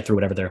and get through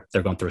whatever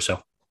they're going through. So.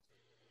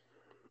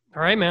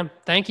 All right, man.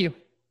 Thank you.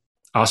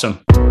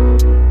 Awesome.